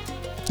butt.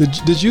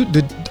 Did you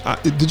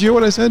hear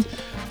what I said?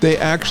 They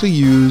actually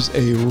use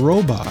a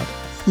robot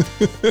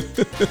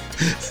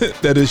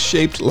that is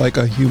shaped like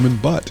a human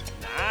butt.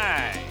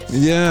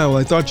 Yeah, well,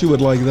 I thought you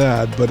would like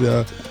that, but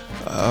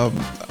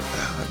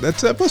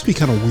that must be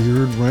kind of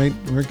weird, right?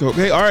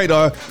 Okay, all right.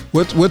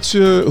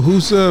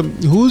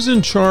 Who's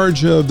in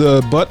charge of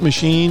the butt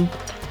machine?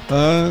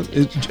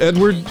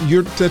 Edward,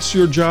 that's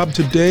your job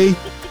today.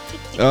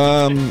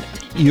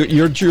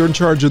 You're in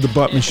charge of the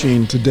butt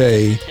machine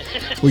today.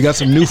 We got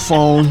some new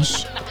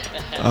phones.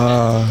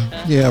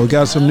 We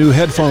got some new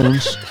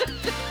headphones,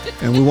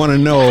 and we want to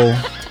know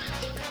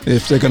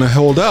if they're going to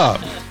hold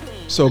up.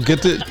 So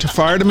to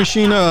fire the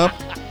machine up,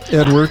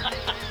 Edward,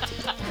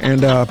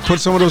 and put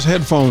some of those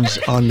headphones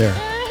on there,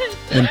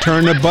 and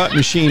turn the butt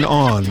machine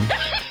on.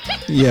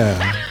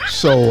 Yeah.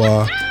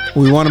 So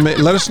we want to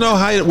let us know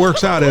how it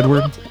works out,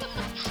 Edward.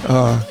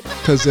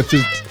 Because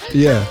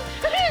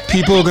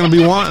people are going to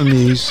be wanting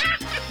these.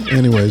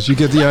 Anyways, you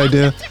get the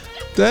idea.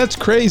 That's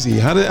crazy.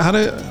 How do I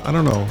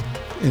don't know.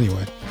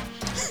 Anyway.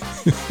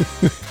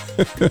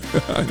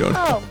 I don't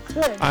know.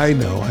 I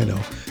know.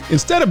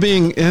 Instead of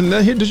being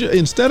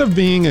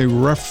a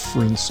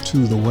reference to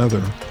the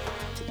weather,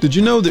 did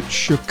you know that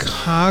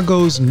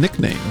Chicago's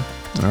nickname,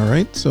 all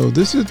right, so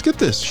get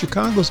this,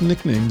 Chicago's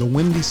nickname, the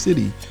Windy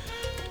City,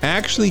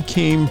 actually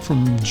came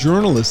from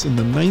journalists in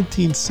the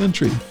 19th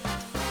century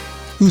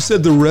who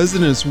said the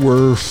residents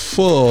were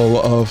full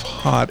of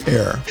hot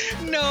air.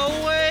 No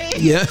way.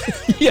 Yeah,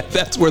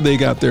 that's where they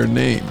got their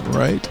name,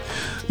 right?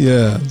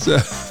 Yeah.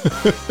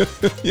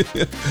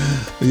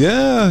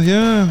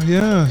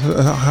 Yeah.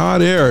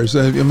 Hot airs.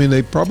 I mean,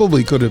 they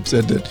probably could have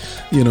said that,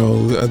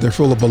 they're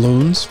full of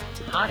balloons.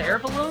 Hot air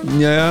balloons?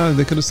 Yeah,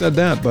 they could have said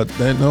that, but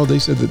they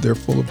said that they're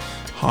full of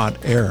hot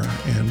air,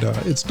 and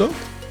it stuck.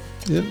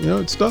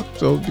 It stuck.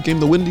 So it became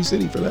the Windy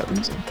City for that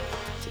reason.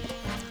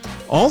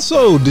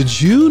 Also,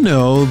 did you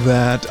know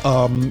that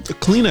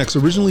Kleenex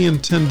originally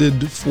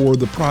intended for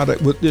the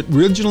product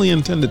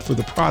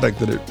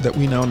that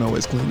we now know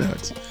as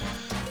Kleenex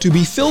to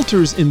be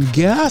filters in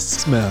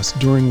gas masks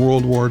during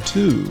World War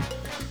II.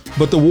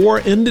 But the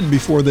war ended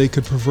before they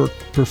could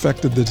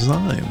perfect the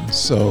design.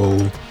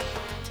 So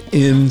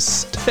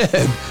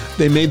instead,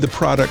 they made the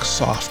product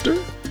softer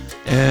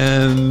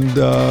and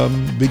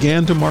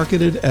began to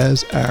market it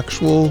as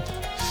actual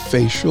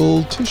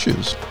facial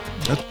tissues.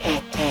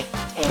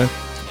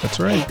 That's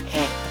right.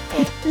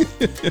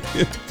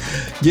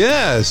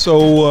 Yeah,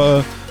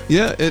 so,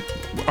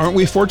 aren't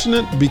we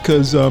fortunate?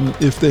 Because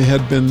if they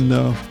had been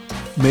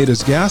made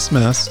as gas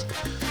masks,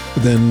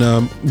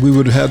 then we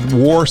would have had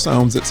war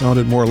sounds that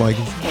sounded more like...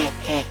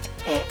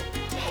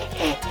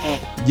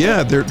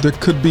 Yeah, there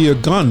could be a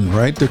gun,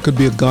 right? There could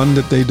be a gun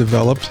that they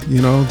developed,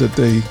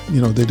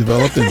 they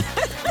developed, and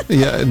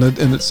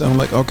and it sounded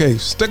like, okay,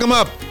 stick them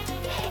up.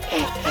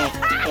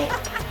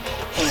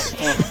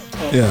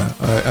 Yeah,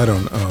 I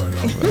don't know.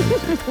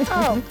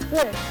 Oh,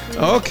 good.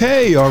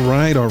 Okay, all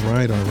right.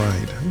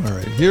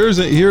 Here's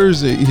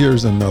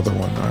another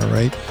one. All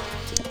right.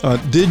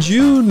 Did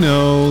you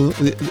know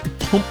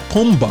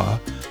Pumbaa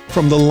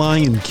from The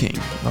Lion King?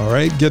 All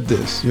right, get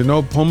this. You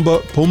know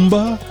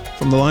Pumbaa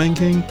from The Lion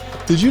King?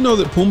 Did you know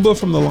that Pumbaa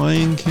from The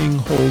Lion King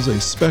holds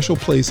a special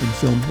place in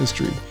film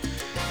history?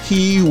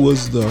 He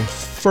was the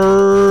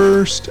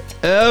first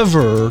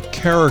ever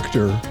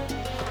character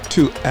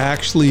to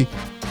actually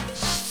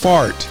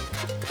fart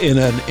in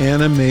an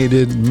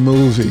animated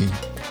movie.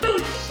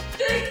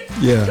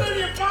 Yeah,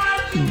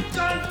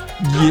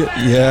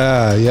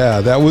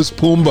 that was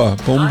Pumbaa.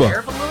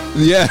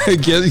 Yeah,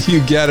 you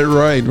get it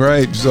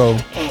right. So,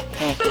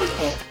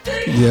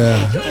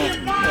 yeah,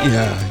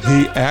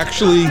 he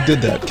actually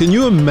did that. Can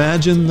you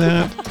imagine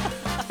that?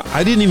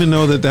 I didn't even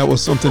know that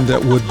was something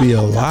that would be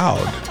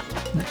allowed,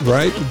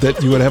 right?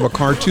 That you would have a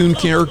cartoon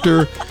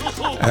character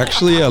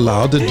actually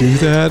allowed to do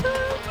that.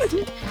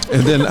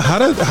 And then how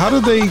do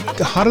they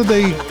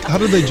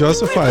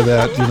justify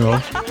that?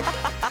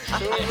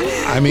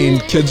 I mean,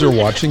 kids are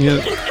watching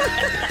it,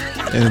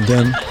 and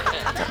then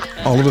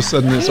all of a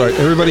sudden it's like,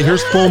 everybody,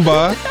 here's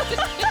Pumbaa.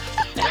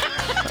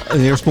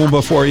 And here's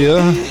Pumbaa for you.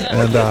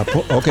 And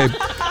okay,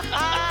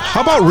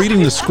 how about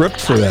reading the script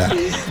for that?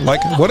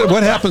 Like,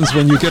 what happens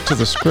when you get to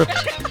the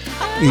script?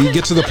 You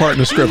get to the part in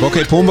the script.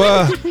 Okay,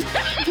 Pumbaa,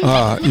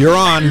 you're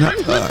on.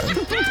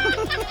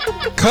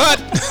 Cut.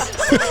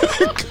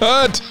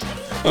 Cut.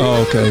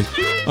 Oh, okay.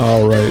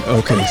 All right.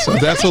 Okay. So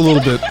that's a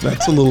little bit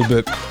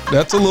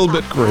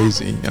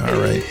crazy. All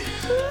right.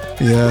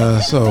 Yeah.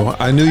 So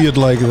I knew you'd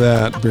like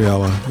that,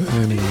 Briella. But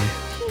anyway.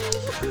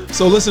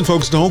 So listen,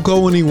 folks, don't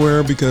go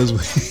anywhere because we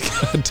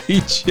got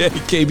DJ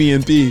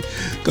KBNP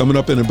coming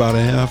up in about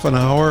a half an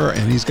hour,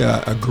 and he's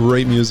got a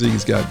great music.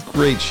 He's got a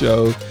great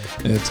show.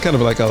 And it's kind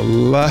of like a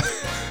lot.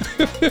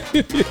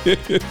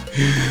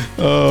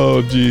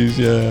 Oh, geez.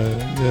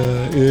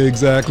 Yeah,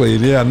 exactly.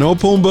 Yeah, no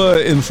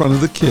Pumbaa in front of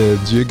the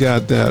kids. You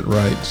got that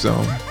right. So,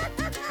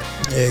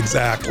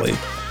 exactly.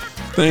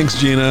 Thanks,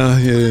 Gina.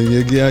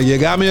 You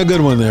got me a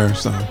good one there.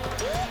 So,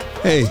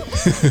 hey.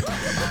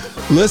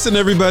 Listen,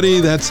 everybody,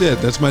 that's it.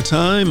 That's my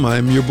time.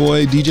 I'm your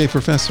boy, DJ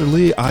Professor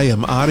Lee. I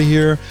am out of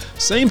here.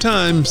 Same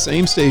time,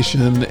 same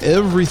station,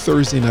 every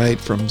Thursday night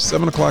from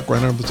 7 o'clock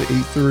right up to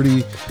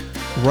 8:30,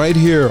 right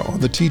here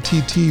on the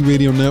TTT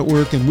Radio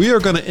Network. And we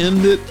are going to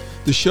end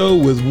the show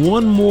with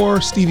one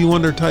more Stevie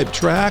Wonder type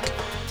track,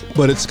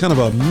 but it's kind of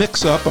a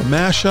mix-up, a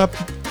mash-up,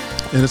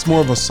 and it's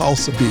more of a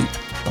salsa beat.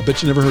 I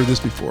bet you never heard this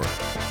before.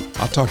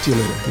 I'll talk to you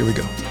later. Here we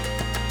go.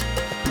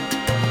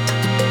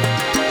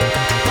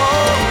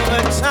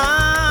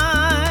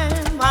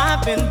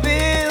 I've been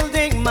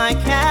building my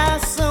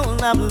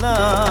castle of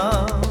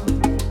love,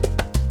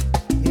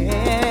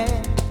 yeah,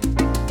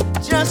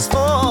 just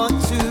for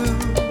two.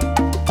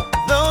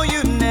 Though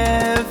you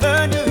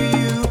never knew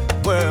you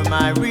were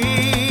my reason,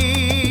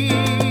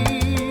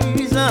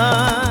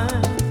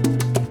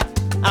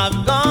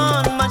 I've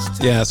gone much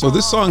too. Yeah, so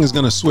this song is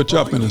going to switch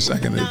up in a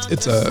second.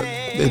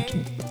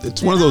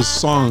 It's one of those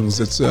songs.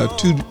 It's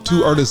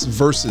two artists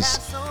versus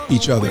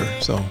each other.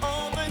 So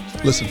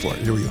listen for it.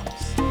 Here we go.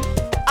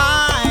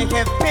 I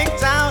have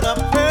picked out a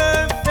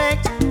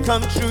perfect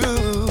come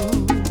true.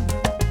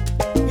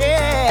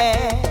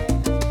 Yeah,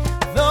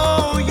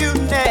 though you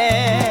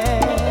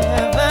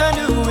never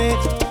knew it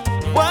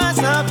was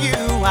of you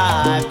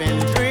I've been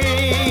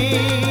dreaming.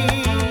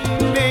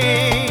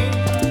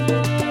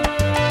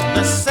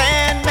 The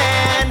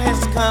Sandman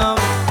has come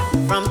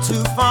from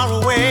too far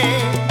away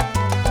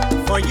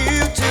for you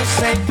to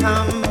say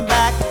come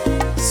back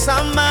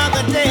some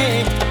other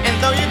day. And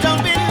though you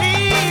don't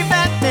believe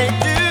that they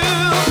do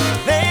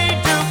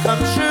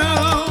come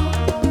true,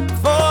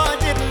 for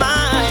did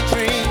my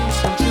dreams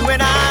come true when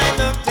I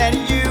looked at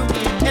you,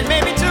 and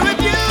maybe two of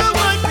you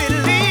would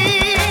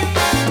believe,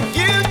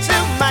 you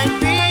too might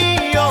be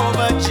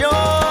overjoyed,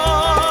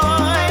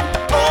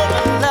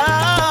 over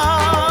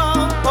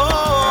love,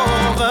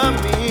 over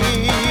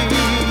me,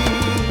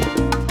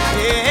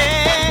 yeah.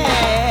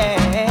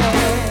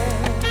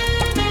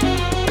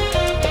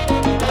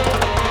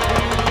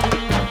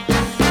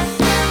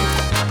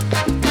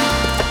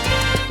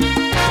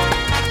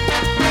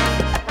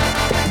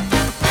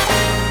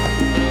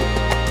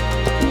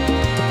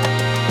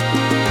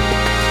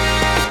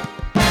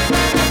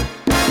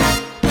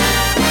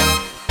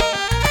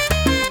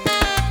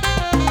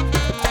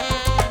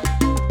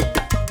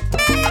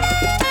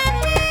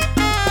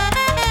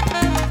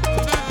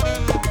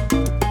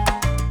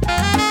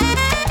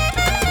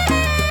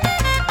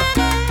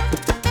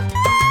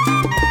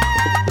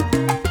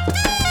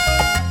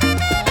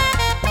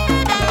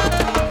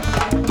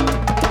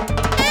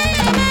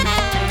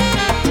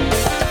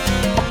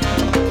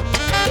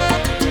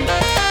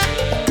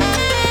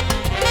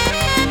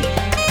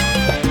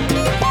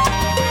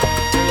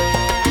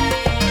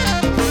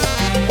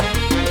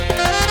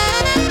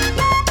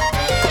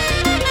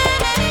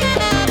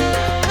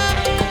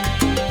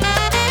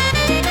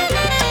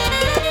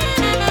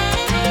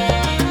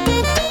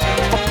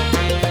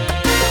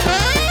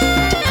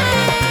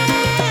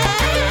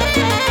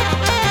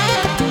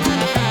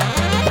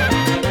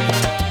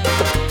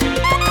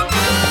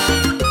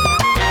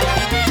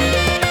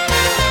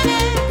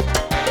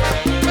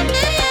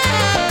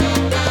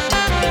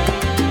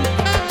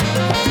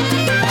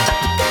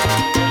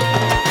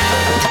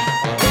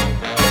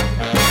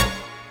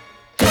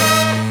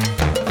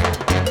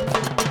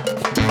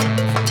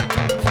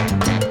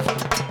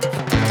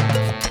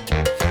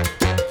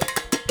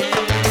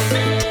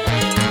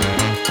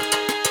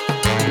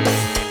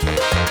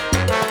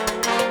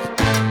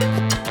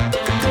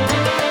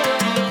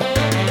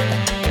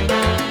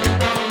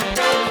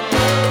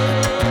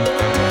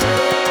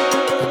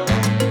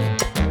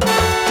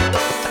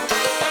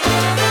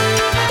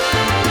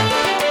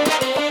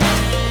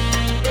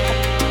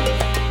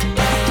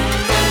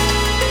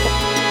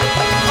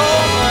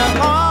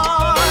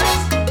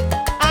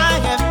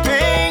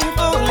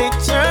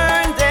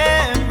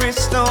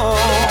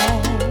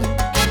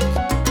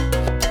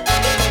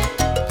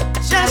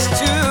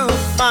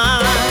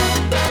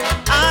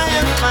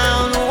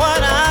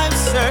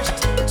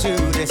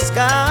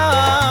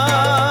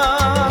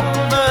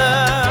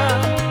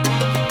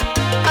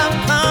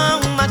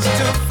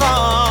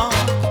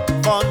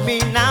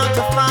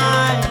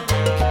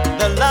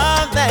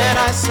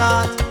 I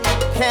sought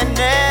can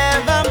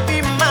never